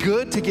don't get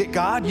good to get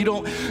God. You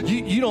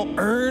don't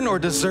earn or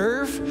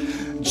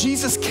deserve.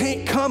 Jesus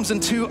comes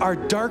into our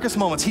darkest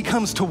moments. He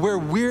comes to where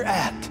we're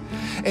at,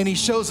 and he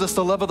shows us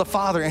the love of the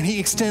Father, and he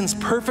extends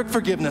perfect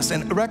forgiveness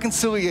and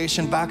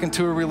reconciliation back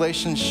into a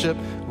relationship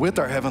with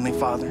our Heavenly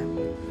Father.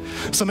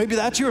 So maybe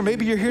that's you, or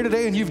maybe you're here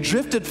today and you've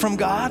drifted from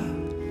God.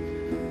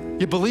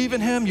 You believe in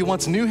him, you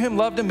once knew him,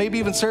 loved him, maybe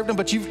even served him,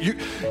 but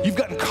you've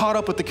gotten caught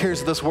up with the cares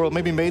of this world,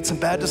 maybe made some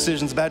bad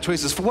decisions, bad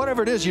choices. For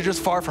whatever it is, you're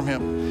just far from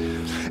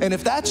him. And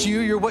if that's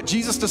you, you're what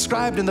Jesus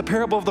described in the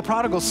parable of the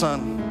prodigal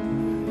son.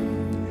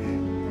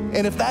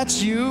 And if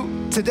that's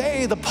you,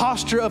 today the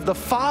posture of the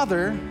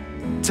Father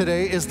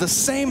today is the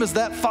same as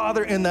that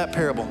father in that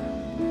parable.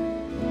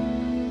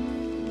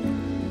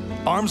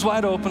 Arms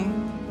wide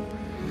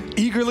open,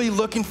 eagerly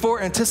looking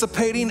for,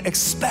 anticipating,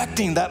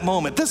 expecting that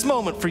moment, this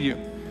moment for you,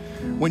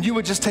 when you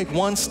would just take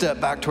one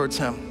step back towards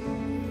him.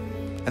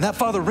 And that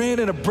father ran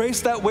and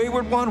embraced that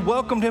wayward one,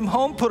 welcomed him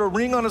home, put a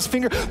ring on his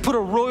finger, put a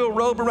royal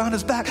robe around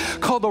his back,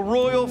 called a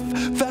royal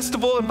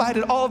festival,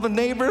 invited all the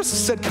neighbors,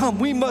 said, come,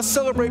 we must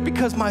celebrate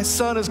because my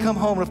son has come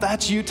home. And if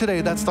that's you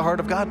today, that's the heart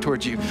of God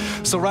towards you.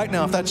 So right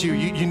now, if that's you,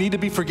 you need to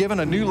be forgiven,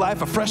 a new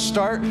life, a fresh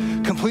start,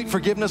 complete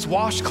forgiveness,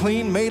 washed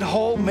clean, made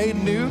whole, made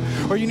new,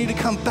 or you need to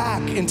come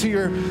back into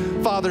your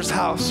Father's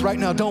house. Right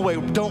now, don't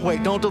wait,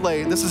 don't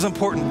delay. This is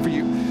important for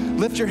you.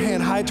 Lift your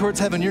hand high towards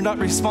heaven. You're not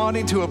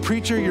responding to a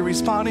preacher, you're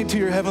responding to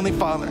your Heavenly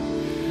Father.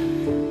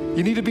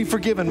 You need to be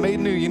forgiven, made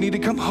new. You need to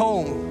come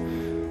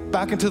home,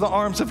 back into the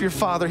arms of your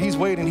Father. He's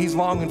waiting, he's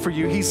longing for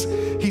you. He's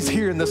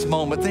here in this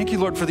moment. Thank you,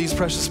 Lord, for these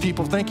precious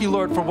people. Thank you,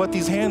 Lord, for what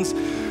these hands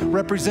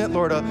represent,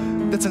 Lord.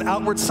 That's an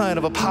outward sign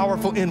of a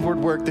powerful inward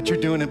work that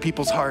you're doing in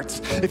people's hearts.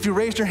 If you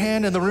raised your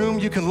hand in the room,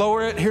 you can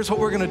lower it. Here's what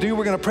we're gonna do.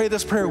 We're gonna pray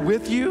this prayer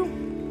with you.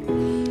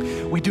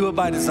 We do it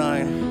by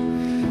design,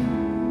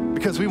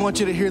 because we want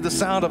you to hear the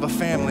sound of a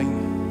family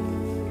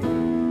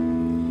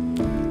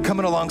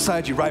coming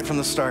alongside you right from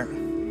the start.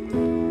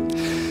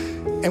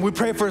 And we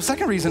pray for a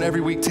second reason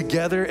every week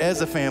together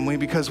as a family,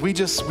 because we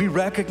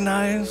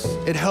recognize,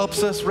 it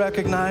helps us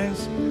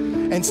recognize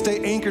and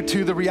stay anchored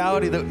to the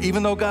reality that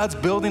even though God's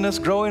building us,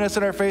 growing us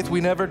in our faith, we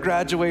never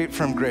graduate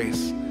from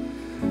grace.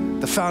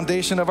 The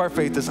foundation of our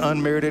faith is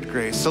unmerited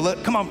grace. So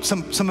come on,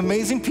 some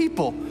amazing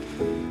people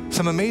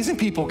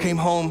came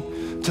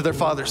home to their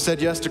Father,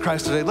 said yes to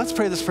Christ today. Let's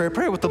pray this prayer.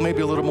 Pray with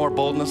maybe a little more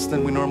boldness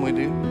than we normally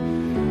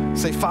do.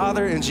 Say,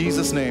 Father, in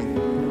Jesus'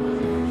 name,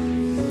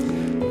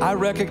 I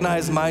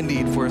recognize my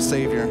need for a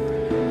Savior.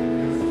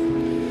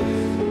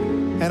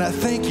 And I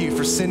thank you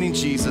for sending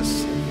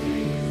Jesus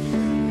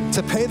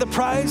to pay the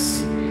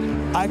price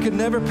I could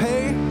never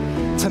pay,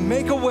 to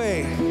make a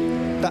way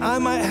that I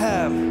might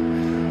have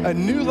a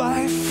new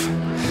life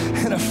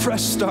and a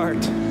fresh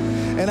start.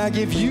 And I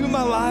give you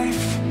my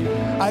life,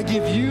 I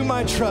give you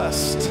my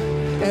trust.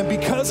 And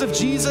because of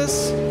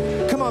Jesus,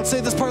 come on,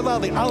 say this part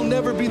loudly, I'll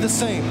never be the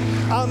same.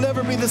 I'll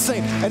never be the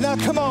same. And now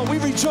come on, we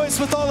rejoice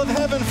with all of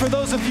heaven for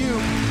those of you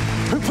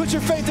who put your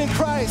faith in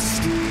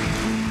Christ.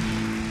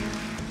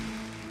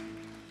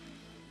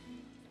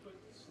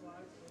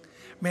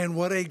 Man,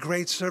 what a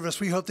great service.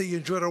 We hope that you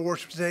enjoyed our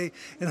worship today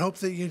and hope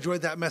that you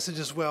enjoyed that message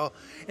as well.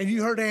 And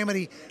you heard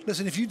Amity.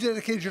 Listen, if you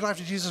dedicated your life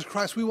to Jesus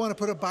Christ, we want to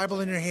put a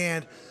Bible in your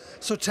hand.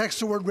 So text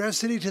the word Rev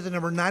City to the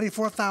number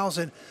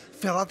 94,000.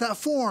 Fill out that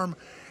form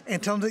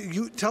and tell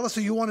us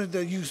that you want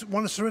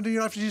to surrender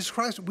your life to Jesus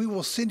Christ. We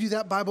will send you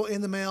that Bible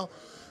in the mail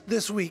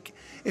this week.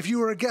 If you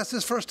were a guest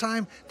this first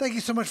time, thank you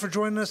so much for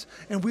joining us.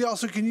 And we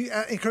also can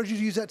encourage you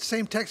to use that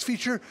same text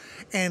feature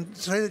and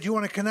say that you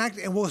want to connect,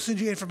 and we'll send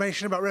you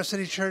information about Rev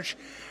City Church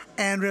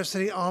and Rev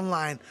City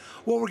Online.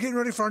 Well, we're getting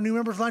ready for our new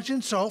members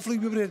luncheon, so hopefully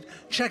you'll be able to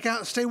check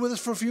out, stay with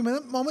us for a few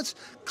moments.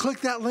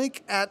 Click that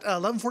link at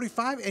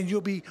 11:45 and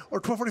you'll be,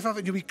 or 12:45,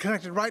 and you'll be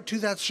connected right to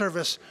that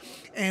service.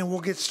 And we'll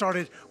get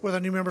started with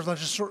our new members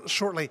luncheon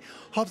shortly.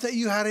 Hope that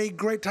you had a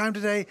great time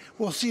today.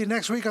 We'll see you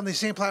next week on these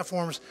same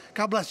platforms.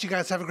 God bless you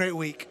guys. Have a great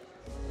week.